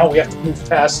right now. We have to move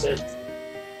past it.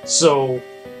 So,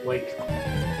 like,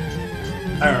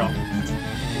 I don't know.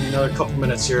 Another couple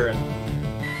minutes here, and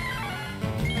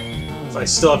if I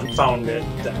still haven't found it,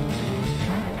 then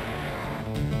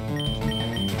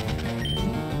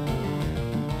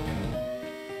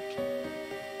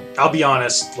I'll be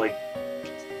honest. Like,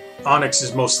 Onix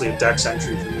is mostly a dex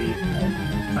entry for me.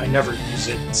 I never use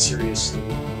it seriously.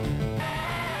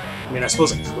 I mean, I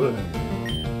suppose I could.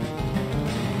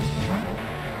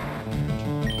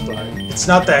 But it's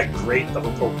not that great of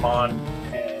a Pokemon,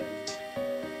 and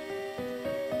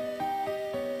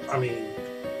I mean,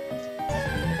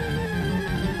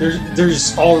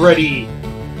 there's already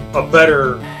a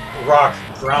better rock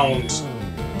ground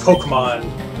Pokemon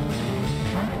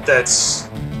that's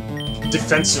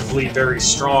defensively very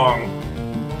strong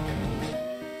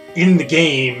in the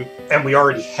game, and we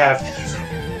already have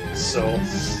it. So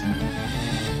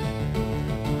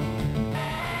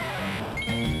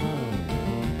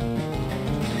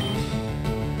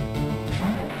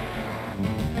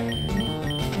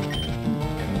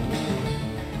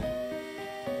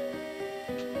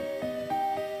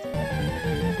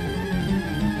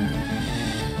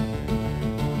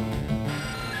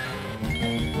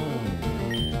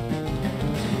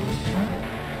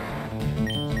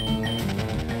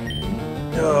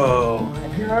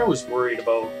was worried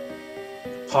about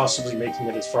possibly making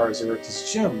it as far as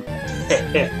Erica's gym.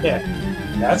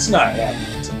 That's not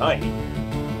happening tonight.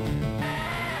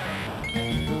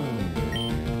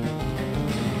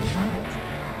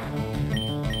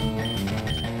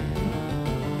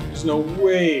 There's no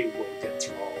way we'll get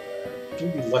through all that.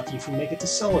 We'll be lucky if we make it to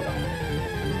Celadon.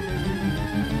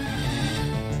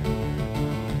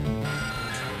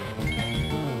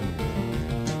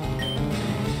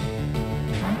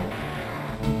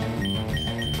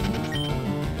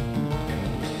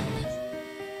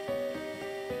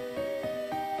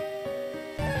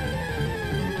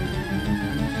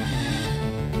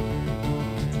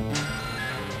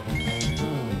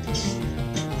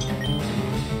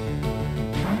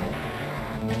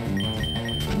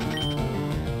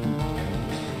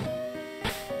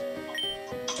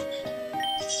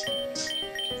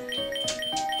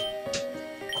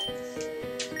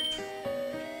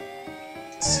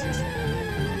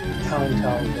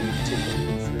 Town going to take a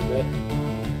lead for a bit.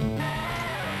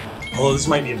 Although this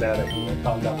might be a bad idea.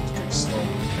 Pound Town is pretty slow.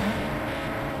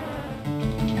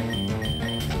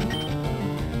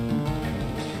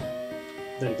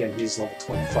 Then again, he's level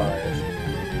 25.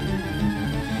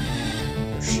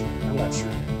 Or she, I'm not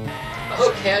sure.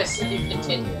 Okay, I see you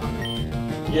continue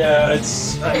on. Yeah,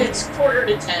 it's... It's quarter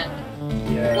to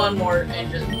 10. Yeah. One more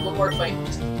fight,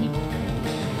 just continue.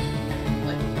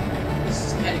 Like, this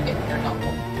is kind of getting your helpful.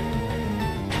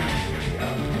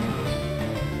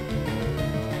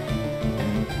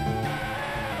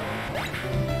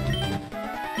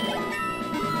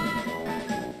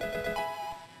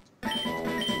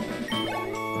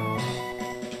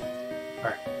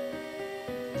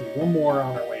 One more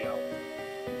on our way out.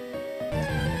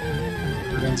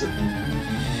 Who ends up?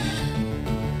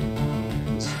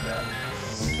 This is bad.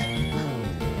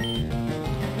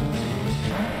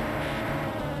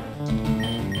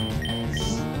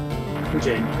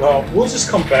 Okay, well, we'll just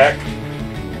come back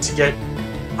to get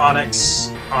Onix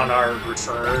on our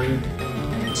return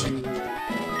to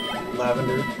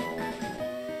Lavender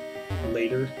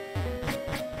later.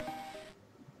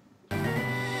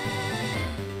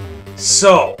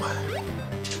 So,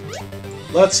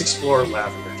 let's explore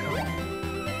Lavender Town.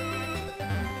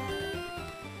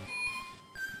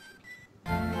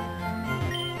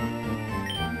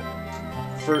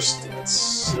 First, let's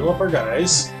seal up our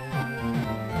guys.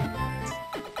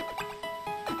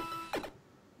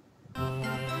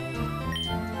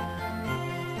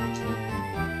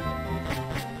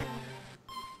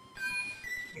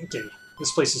 Okay,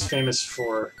 this place is famous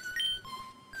for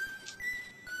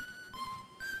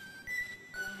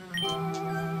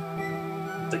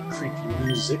the creepy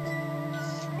music.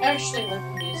 I actually like the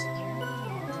music here.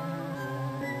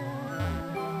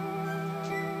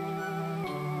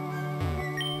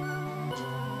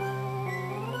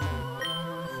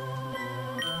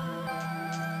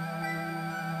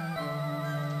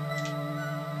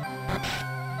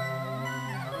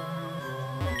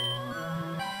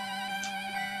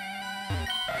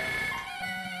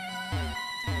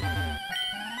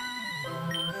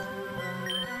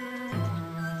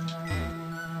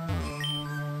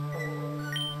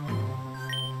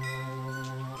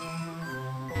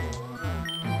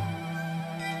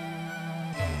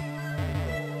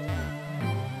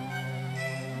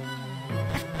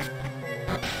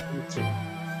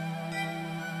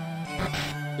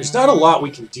 There's not a lot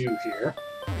we can do here.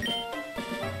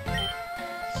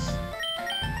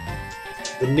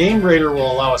 The name raider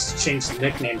will allow us to change the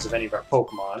nicknames of any of our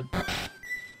Pokemon.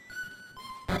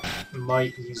 We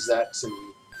might use that to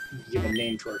give a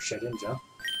name to our Shedinja.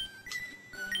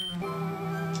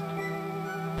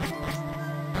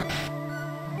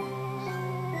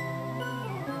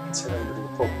 Let's head over to the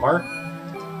Pokemart.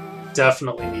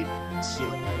 Definitely need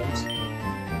healing items.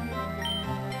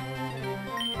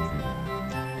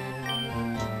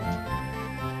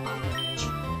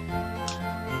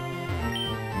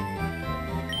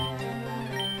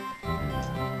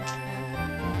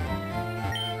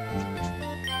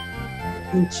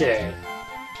 Okay.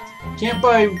 Can't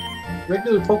buy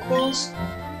regular Pokeballs?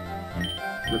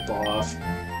 Rip off.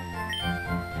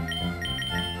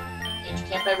 And you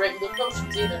can't buy regular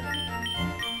potions either.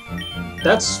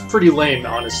 That's pretty lame,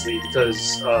 honestly,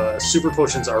 because Super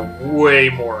Potions are way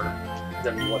more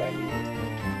than what I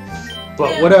need.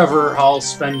 But yeah. Whatever, I'll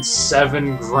spend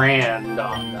 $7 grand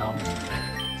on them.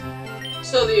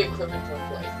 So the equivalent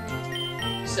of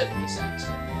like 70 cents.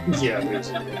 Yeah,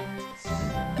 basically.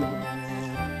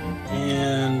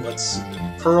 And let's see,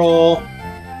 Pearl.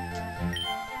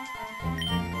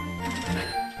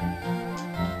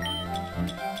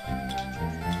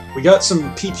 We got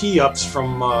some PP ups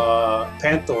from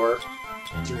Panther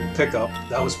through pickup.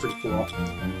 That was pretty cool.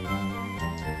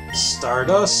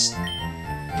 Stardust.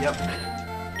 Yep.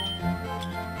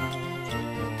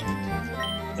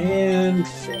 And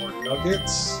 4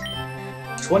 nuggets.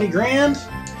 20 grand?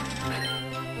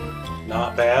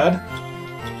 Not bad.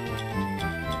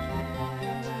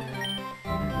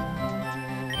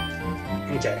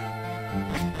 Okay.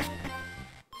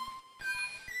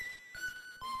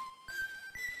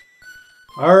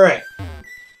 Alright.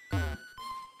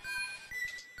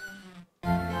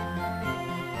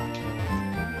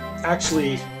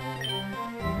 Actually,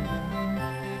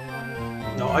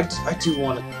 no, I do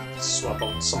want to swap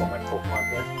out some of my Pokemon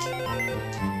here.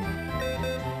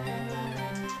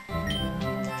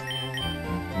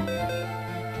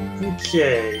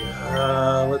 Okay,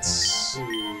 let's see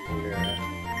here.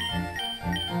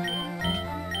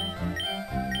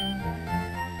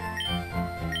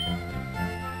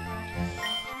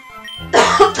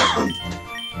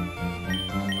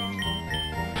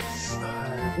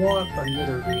 I want a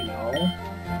Nidorino.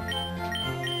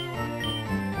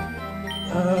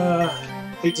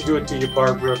 Hate to do it to you,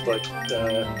 Barbara, but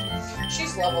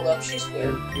she's leveled up. She's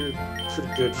good. You're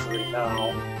pretty good for right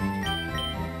now.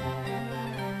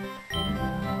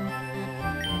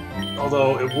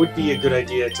 Although it would be a good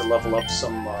idea to level up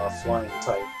some flying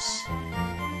types.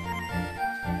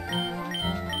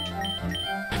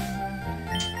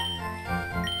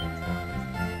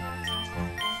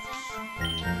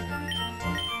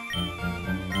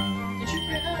 Did you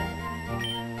hear that?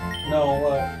 No,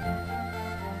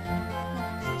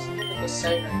 Something like a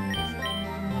siren.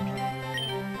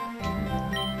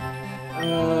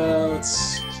 let's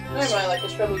see. Never mind, like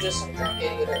it's probably just some drunk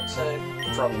idiot outside.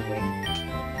 Probably.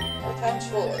 The town's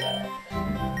full of that.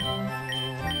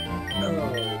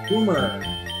 Oh, Boomer.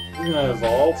 You're gonna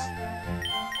evolve.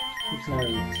 Who can I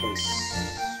replace?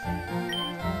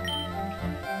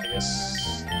 I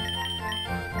guess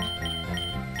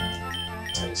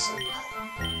Tyson.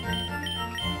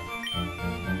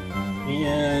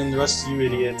 And the rest of you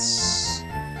idiots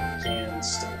can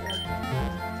stay there.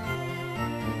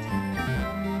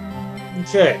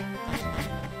 Okay.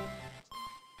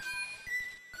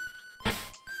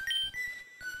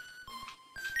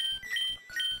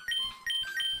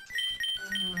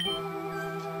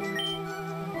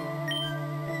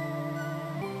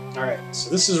 Alright, so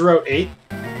this is Route 8.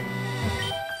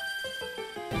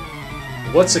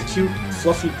 What's a cute,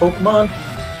 fluffy Pokemon?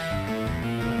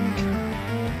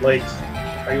 Like,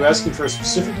 are you asking for a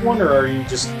specific one, or are you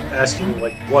just asking,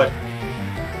 like, what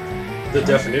the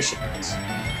definition is?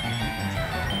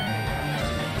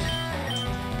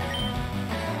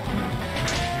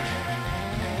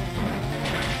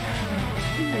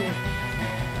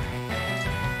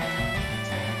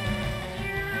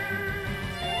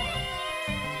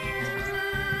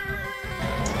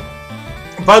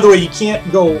 By the way, you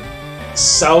can't go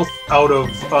south out of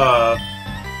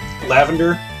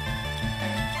Lavender.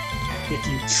 If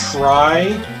you try,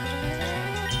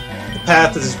 the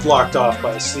path is blocked off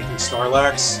by a sleeping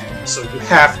Snorlax, so you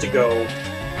have to go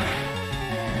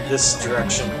this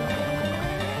direction.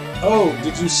 Oh,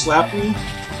 did you slap me?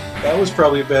 That was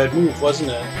probably a bad move,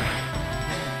 wasn't it?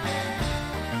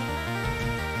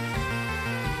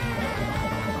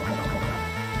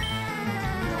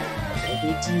 Don't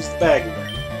need to use the bag again.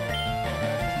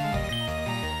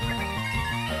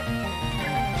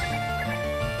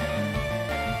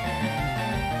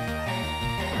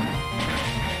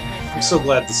 I'm so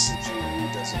glad the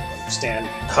CPU doesn't understand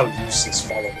how useless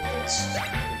following is.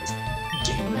 This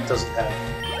game doesn't have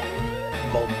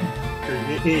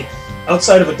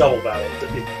outside of a double battle,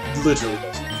 it literally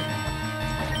doesn't.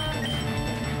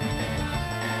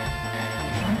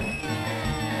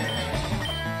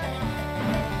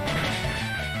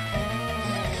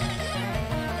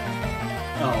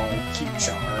 Oh, cute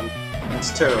charm.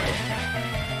 That's terrible.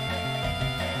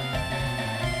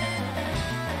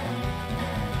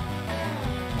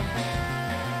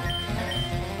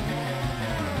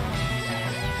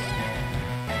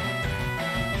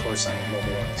 Of course I'm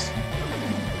immobilized.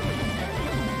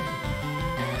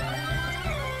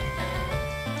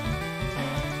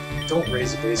 Don't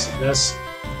raise evasiveness.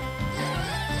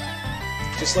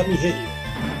 Just let me hit you.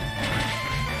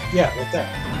 Yeah, like that.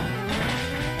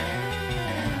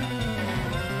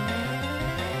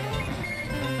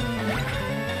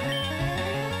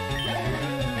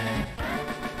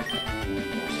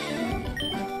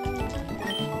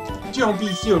 Don't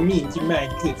be so mean to my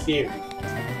good fairy.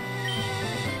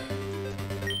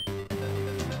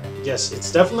 Yes,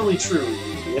 it's definitely true,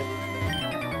 you idiot.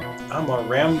 I'm a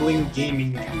rambling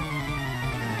gaming dude.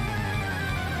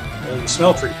 Well, you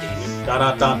smell pretty gaming. Da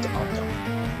da da da da.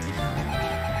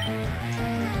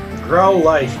 Growl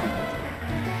life.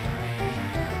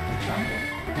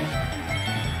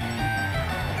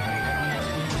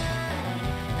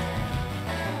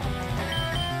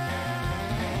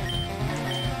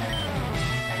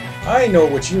 I know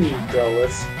what you need,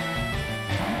 Growlithe.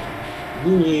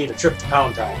 You need a trip to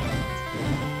Pound Town.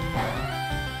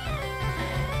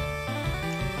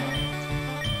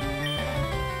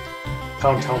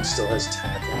 Pound Town still has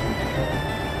tackle.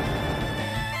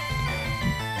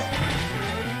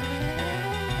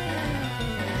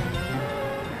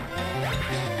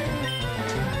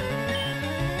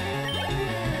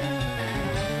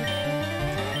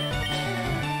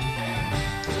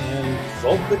 And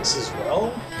Vulpix as well?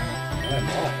 Why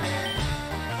not?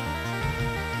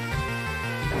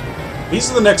 These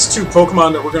are the next two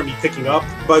Pokemon that we're going to be picking up.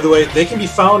 By the way, they can be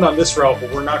found on this route, but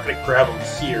we're not going to grab them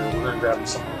here. We're going to grab them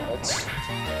somewhere else.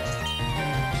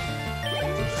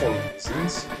 For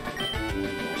reasons.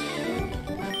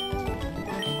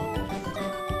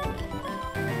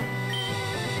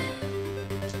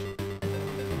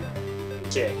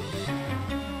 Okay.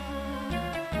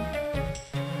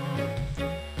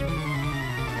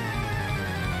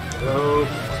 Oh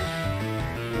boy.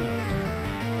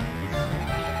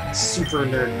 Super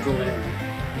Nerd Glenn.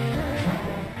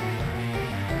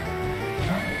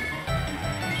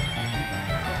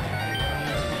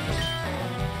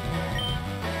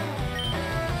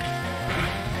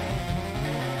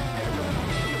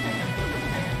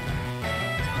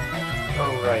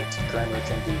 Oh right, Grimer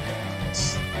can do that.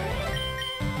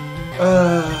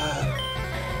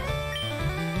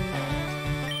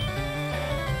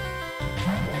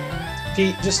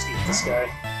 Pete, just eat this guy.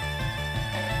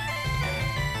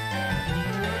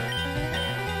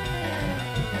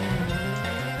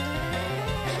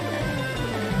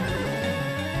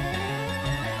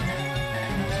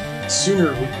 Sooner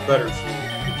would be better for you.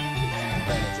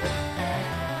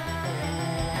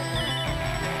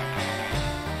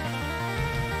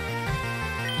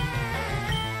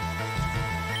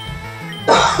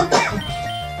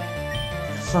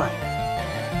 Fine.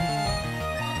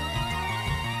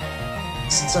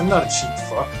 Since I'm not a cheap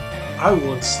fuck, I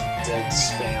will instead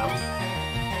spam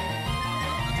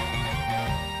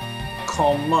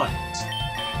Calm Mind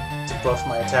to buff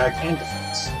my attack and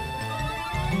defense.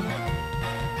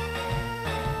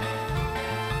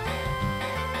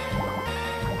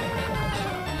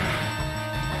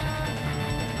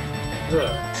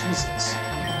 Ugh, Jesus.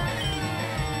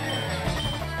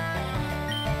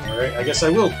 Alright, I guess I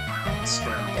will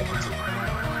spam double two.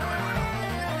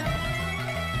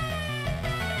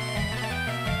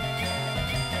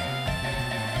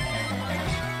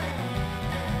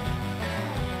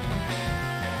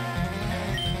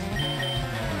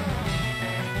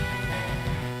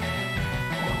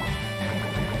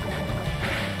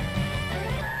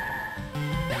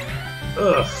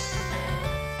 Ugh.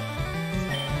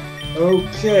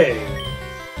 Okay.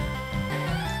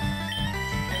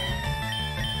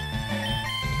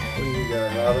 What do you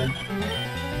got, Robin?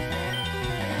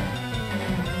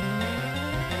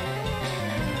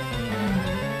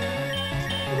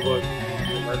 What about...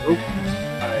 Oh,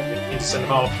 I didn't need to send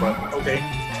him out, but okay.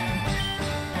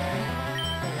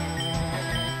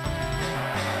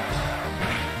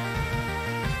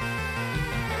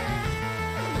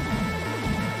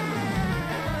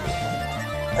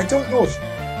 I don't know if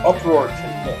Uproar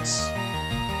can miss.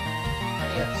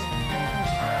 Yes.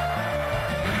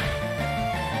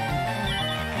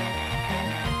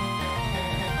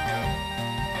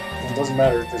 It doesn't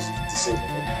matter because you disable it.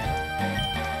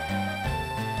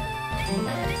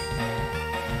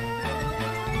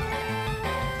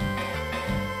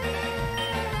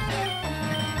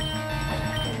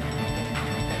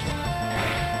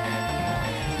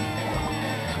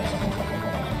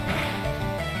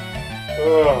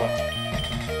 Ugh.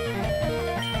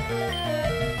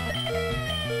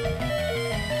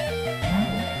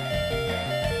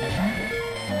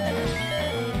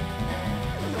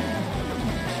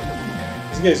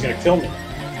 This guy's gonna kill me.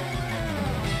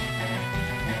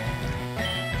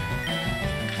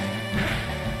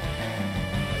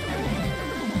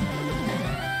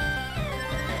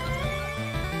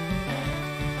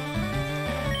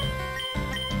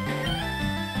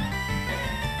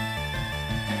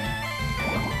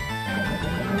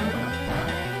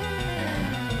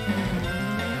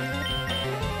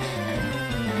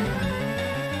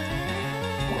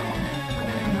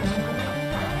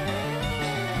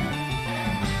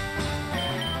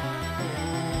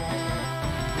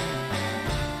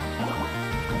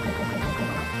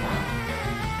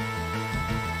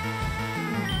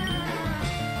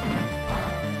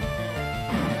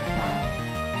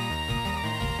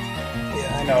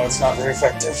 No, it's not very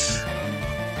effective.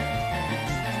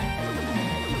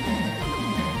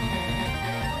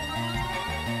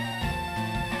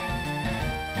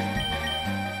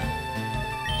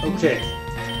 Okay.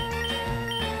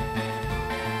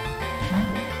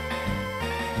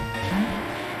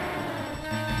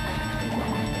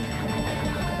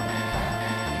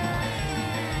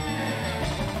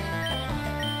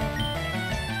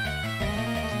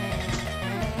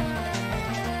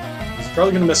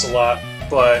 Probably gonna miss a lot,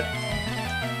 but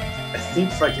I think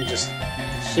if I can just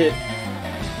hit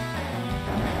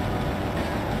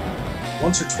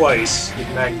once or twice with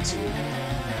magnitude.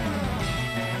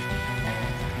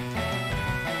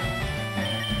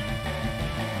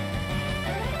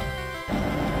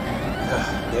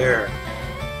 There.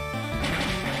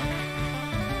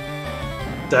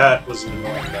 That was an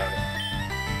annoying battle.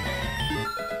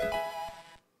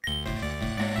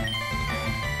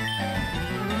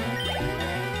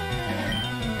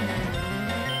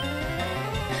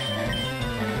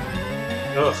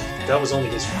 Ugh, that was only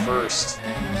his first.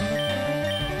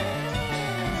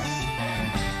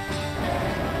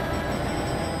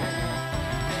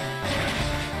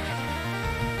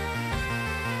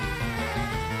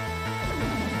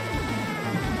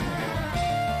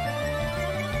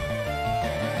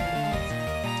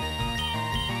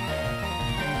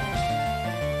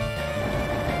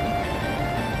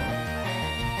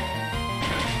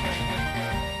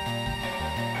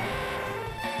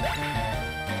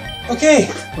 Okay,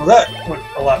 well that went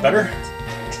a lot better.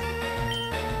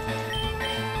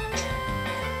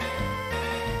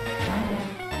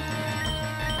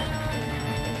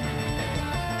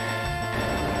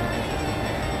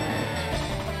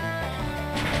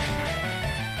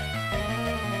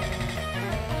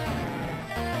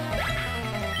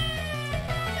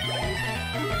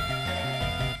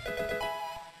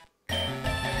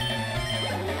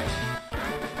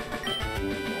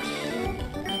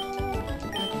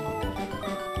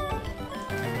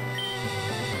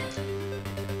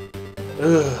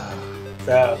 Ugh,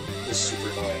 that was super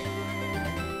annoying.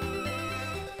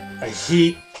 I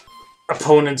hate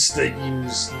opponents that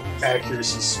use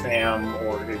accuracy spam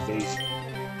or evasion.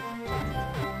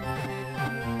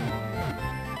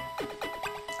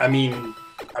 I mean,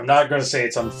 I'm not going to say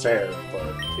it's unfair, but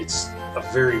it's a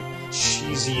very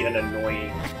cheesy and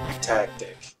annoying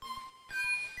tactic.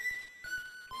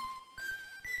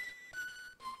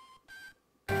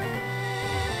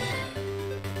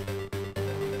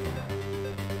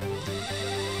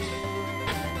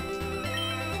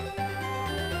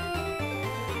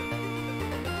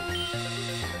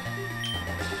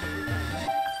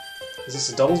 Is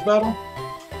this a doubles battle?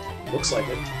 Looks like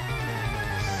it.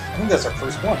 I think that's our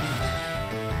first one.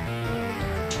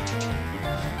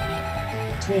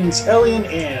 Twins Ellie and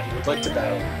Anne would like to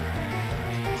battle.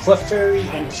 Clefairy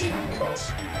and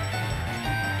Jigglypuff.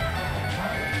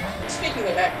 Speaking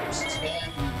of accuracy spam,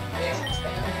 evasion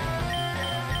spam.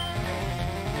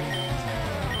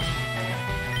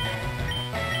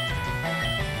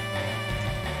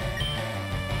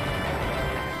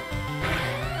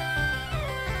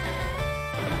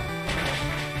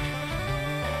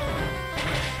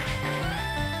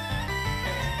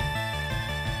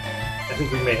 I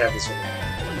think we may have this one.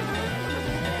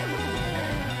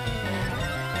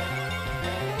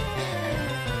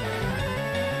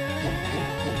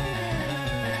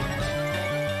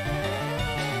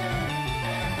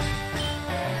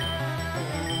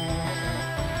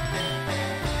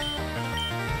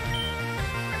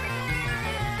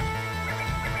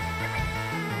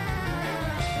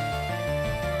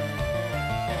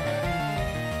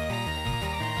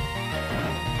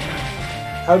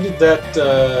 How did that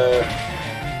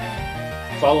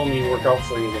follow me work out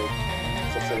for you, though?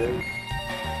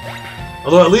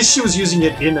 Although at least she was using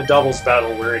it in a doubles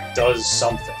battle where it does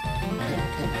something.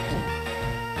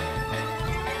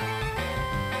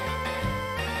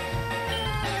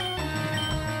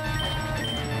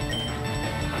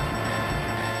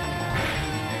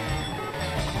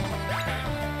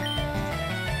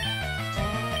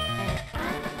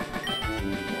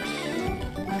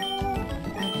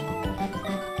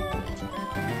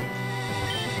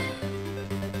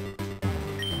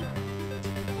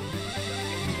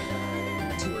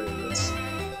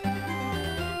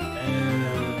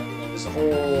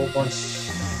 Whole bunch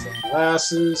of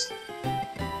glasses.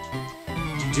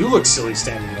 You do look silly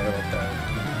standing there like that.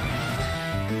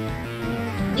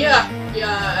 Yeah,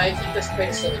 I think that's quite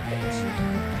a silly pose.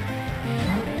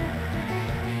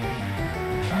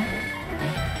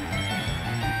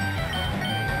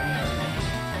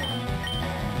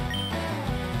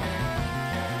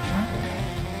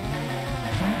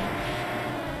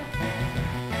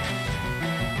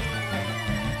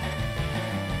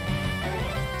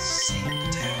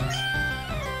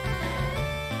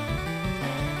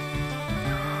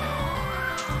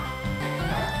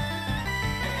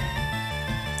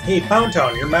 Hey, Pound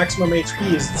Town, your maximum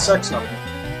HP is the sex number.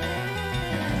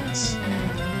 Nice.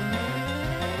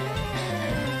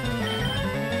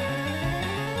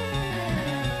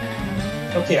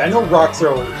 Okay, I know Rock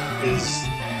Throw is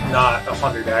not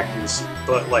 100 accuracy,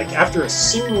 but like after a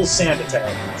single sand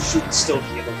attack, you should still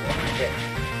be able to hit.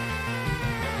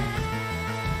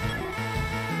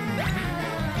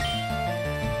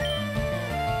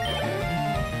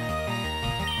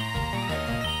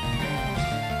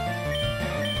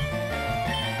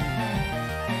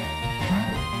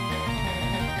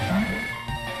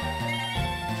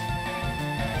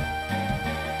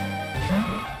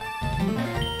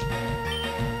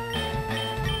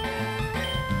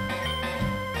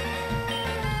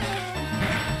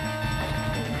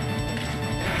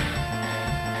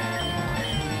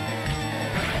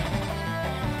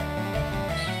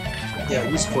 Yeah,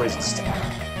 use Poison Sting.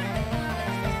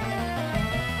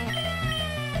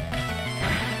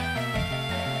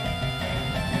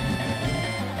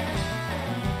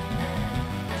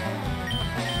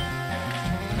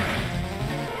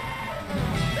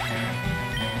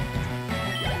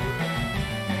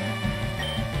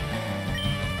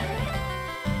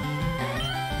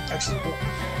 Actually,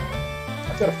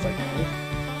 I've got to fight you.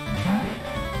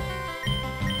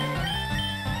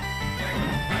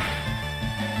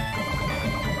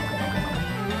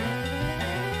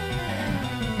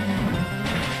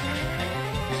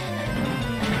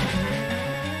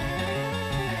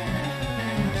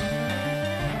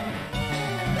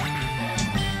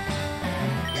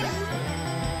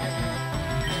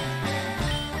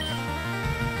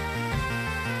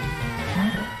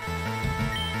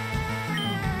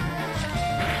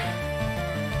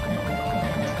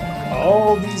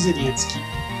 All these idiots keep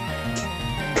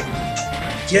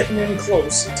getting in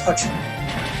close and touching me.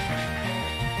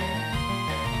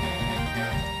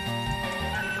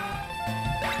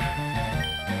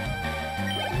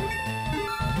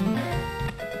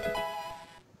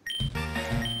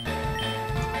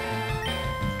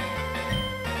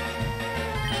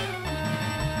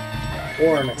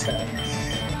 Or an attack.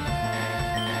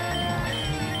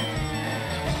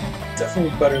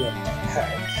 Definitely better than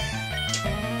attack.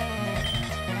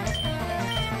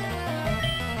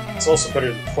 It's also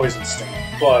better than Poison Sting,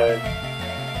 but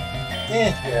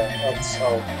yeah,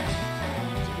 I'll give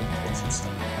it Poison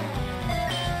Sting.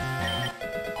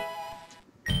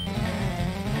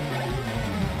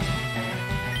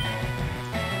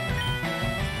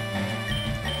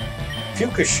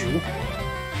 Pukashu.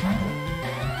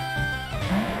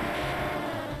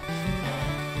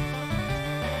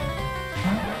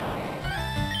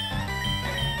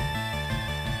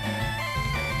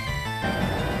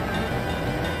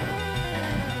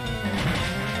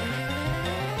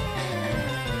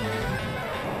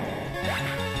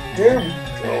 There we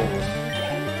go.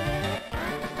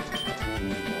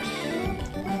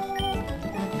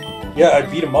 Yeah, I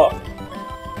beat him up.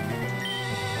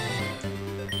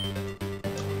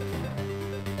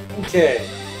 Okay,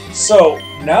 so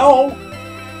now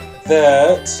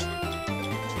that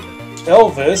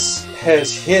Elvis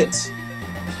has hit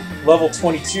level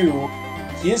 22,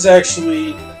 he is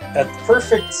actually at the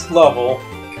perfect level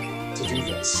to do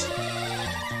this.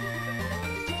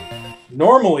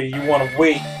 Normally, you want to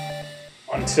wait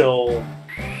until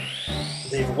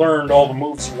they've learned all the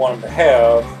moves you want them to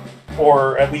have,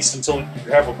 or at least until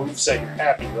you have a moveset you're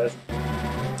happy with.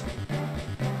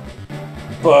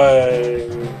 But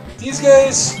these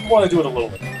guys want to do it a little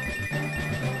bit.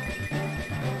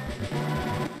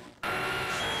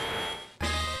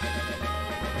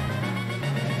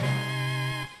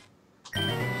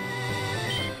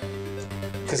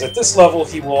 Because at this level,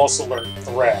 he will also learn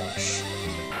Thrash.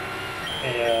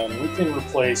 And we can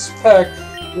replace Peck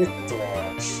with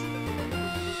Thrash.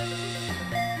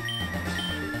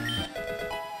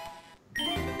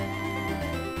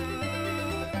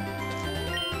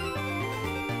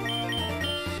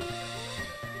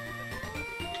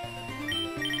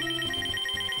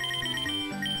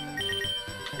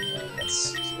 Let's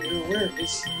see here. Where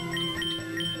is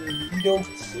Lido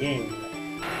King?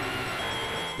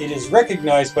 It is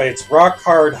recognized by its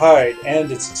rock-hard hide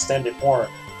and its extended horn.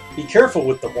 Be careful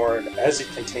with the horn, as it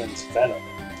contains venom.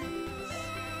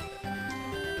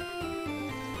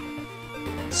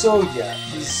 So yeah,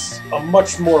 he's a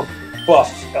much more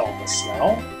buff Elvis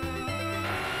now.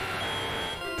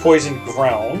 Poison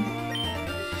Ground.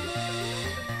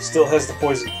 Still has the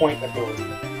Poison Point ability.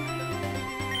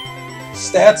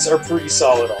 Stats are pretty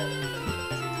solid on it.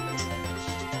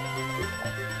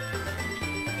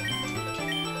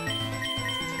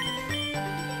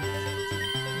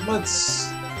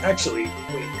 Let's... actually,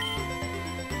 wait.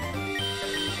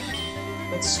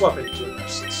 let's swap it to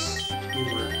since we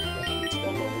were only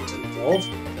one level to evolve.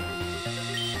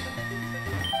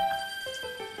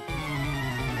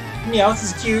 Meowth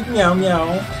is cute. Meow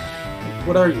meow.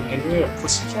 What are you, Andrea? A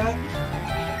pussycat?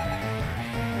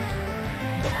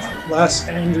 Last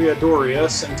Andrea Doria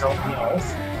sent out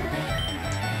Meowth.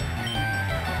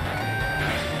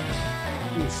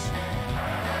 Oof.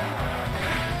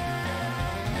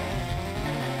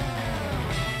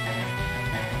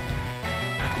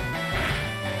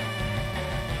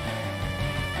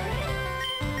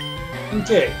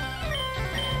 Okay.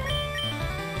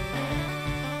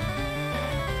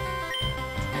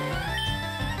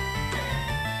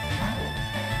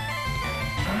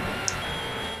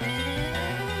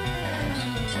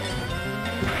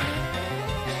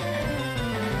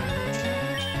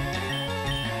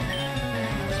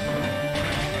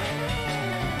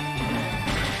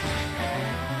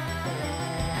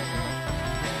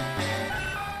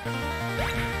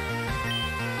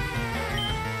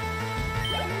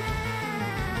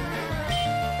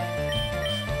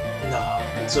 Nah,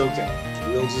 it's okay.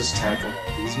 We'll just tackle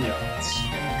all these Meowths.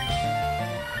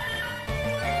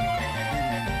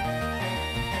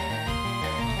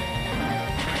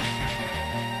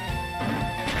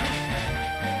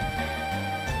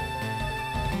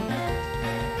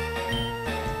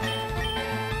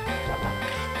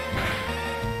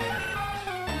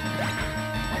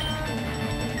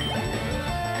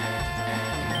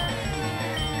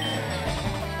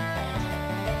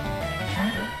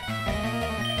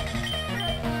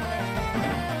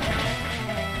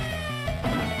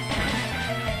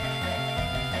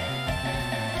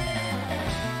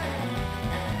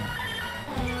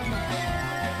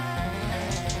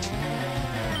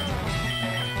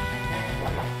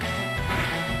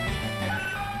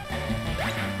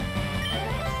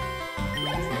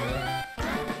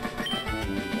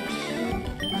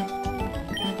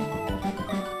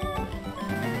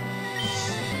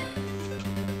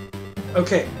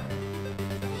 Okay.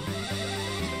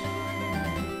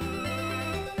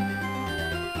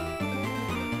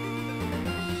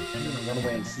 I'm gonna run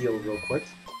away and heal real quick.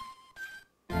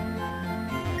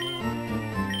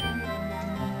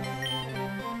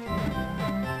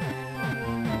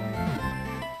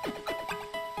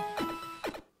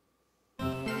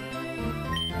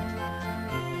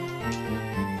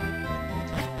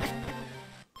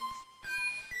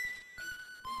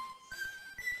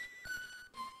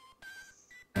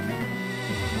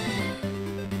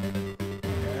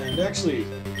 And actually,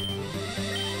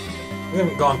 we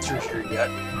haven't gone through here yet,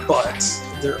 but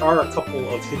there are a couple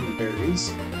of hidden berries.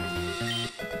 Is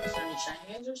there any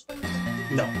shiny eyes or spots?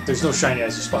 No, there's no shiny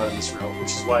eyes or spot on this route,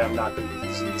 which is why I'm not going to be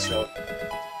using this route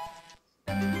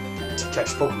to catch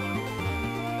Pokemon.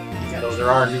 Even though there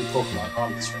are new Pokemon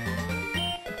on this route.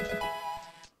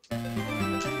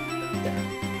 Yeah.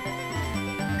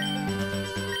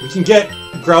 We can get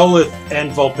Growlithe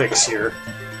and Vulpix here,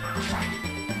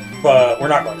 but we're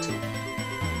not going to.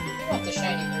 I want the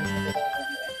shiny version of the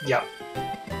anyway. Yeah.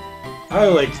 I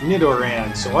like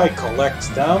Nidoran, so I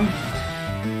collect them.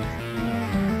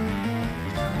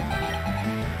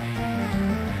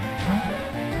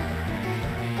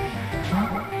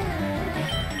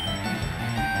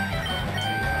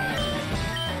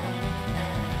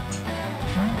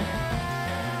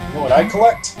 You know what I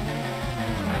collect?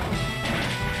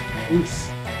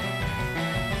 Oof.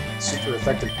 Super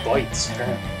effective bites,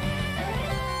 apparently.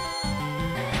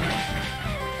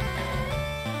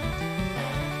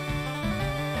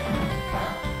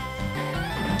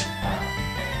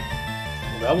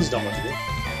 Well, that was done with it.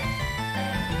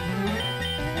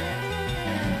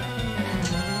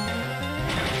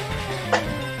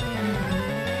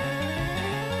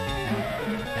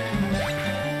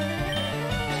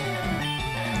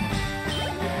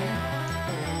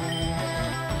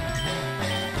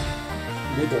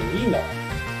 Nidorina.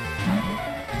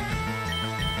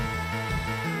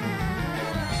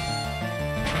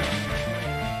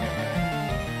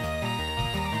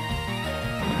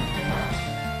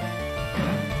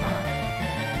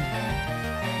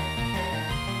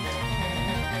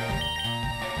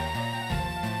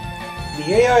 The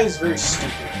AI is very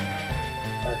stupid.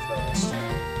 I've noticed.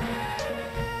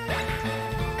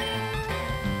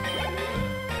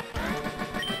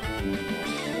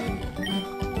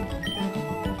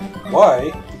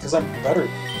 Why? Because I'm better.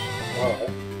 Well.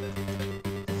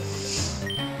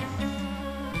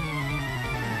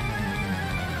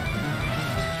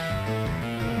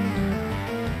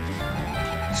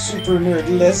 Super Nerd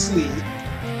Leslie.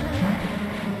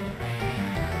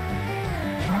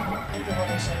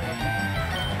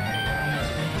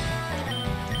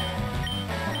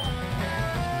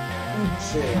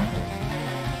 Okay.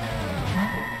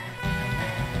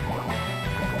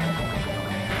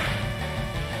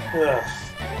 Ugh.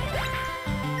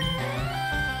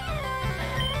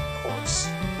 Of course.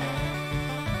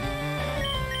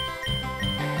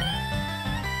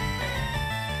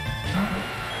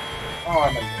 Oh,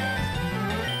 I'm a...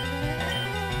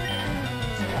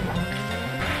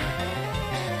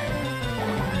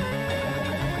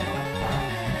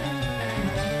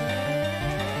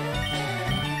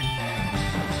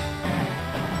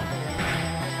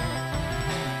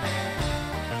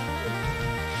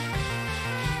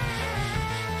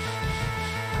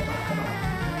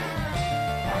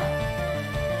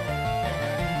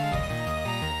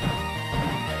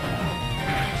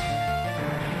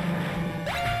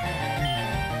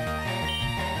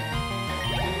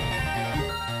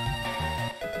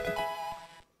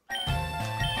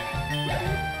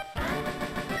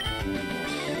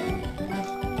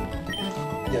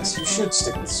 Yes, you should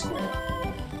stick with school.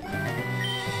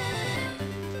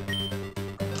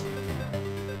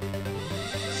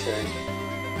 Okay.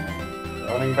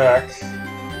 Running back.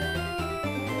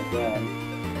 Again.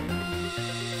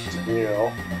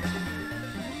 Deal.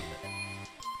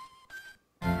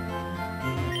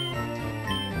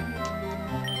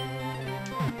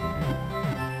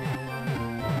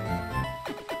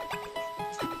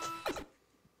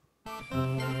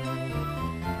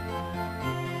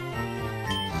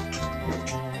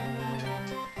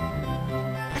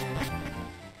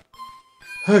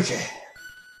 Okay.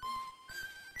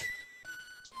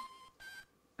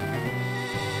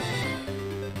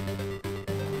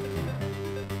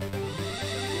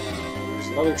 There's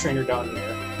another trainer down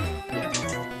there.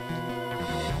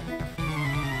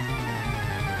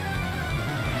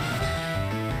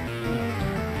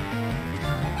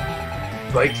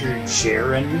 Biker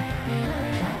Jaren?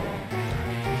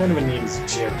 What kind of a name is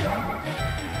Jaren?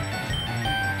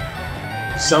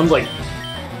 Sounds like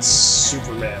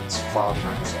Superman's father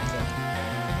or something.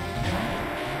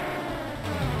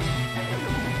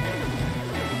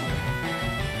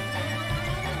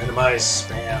 Minimize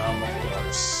spam, of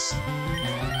course.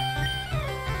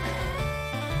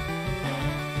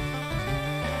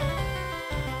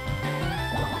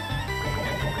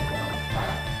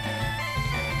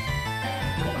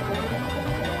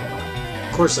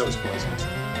 Of course that was poisoned.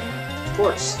 Of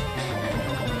course.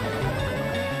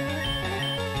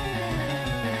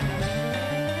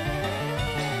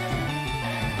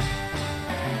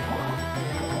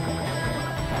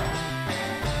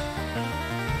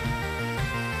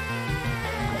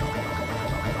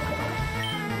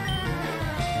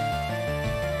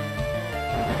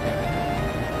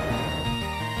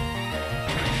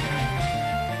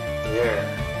 There.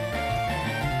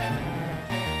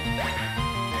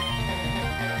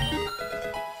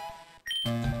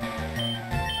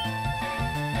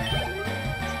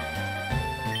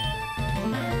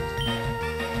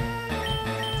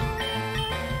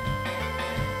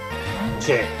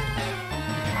 Okay.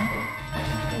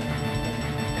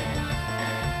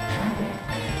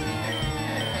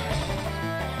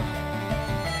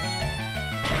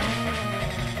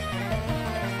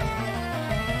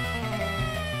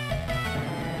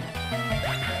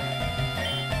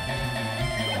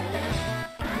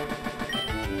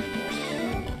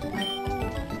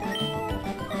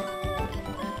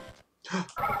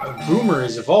 A boomer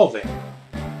is evolving.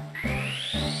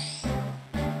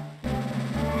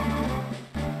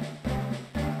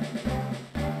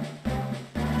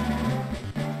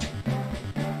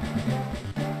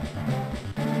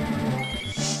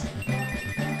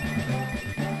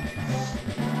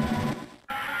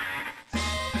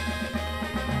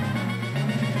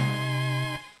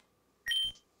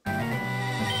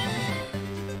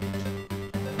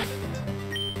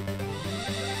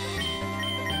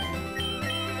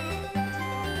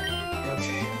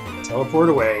 Teleport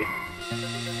away.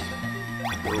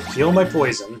 It'll heal my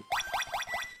poison.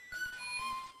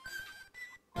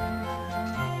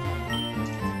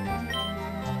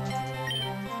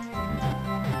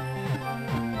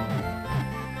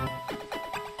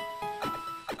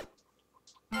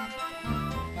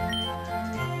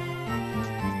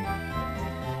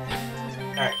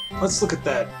 Alright, let's look at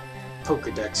that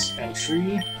Pokedex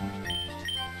entry.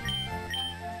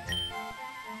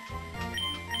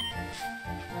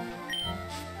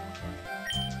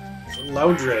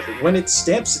 Loudred. When it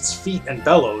stamps its feet and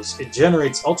bellows, it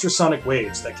generates ultrasonic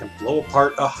waves that can blow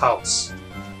apart a house.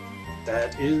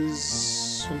 That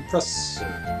is impressive.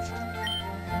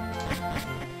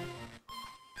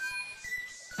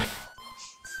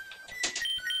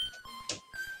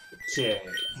 Okay.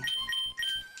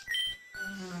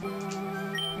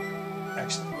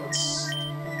 Actually, let's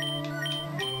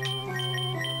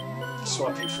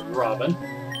swap you for Robin.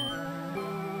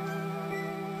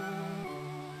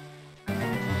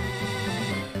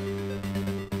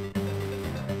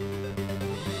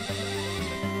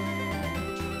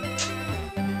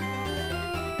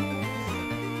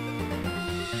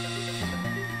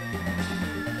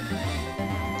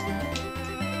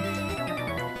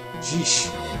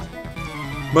 Sheesh.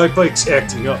 My bike's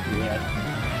acting up, man.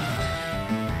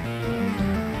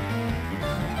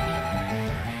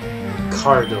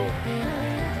 Cardo.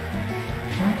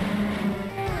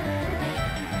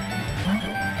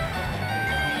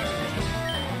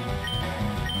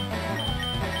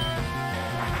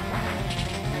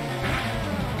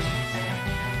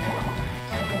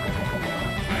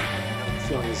 I'm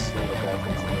feeling this is going to go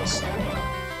backwards for this.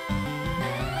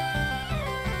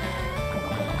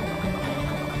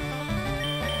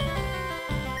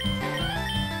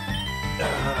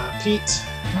 Pete,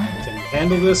 can you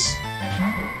handle this?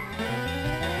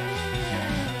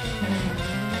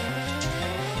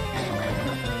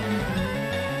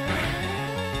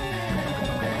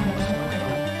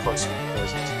 Of course he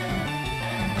doesn't.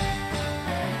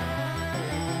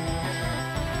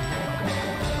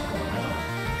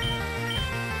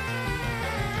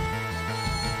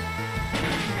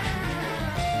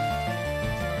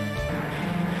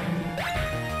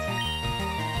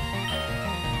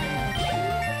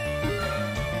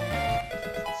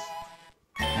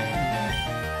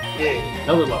 Yay,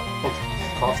 another level. Okay.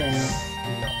 Coughing. No,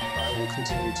 I will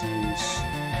continue to use.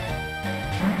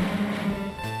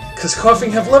 Because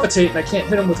coughing have levitate and I can't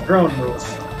hit him with a ground move.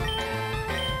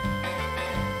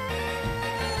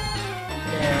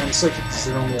 And psychic is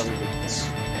their only other weakness.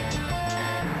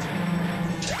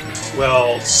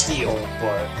 Well, steel,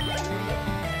 but.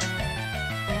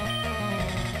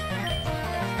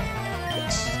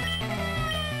 Yes.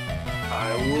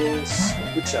 I will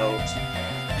switch out.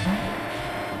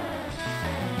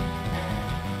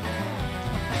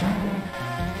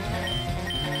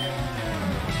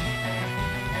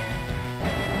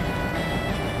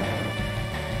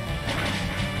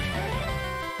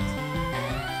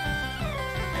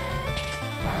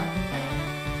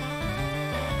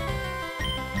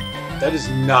 That is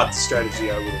not the strategy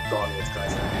I would have gone with,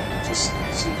 guys. Just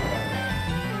so you know.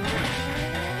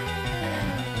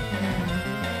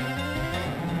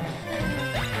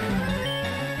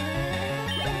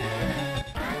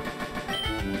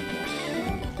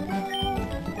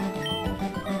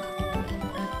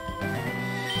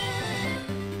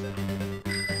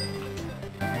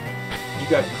 You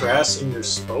got grass in your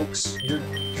spokes? You're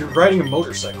riding a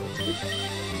motorcycle, dude.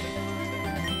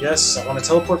 Yes, I want to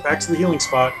teleport back to the healing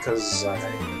spot, because I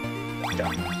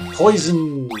got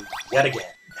poison yet again.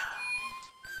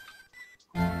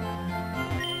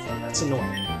 And that's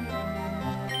annoying.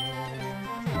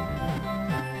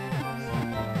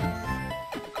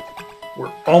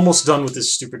 We're almost done with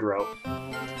this stupid route.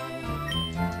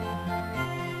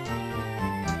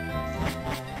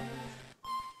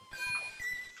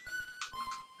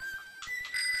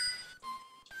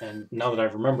 And now that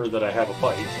I've remembered that I have a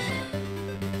bike,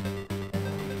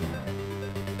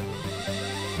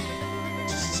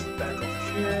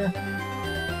 here. I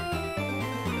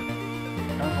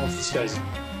don't know if this guy's...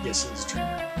 Yes, he's a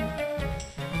trainer.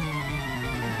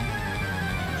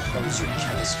 That was your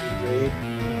chemistry grade.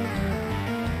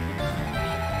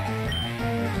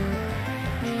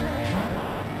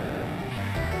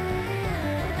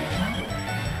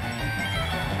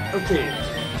 Okay.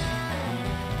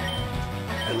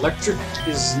 Electric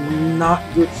is not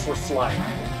good for flying.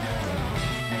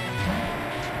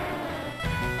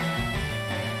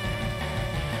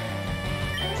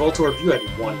 Voltorb, you had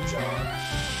one job.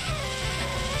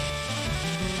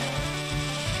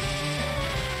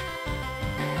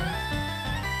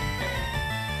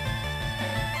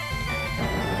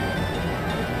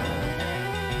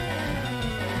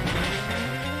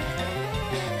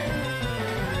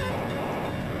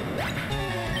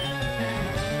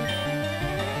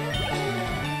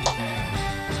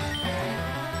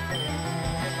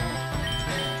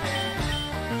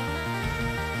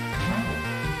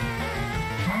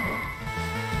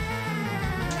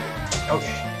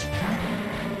 Okay.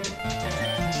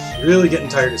 Really getting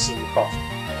tired of seeing you cough.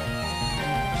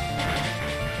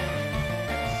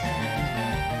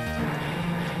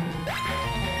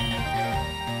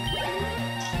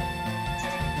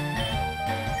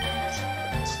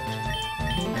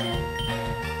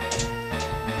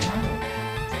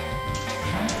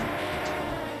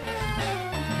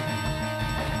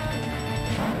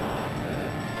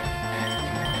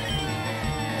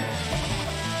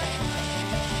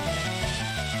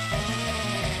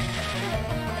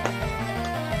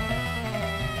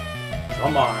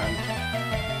 Come on.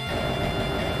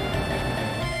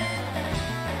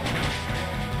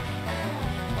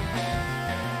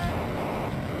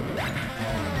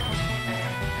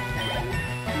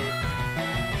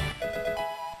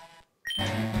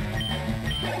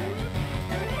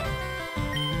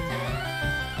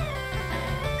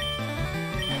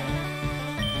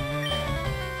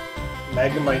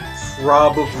 Magnemite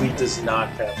probably does not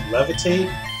have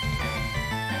Levitate.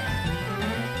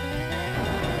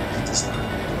 It does not.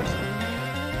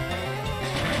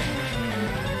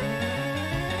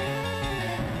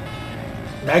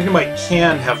 Magnemite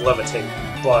can have Levitate,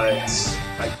 but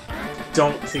I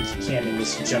don't think he can in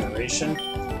this generation.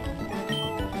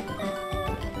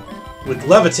 With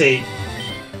Levitate,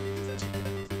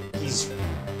 he's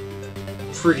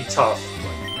pretty tough.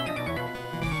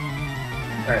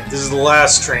 Alright, this is the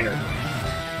last trainer.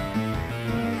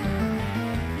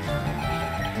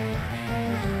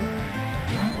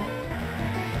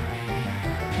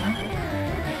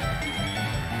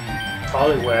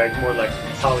 Poliwag, more like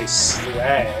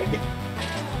Polislag.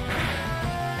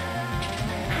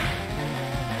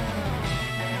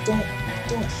 Don't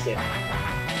hit.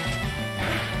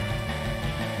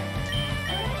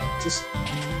 Just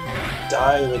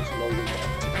die like you know you're going to.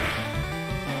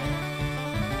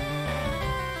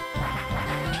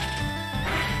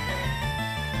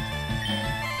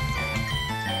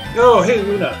 Oh, hey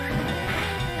Luna!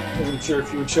 Wasn't sure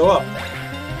if you would show up.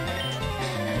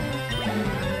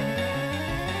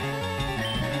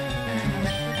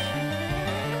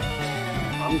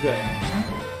 I'm good.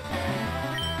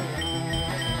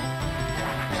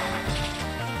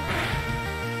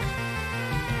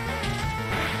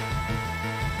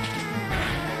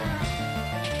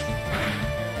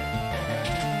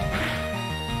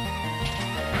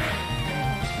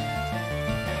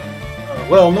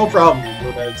 Well, no problem,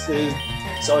 Luna.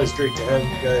 It's always great to have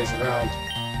you guys around.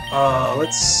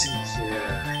 Let's see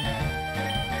here.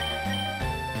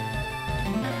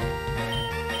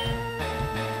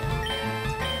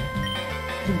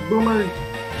 Boomer,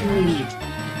 need.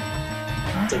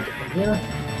 Take it from here.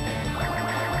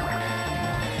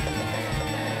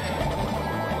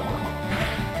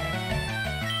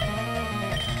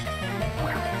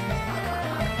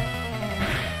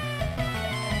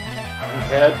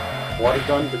 Head. Water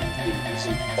gun, but you're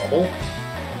using bubble?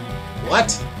 What?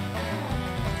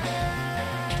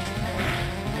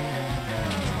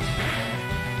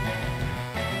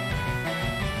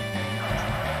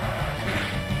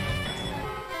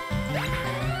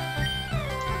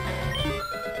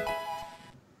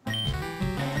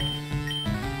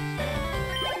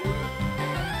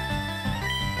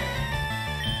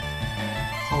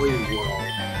 Holy world.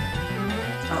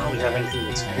 I don't really have anything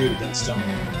that's good against them.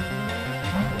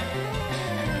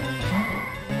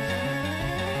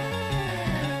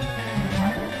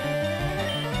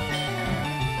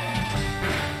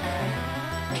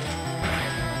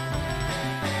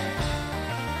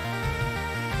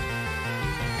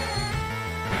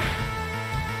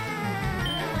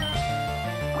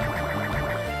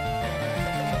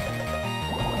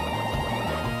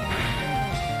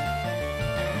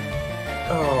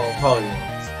 Oh,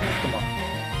 Polywog. Come on.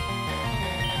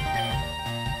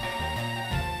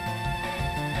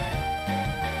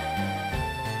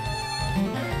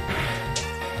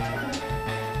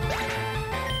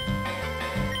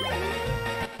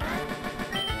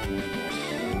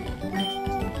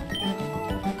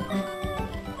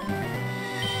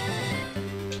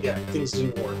 Yeah, things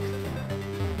didn't work.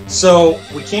 So,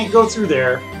 we can't go through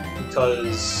there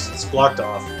because it's blocked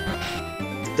off.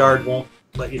 The guard won't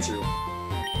let you through.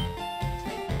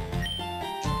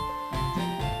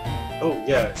 Oh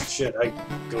yeah, shit, I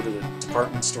go to the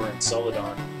department store in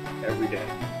Celadon every day.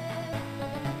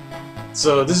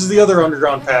 So this is the other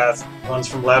underground path, runs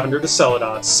from Lavender to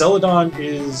Celadon. Celadon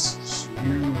is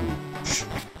huge.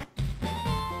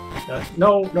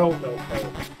 No.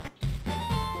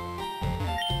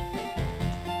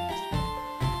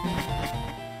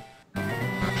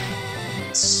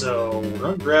 So, we're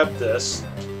gonna grab this.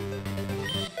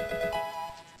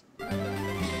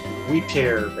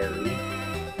 Repair berry.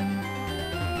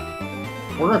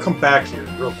 We're gonna come back here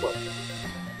real quick.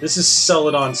 This is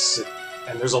Celadon City,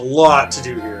 and there's a lot to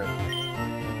do here.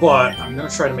 But I'm gonna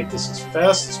try to make this as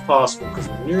fast as possible because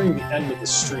we're nearing the end of the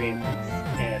stream,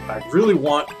 and I really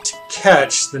want to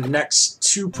catch the next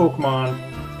 2 Pokemon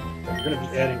that we're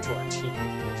gonna be adding to our team.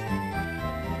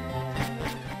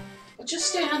 Well, just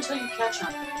stay on until you catch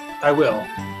them. I will.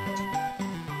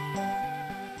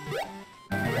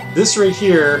 This right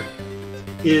here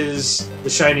is the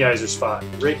Shinyizer spot,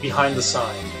 right behind the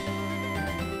sign.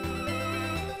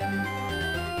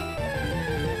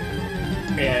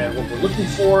 And what we're looking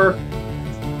for,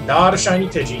 not a shiny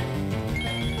Pidgey.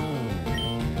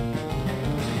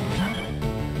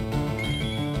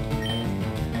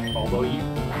 Although you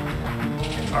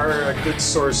are a good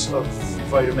source of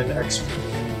vitamin XP.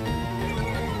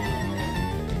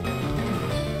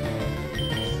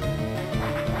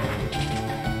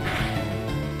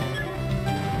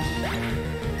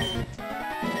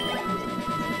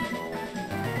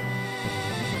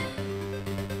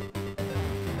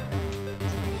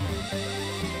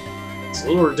 It's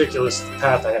a little ridiculous the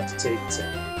path I have to take to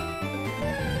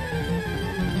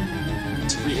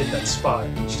re-hit that spot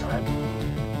each time.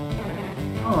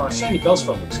 Oh, shiny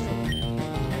Bellspell looks cool.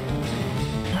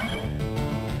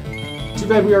 Too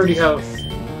bad we already have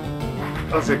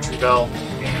a Victory Bell,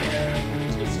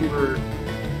 and if you were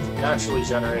naturally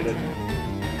generated,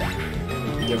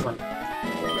 it'd be different.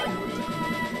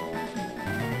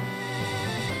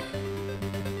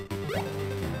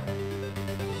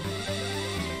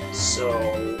 So,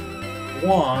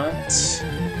 want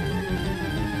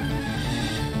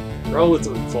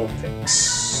relative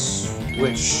Vulpix,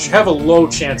 which have a low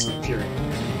chance of appearing.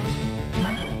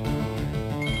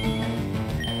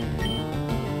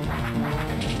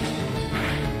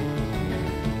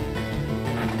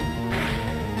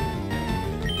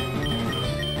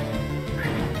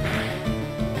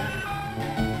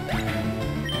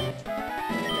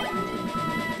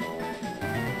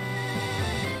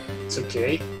 It's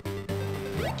okay.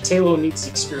 Talo needs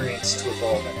experience to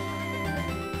evolve it.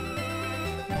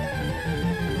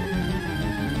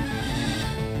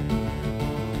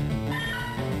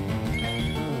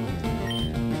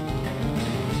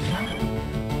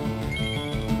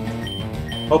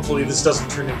 Hopefully this doesn't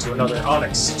turn into another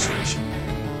Onix situation.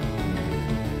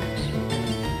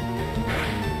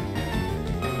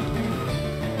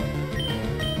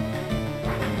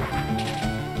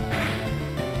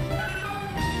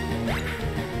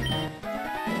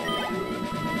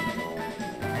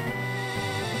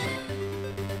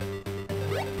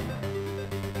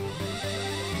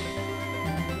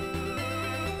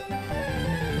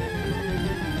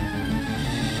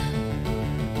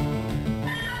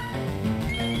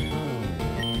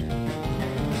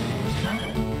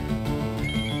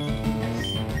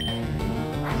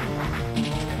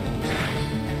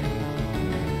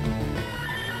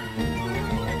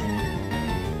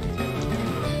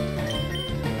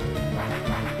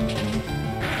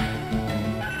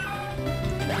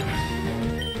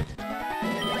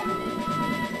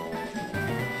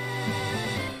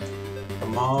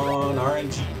 Come on,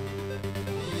 RNG.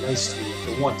 Nice to meet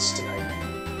you for once tonight.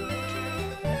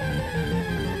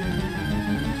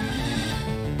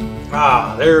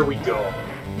 Ah, there we go.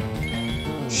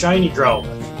 Shiny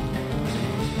Growlithe.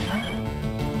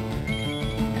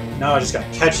 Now I just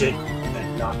gotta catch it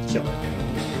and not kill it.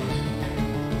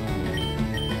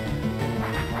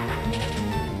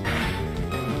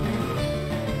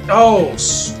 Oh,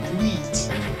 sweet!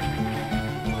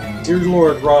 Dear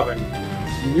Lord Robin,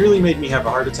 you nearly made me have a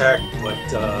heart attack, but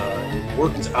it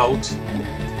worked out.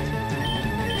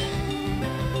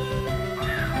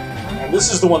 And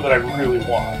this is the one that I really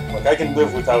want. Like, I can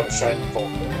live without a shiny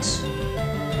Vulpix.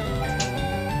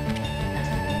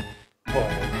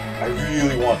 But I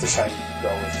really want the shiny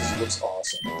Growlithe because it looks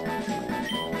awesome.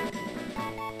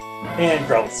 And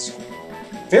Growlithe's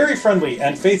very friendly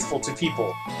and faithful to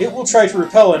people. It will try to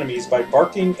repel enemies by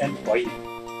barking and biting.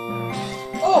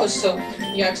 Oh, so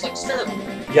he acts like Sterling.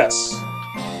 Yes.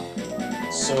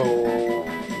 So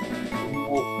we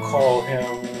will call him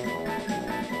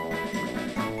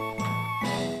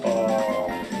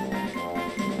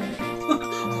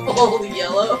all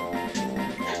yellow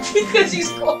because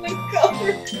he's cold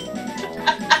covered.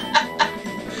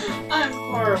 I'm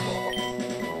horrible.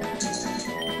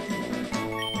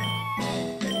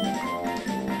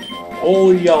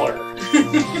 Old Yeller.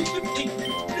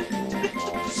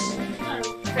 I'm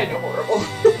kind of horrible.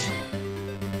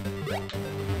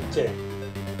 Okay.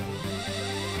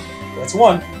 That's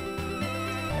one.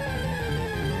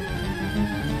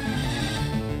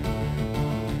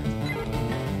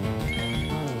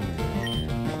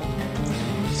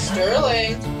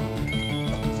 Sterling,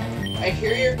 I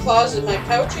hear your claws in my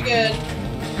pouch again.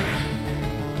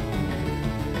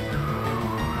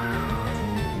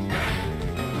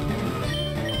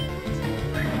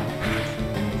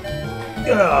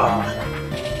 Ugh.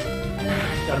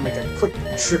 Gotta make a quick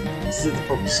trip to the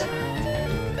Poke Center.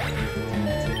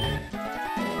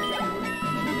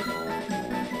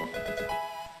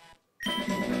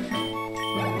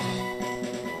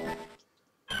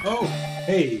 Oh,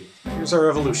 hey, here's our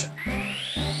evolution.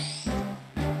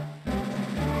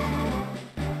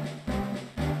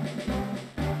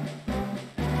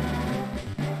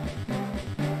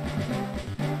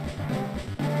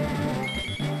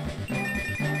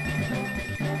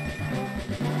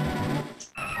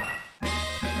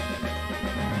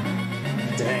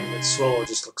 Dang, that Swallow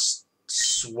just looks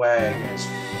swag as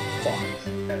fuck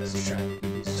as shiny.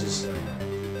 He's just like,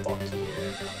 fuck yeah.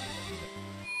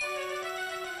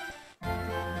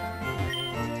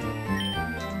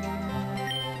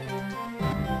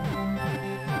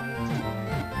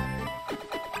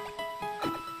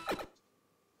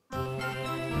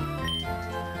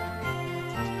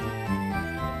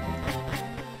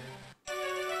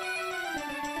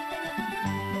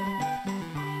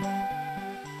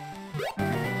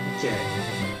 Okay.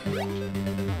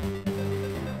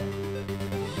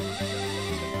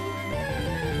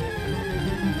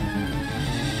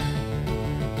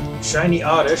 Shiny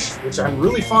Oddish, which I'm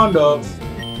really fond of,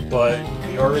 but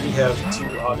we already have 2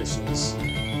 Oddishes.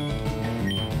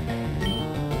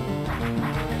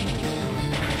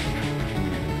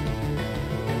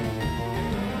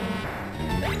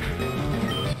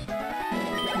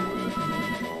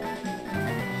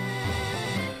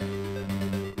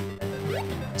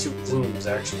 Blooms,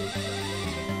 actually.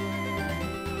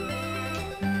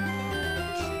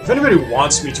 If anybody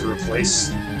wants me to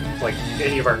replace like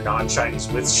any of our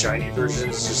non-shinies with shiny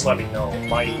versions, just let me know.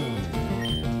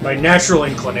 My natural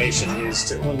inclination is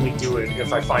to only do it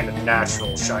if I find a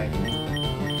natural shiny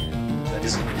that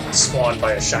isn't spawned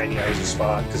by a shiny Iser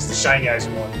spot, because the shiny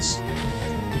Iser ones,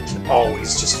 you can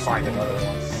always just find another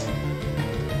one.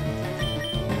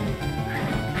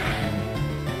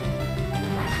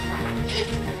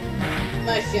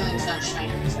 My feelings on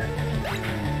shinies are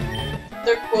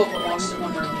they're cool, but most of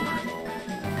them are not.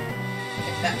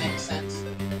 If that makes sense.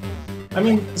 I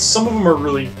mean, some of them are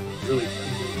really, really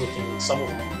cool looking. Some of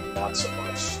them not so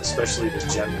much, especially the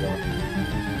Gen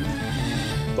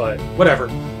 1. But whatever.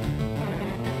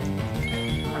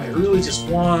 I really just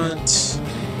want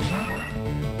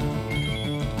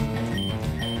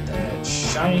that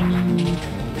shiny.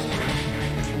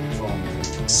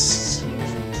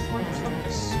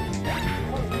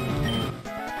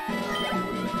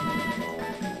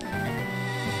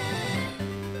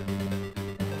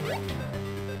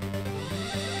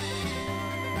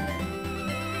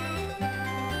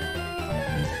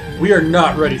 We are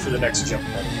not ready for the next jump.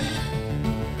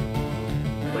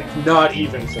 Like, not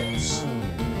even close.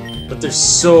 But there's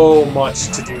so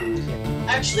much to do.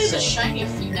 Actually, the shiny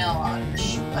female on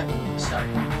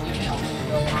female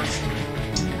Rolos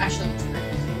actually looks pretty.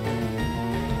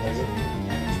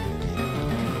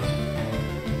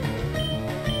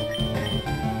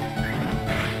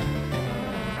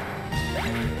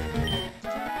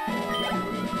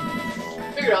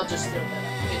 Figured I'll just throw that up.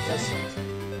 It does look.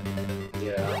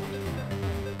 Yeah.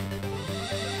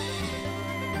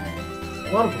 A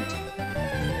lot of them do.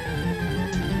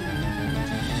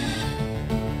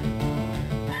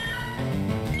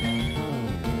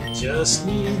 Just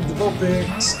need the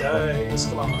Vulpix, guys,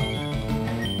 come on.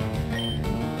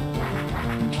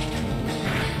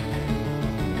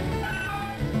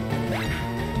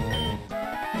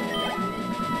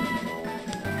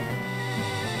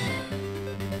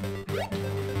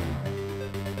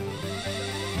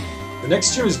 The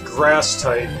next gym is Grass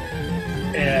type,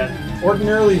 and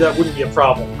ordinarily that wouldn't be a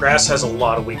problem. Grass has a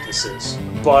lot of weaknesses,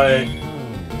 but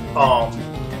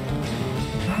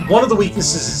one of the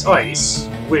weaknesses is Ice,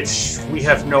 which we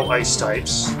have no Ice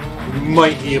types. We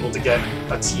might be able to get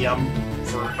a TM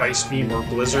for Ice Beam or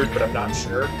Blizzard, but I'm not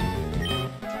sure.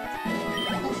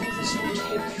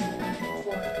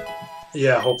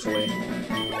 Yeah, hopefully.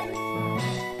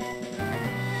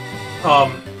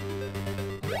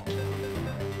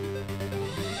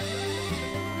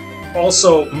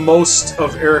 Also, most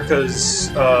of Erica's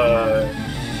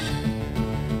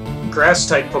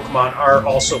Grass-type Pokemon are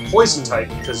also Poison-type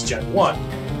because Gen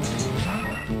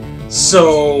 1.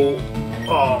 So,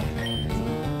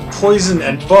 Poison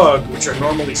and Bug, which are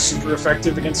normally super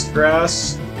effective against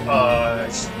Grass,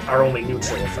 are only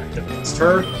neutral effective against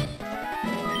her.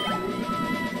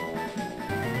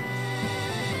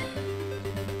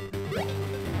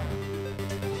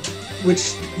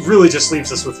 Which really just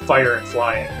leaves us with Fire and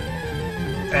Flying.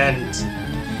 And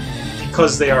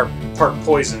because they are part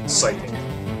Poison, Psychic.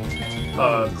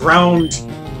 Ground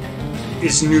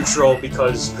is neutral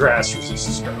because Grass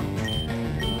resists ground.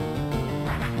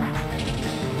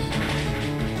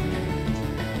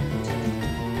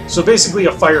 So basically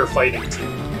a firefighting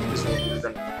team is what we're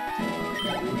going to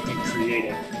be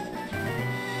creating.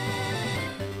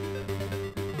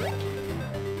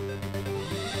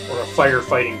 Or a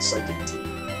firefighting psychic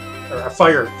team. Or a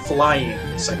fire-flying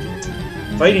psychic team.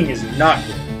 Fighting is not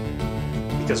good,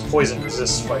 because Poison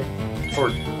resists fighting,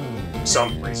 for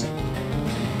some reason.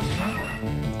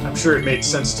 I'm sure it made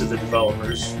sense to the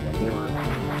developers when they were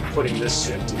putting this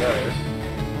shit together.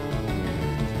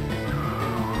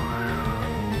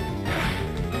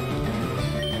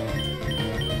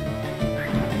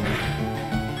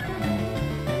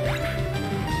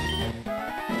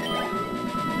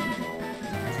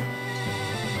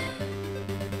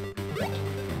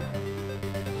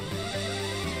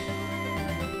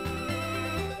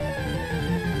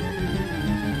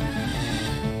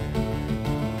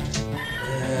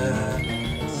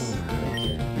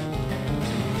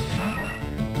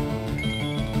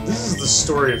 this is the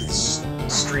story of this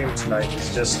stream tonight.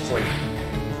 It's just like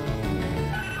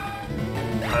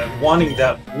I'm wanting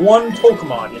that one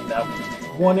Pokemon in that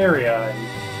one area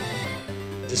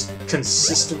and just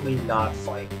consistently not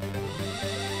finding it.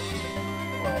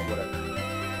 Well, whatever.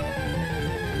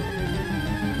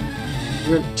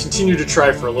 I'm gonna continue to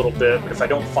try for a little bit, but if I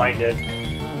don't find it,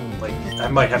 like I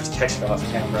might have to catch it off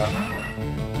camera.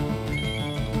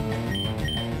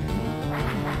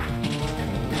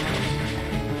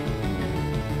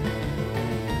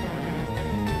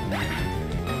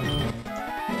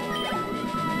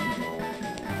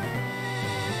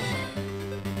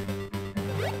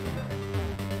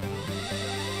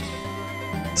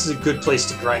 This is a good place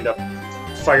to grind up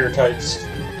fire types,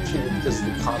 too, because of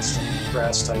the constant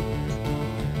grass type.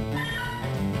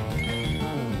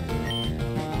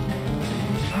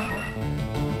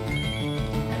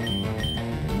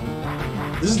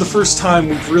 This is the first time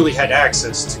we've really had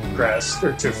access to grass,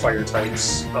 or to fire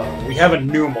types. We have a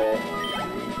Numel,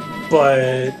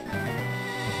 but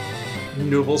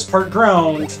Numel's part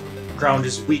ground. Ground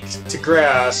is weak to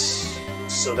grass,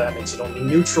 so that makes it only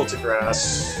neutral to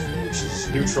grass, which is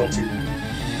neutral to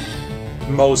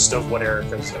most of what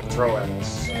Erica's going to throw at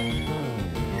us. So.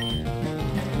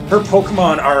 Her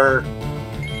Pokemon are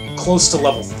close to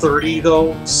level 30,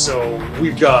 though, so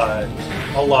we've got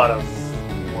a lot of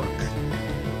work.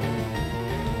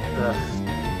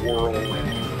 Whirlwind.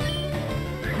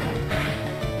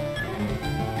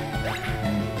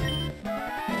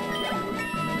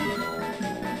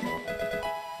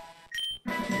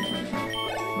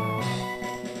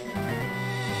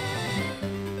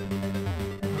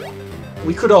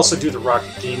 We could also do the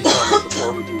Rocket Game Corner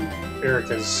before we do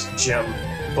Erica's gym,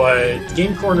 but the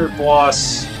Game Corner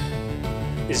boss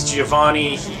is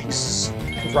Giovanni. He's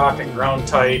Rock and Ground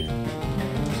type.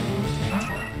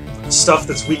 Stuff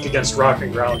that's weak against Rock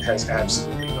and Ground has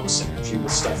absolutely no synergy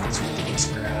with stuff that's weak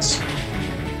against grass.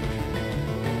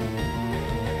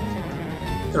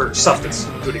 Or stuff that's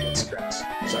good against grass.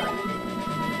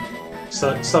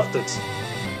 Sorry. Stuff that's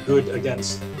good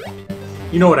against...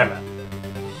 You know what I meant.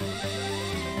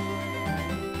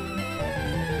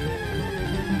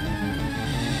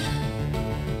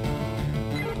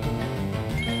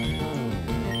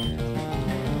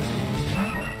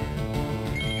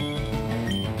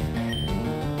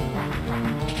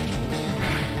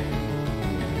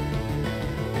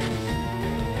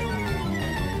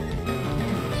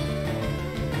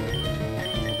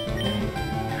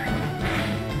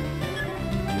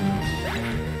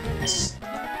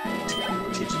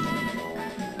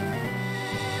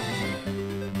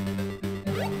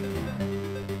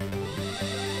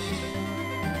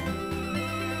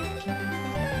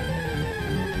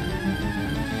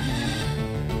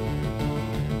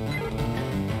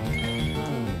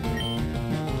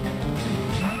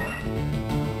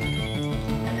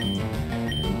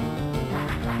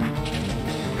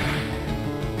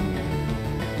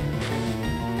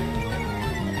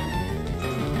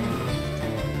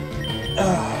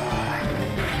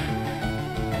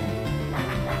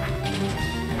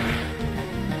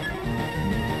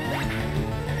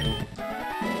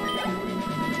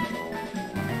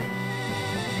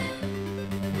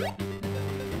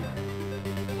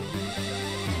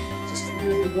 Just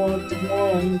really want the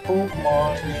one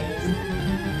Pokemon game.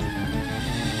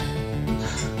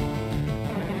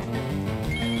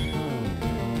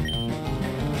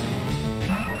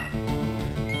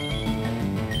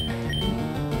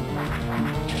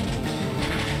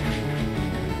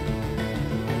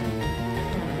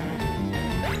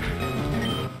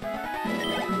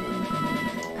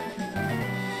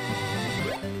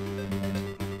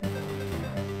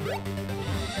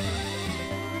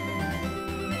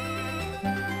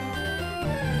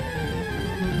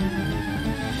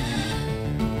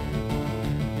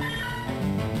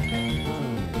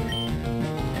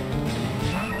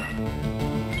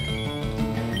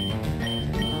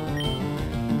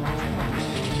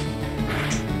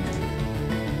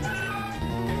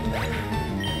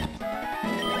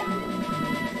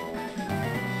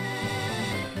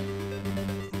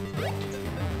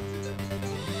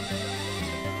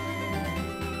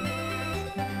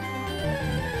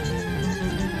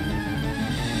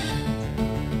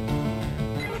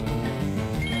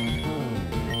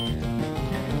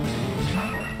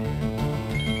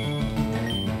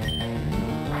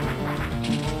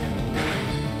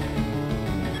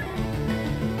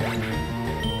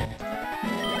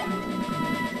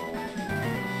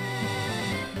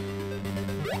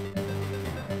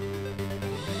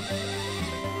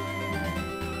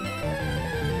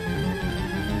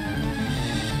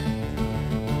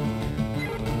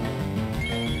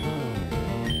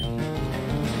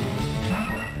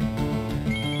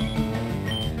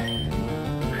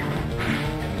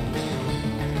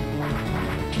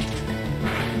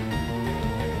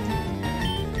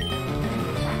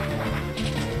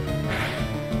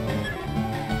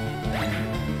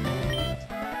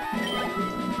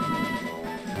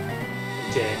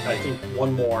 I think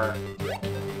one more.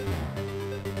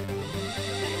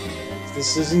 If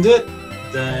this isn't it,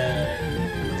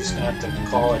 then we're just gonna have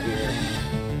to call it here.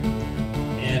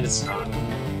 And it's not.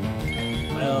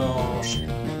 Well, shit.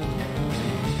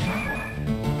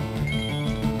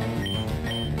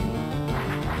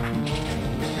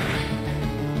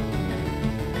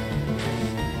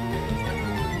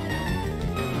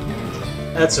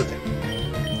 That's okay.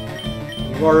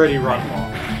 We've already run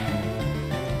long.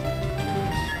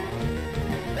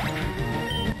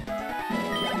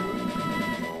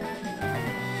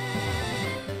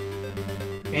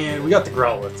 And we got the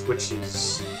Growlithe, which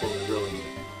is what we really need.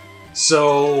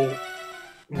 So,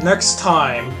 next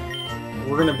time,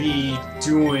 we're going to be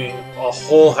doing a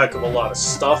whole heck of a lot of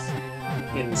stuff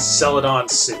in Celadon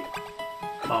City.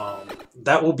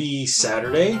 That will be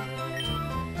Saturday.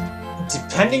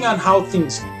 Depending on how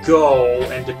things go,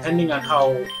 and depending on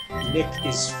how Nick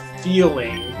is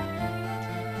feeling,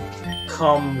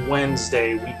 come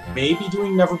Wednesday, we may be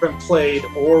doing Never Been Played,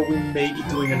 or we may be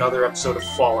doing another episode of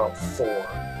Fallout 4.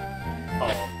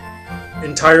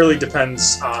 Entirely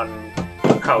depends on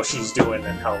how she's doing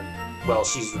and how well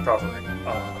she's recovering.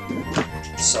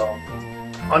 So,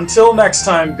 until next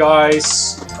time,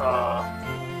 guys,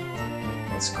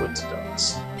 let's quit to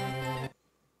dogs.